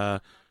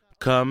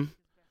 Come.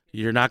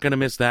 You're not going to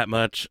miss that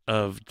much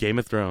of Game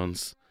of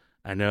Thrones.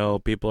 I know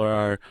people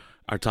are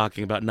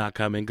talking about not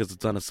coming because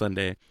it's on a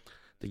Sunday.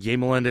 The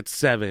game will end at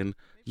 7.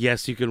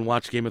 Yes, you can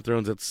watch Game of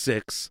Thrones at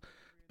 6,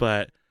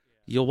 but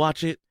you'll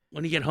watch it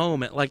when you get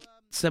home at like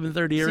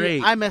 7:30 or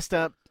 8. I messed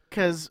up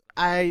because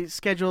I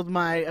scheduled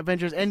my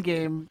Avengers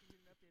Endgame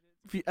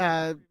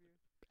at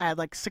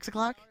like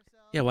 6:00.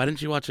 Yeah, why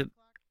didn't you watch it?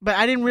 But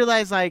I didn't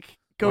realize like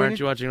going. Why aren't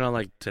you watching it on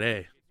like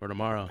today or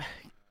tomorrow?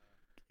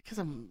 Because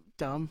I'm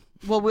dumb.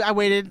 Well, I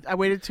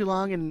waited too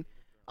long, and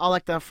all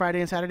like the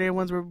Friday and Saturday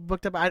ones were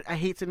booked up. I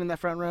hate sitting in that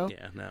front row.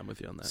 Yeah, no, I'm with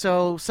you on that.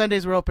 So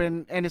Sundays were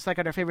open, and it's like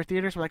at our favorite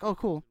theaters. We're like, oh,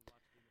 cool.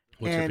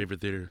 What's your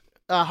favorite theater?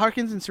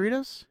 Harkins and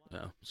Cerritos.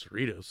 Oh,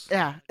 Cerritos.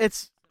 Yeah,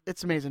 it's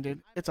amazing,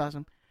 dude. It's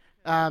awesome.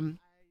 And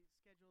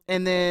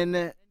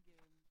then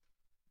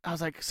I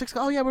was like, 6.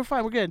 Oh yeah, we're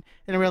fine, we're good.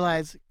 And I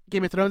realized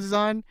Game of Thrones is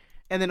on,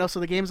 and then also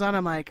the game's on.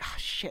 I'm like, oh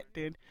shit,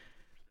 dude.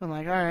 I'm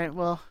like, all right,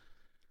 well.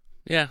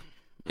 Yeah.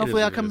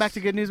 Hopefully I'll come back to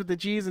good news with the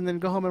G's and then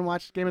go home and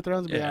watch Game of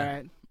Thrones and be all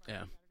right.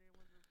 Yeah.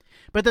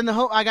 But then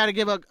I got to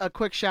give a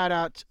quick shout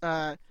out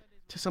to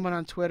someone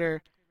on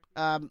Twitter.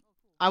 I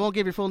won't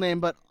give your full name,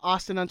 but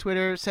Austin on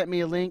Twitter sent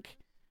me a link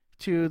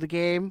to the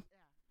game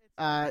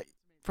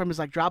from his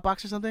like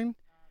Dropbox or something.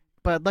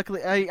 But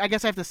luckily, I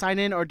guess I have to sign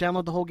in or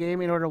download the whole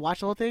game in order to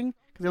watch the whole thing,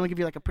 because they only give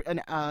you like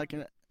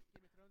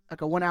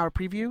a 1 hour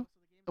preview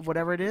of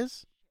whatever it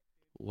is.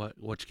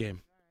 Which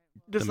game?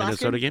 This the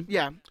Minnesota game?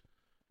 Yeah.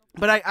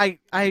 But I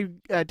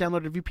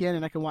downloaded a VPN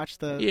and I can watch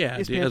the ESPN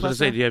Plus. I was going to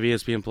say, do you have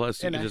ESPN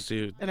Plus? I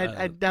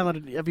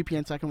downloaded a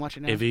VPN so I can watch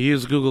it now. If you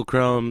use Google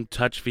Chrome,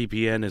 Touch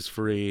VPN is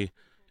free,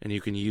 and you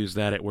can use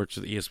that. It works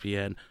with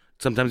ESPN.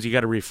 Sometimes you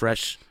got to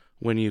refresh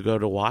when you go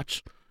to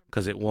watch,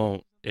 because it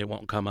won't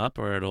come up,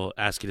 or it'll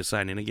ask you to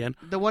sign in again.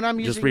 The one I'm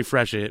using, just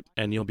refresh it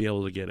and you'll be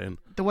able to get in.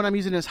 The one I'm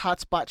using is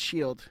Hotspot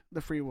Shield,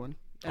 the free one.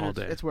 And all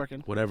day. It's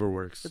working. Whatever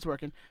works. It's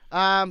working.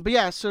 But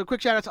yeah, so quick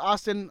shout out to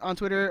Austin on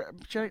Twitter.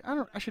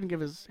 I shouldn't give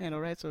his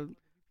handle, right? So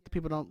the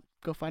people don't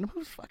go find him.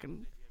 Who's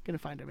fucking gonna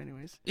find him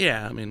anyways?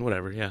 Yeah, I mean,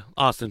 whatever. Yeah,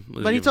 Austin.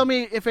 But he told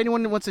me if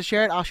anyone wants to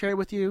share it, I'll share it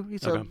with you.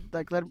 So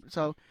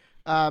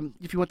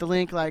if you want the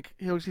link, like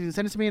he can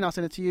send it to me and I'll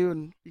send it to you,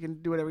 and you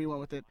can do whatever you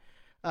want with it.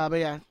 But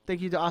yeah, thank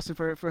you to Austin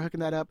for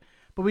hooking that up.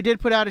 But we did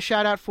put out a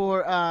shout out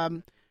for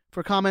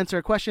comments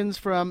or questions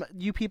from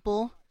you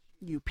people.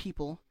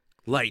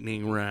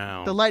 Lightning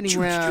round. The lightning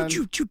round.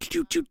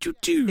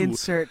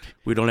 Insert.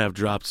 We don't have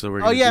drops, so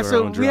we're. Oh yeah,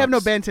 so we have no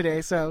Ben today,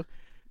 so.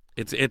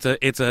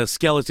 It's a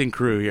skeleton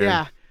crew here.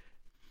 Yeah.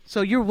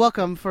 So you're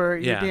welcome for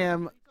your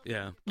damn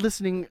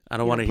listening. I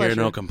don't want to hear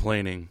no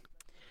complaining.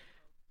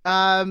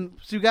 So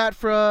you got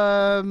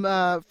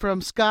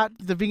from Scott,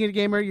 the vegan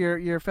gamer,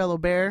 your fellow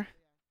bear.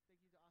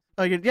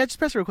 Oh yeah, just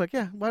press it real quick.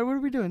 Yeah. What are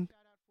we doing?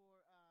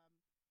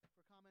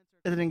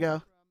 It didn't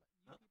go.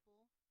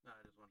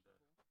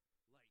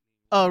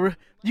 Oh,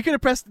 you could have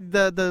pressed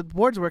the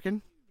board's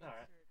working. All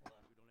right.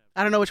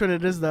 I don't know which one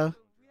it is though.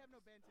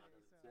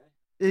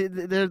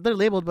 They're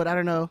labeled, but I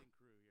don't know.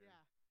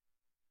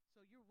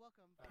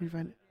 Can you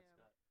find it?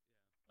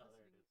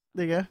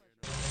 There you go.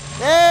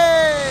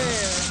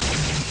 Hey!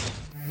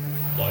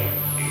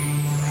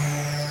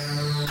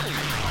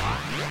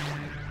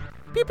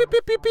 Pew pew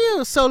pew pew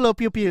pew. Solo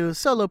pew pew.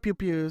 Solo pew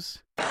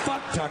pews.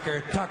 Fuck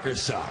Tucker. Tucker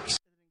sucks.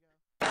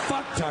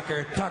 Fuck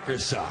Tucker. Tucker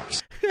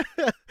sucks. You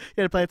had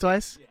to play it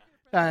twice? Yeah.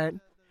 All right.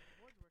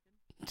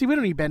 See, we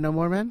don't need Ben no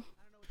more, man.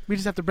 We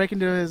just have to break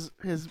into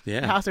his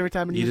house every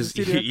time and use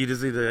the studio. You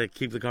just need to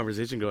keep the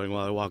conversation going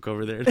while I walk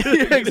over there.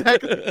 Yeah,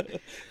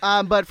 exactly.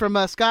 But from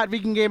Scott,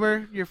 Vegan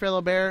Gamer, your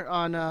fellow bear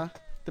on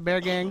the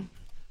Bear Gang.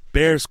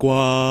 Bear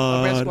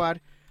Squad. Bear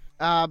Squad.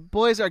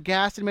 Boys are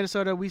gassed in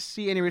Minnesota. We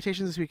see any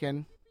rotations this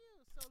weekend?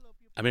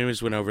 I mean, we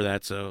just went over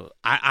that, so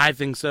I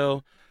think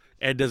so.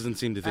 Ed doesn't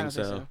seem to think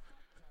so.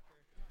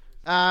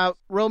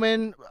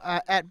 Roman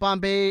at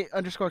Bombay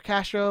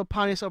 _Castro.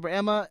 Pontius over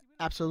Emma.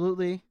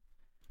 Absolutely.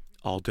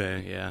 All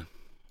day, yeah.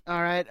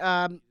 All right.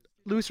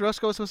 Luis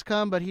Roscoe was supposed to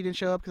come, but he didn't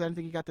show up because I didn't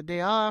think he got the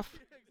day off.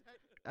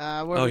 He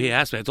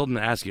asked me. I told him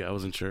to ask you. I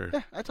wasn't sure.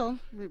 Yeah, I told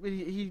him.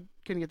 He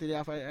couldn't get the day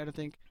off, I don't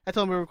think. I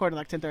told him we were recording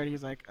like 10:30.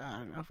 He's like,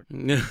 I don't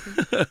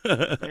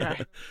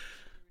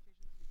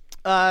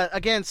know.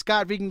 Again,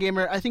 Scott, Vegan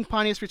Gamer. I think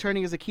Pontius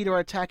returning is the key to our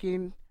attack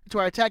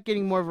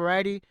getting more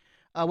variety.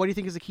 What do you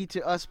think is the key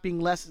to us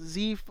being less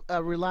Z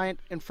reliant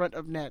in front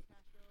of net?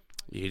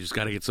 You just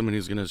got to get someone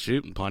who's going to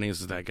shoot, and Pontius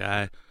is that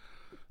guy.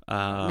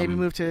 Maybe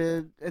move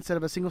to, instead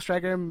of a single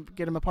striker,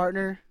 get him a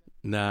partner.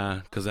 Nah,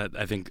 because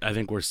I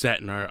think we're set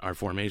in our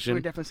formation.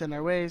 We're definitely set in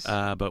our ways.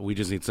 But we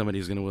just need somebody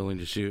who's willing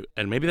to shoot,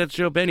 and maybe that's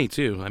Joe Benny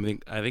too.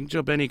 I think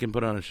Joe Benny can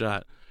put on a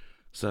shot,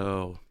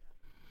 so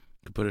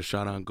could put a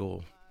shot on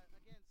goal.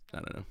 I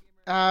don't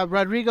know.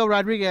 Rodrigo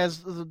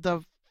Rodriguez,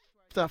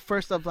 the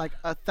first of like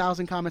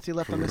 1,000 comments he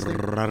left on this thing.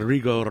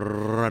 Rodrigo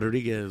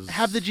Rodriguez.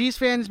 Have the G's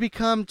fans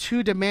become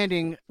too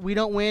demanding? We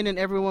don't win, and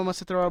everyone wants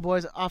to throw our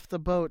boys out of the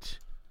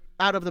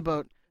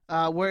boat.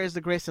 Where is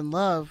the grace and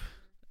love?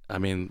 I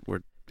mean,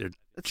 they're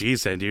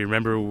G's fan. Do you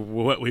remember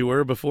what we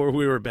were before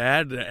we were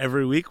bad?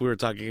 Every week we were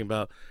talking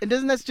about. And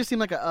doesn't that just seem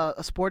like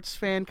a sports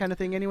fan kind of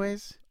thing,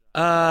 anyways?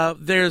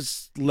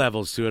 There's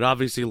levels to it.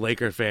 Obviously,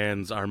 Laker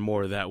fans are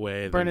more that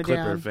way than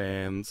Clipper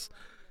fans.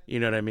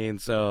 You know what I mean?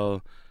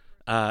 So.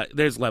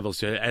 There's levels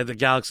to it. At the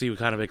Galaxy, we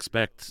kind of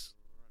expect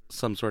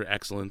some sort of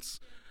excellence,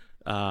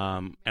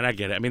 and I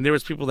get it. I mean, there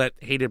was people that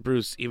hated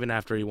Bruce even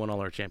after he won all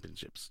our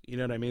championships. You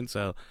know what I mean?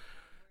 So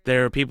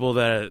there are people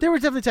that... There were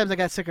definitely times I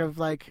got sick of,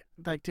 like,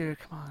 dude,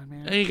 come on,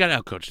 man. You got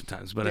outcoached at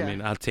times, but I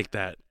mean, I'll take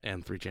that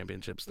and 3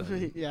 championships.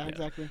 Then. Yeah,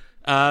 exactly.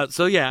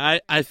 So, yeah,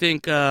 I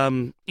think,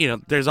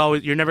 there's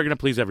always... You're never going to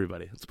please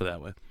everybody. Let's put it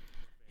that way.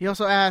 He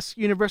also asked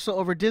Universal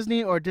over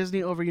Disney or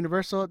Disney over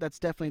Universal. That's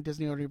definitely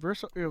Disney over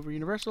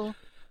Universal.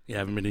 Yeah, I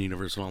haven't been to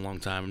Universal in a long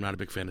time. I'm not a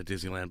big fan of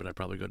Disneyland, but I'd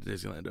probably go to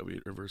Disneyland over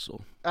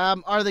Universal.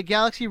 Are the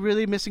Galaxy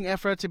really missing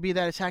Efra to be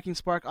that attacking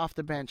spark off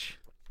the bench?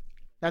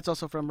 That's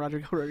also from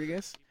Rodrigo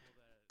Rodriguez.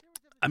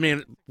 I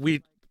mean,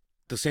 the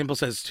sample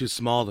size is too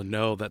small to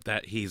know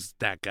that he's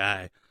that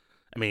guy.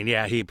 I mean,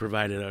 yeah, he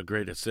provided a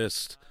great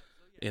assist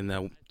in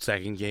the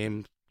second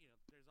game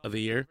of the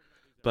year,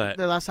 but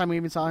the last time we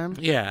even saw him.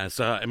 Yeah,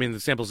 so I mean, the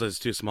sample size is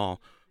too small.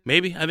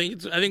 Maybe I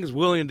think it's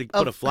willing to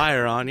put a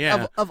flyer on.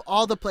 Yeah, of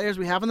all the players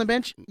we have on the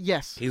bench,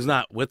 yes. He's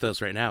not with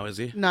us right now, is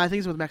he? No, I think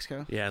he's with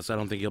Mexico. Yeah, so I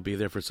don't think he'll be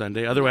there for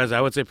Sunday. Otherwise,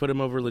 I would say put him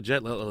over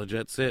Legit. Let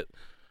Legit sit.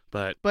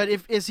 But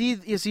is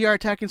he our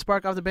attacking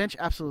spark off the bench?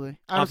 Absolutely.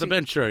 Off the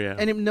bench, sure, yeah.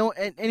 And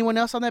anyone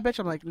else on that bench?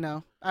 I'm like,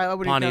 no. I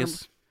wouldn't.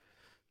 Pontius.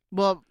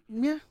 Well,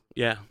 yeah.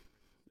 Yeah,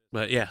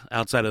 but yeah,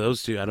 outside of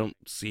those two, I don't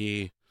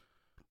see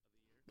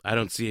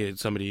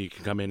somebody who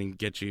can come in and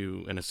get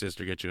you an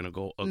assist or get you in a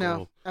goal.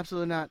 No,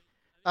 absolutely not.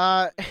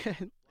 And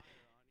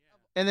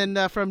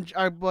then from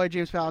our boy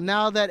James Powell,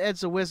 now that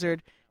Ed's a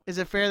wizard, is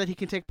it fair that he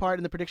can take part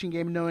in the prediction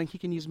game knowing he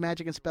can use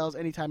magic and spells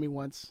anytime he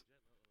wants?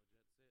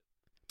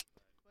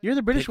 You're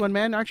the British one,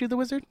 man. Aren't you the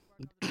wizard?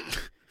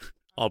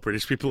 All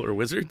British people are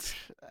wizards?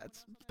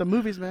 That's the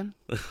movies, man.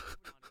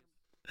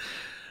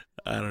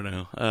 I don't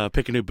know.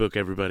 Pick a new book,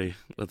 everybody.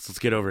 Let's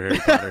get over Harry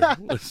Potter.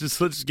 let's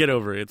just get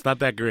over it. It's not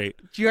that great.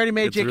 You already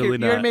made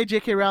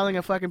J.K. Rowling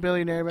a fucking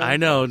billionaire, man. I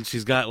know, and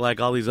she's got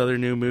like all these other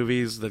new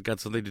movies that got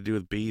something to do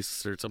with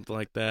beasts or something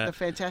like that. The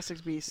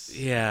Fantastic Beasts.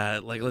 Yeah,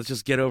 like let's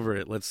just get over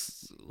it.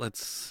 Let's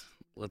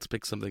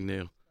pick something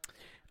new.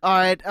 All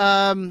right.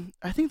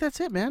 I think that's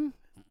it, man.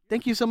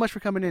 Thank you so much for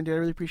coming in, dude. I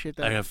really appreciate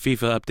that. I have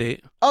FIFA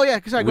update. Oh yeah,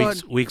 sorry. Go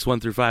ahead. Weeks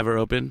 1 through 5 are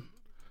open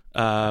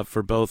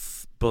for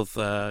both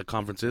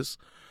conferences.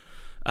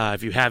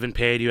 If you haven't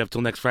paid, you have till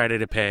next Friday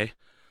to pay.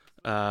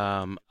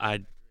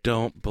 I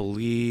don't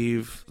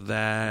believe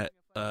that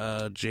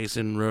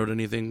Jason wrote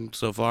anything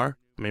so far.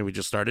 I mean, we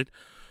just started.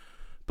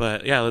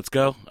 But, yeah, let's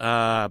go.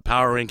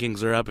 Power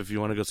rankings are up if you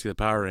want to go see the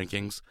power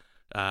rankings.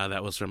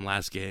 That was from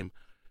last game.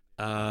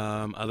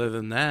 Other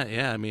than that,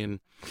 yeah, I mean,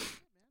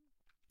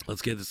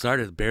 let's get it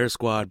started. Bear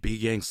Squad,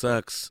 B-Gang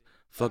sucks.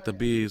 Fuck the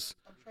Bees.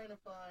 I'm trying to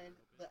find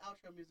the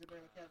outro music, but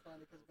I can't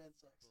find it because Ben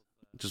sucks.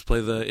 Just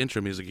play the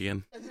intro music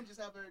again. And then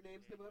just have their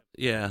names come up?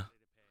 Yeah.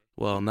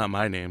 Well, not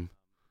my name.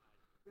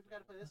 We've got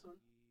to play this one.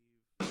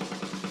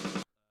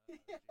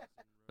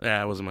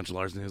 Yeah, it wasn't much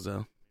Lars news,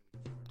 though.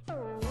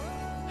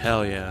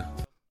 Hell yeah.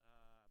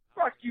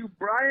 Fuck you,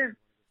 Brian.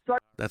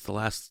 That's the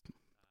last.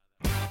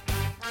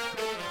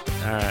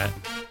 Alright.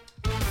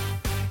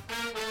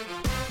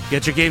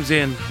 Get your games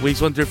in.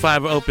 Weeks 1 through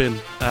 5 are open. You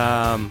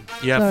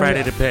have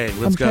Friday to pay.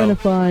 Let's go. I'm trying to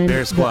find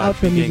Bear Squad.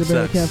 the outro music,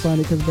 but I can't find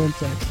it because Ben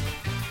sucks.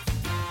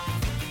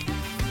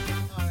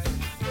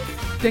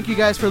 Thank you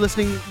guys for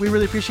listening. We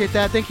really appreciate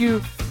that. Thank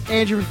you,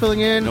 Andrew, for filling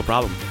in. No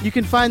problem. You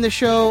can find the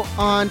show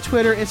on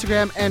Twitter,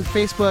 Instagram, and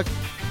Facebook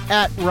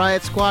at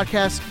Riot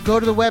Squadcast. Go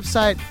to the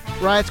website,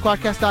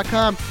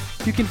 riotsquadcast.com.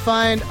 You can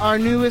find our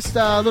newest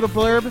little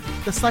blurb,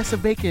 The Slice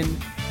of Bacon,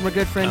 from our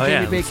good friend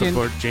Jamie Bacon.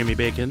 Support Jamie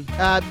Bacon.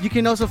 You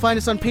can also find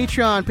us on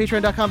Patreon,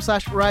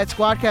 patreon.com/Riot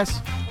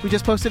Squadcast. We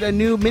just posted a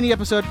new mini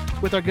episode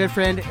with our good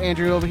friend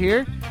Andrew over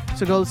here.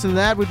 So go listen to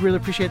that. We'd really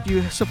appreciate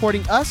you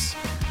supporting us.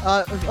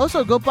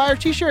 Also, go buy our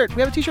t-shirt.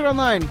 We have a t-shirt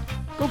online.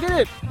 Go get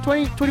it.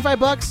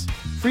 $25,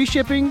 free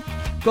shipping.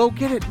 Go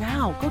get it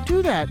now. Go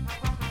do that.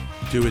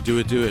 Do it.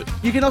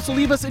 You can also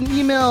leave us an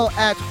email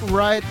at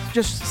Riot.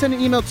 Just send an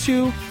email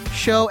to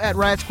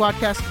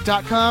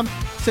show@riotsquadcast.com.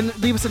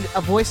 Leave us a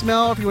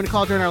voicemail if you want to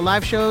call during our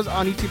live shows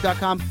on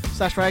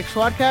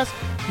youtube.com/riotsquadcast.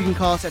 You can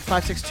call us at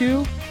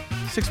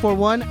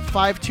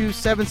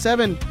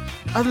 562-641-5277.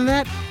 Other than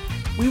that,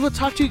 we will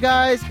talk to you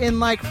guys in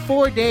like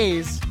 4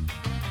 days.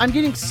 I'm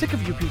getting sick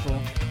of you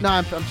people. No,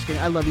 I'm just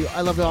kidding. I love you.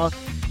 I love you all.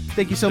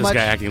 Thank you so much.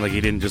 This guy acting like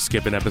he didn't just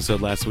skip an episode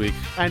last week.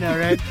 I know,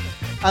 right?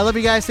 I love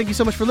you guys. Thank you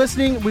so much for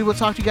listening. We will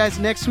talk to you guys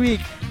next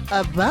week.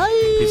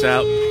 Bye. Peace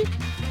out.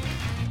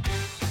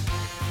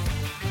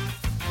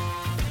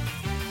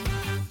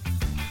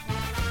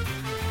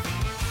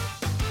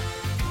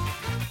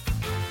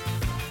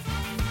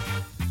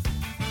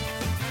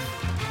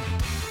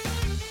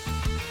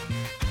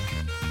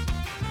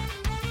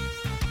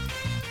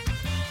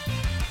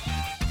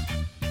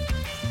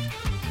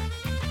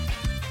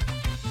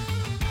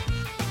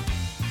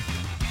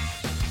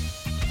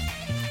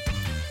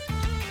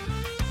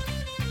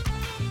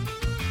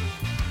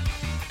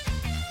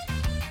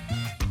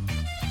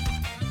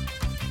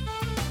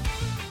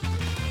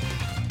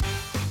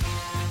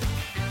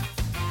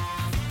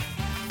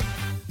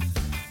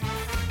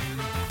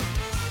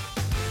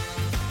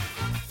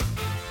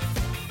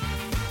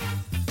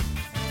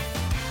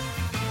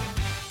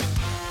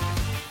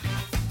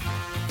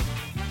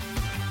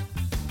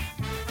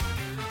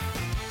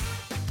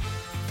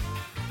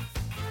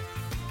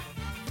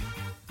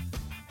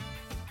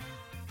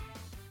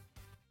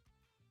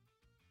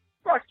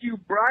 Fuck you,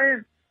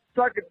 Brian.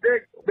 Suck a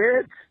dick,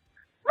 bitch.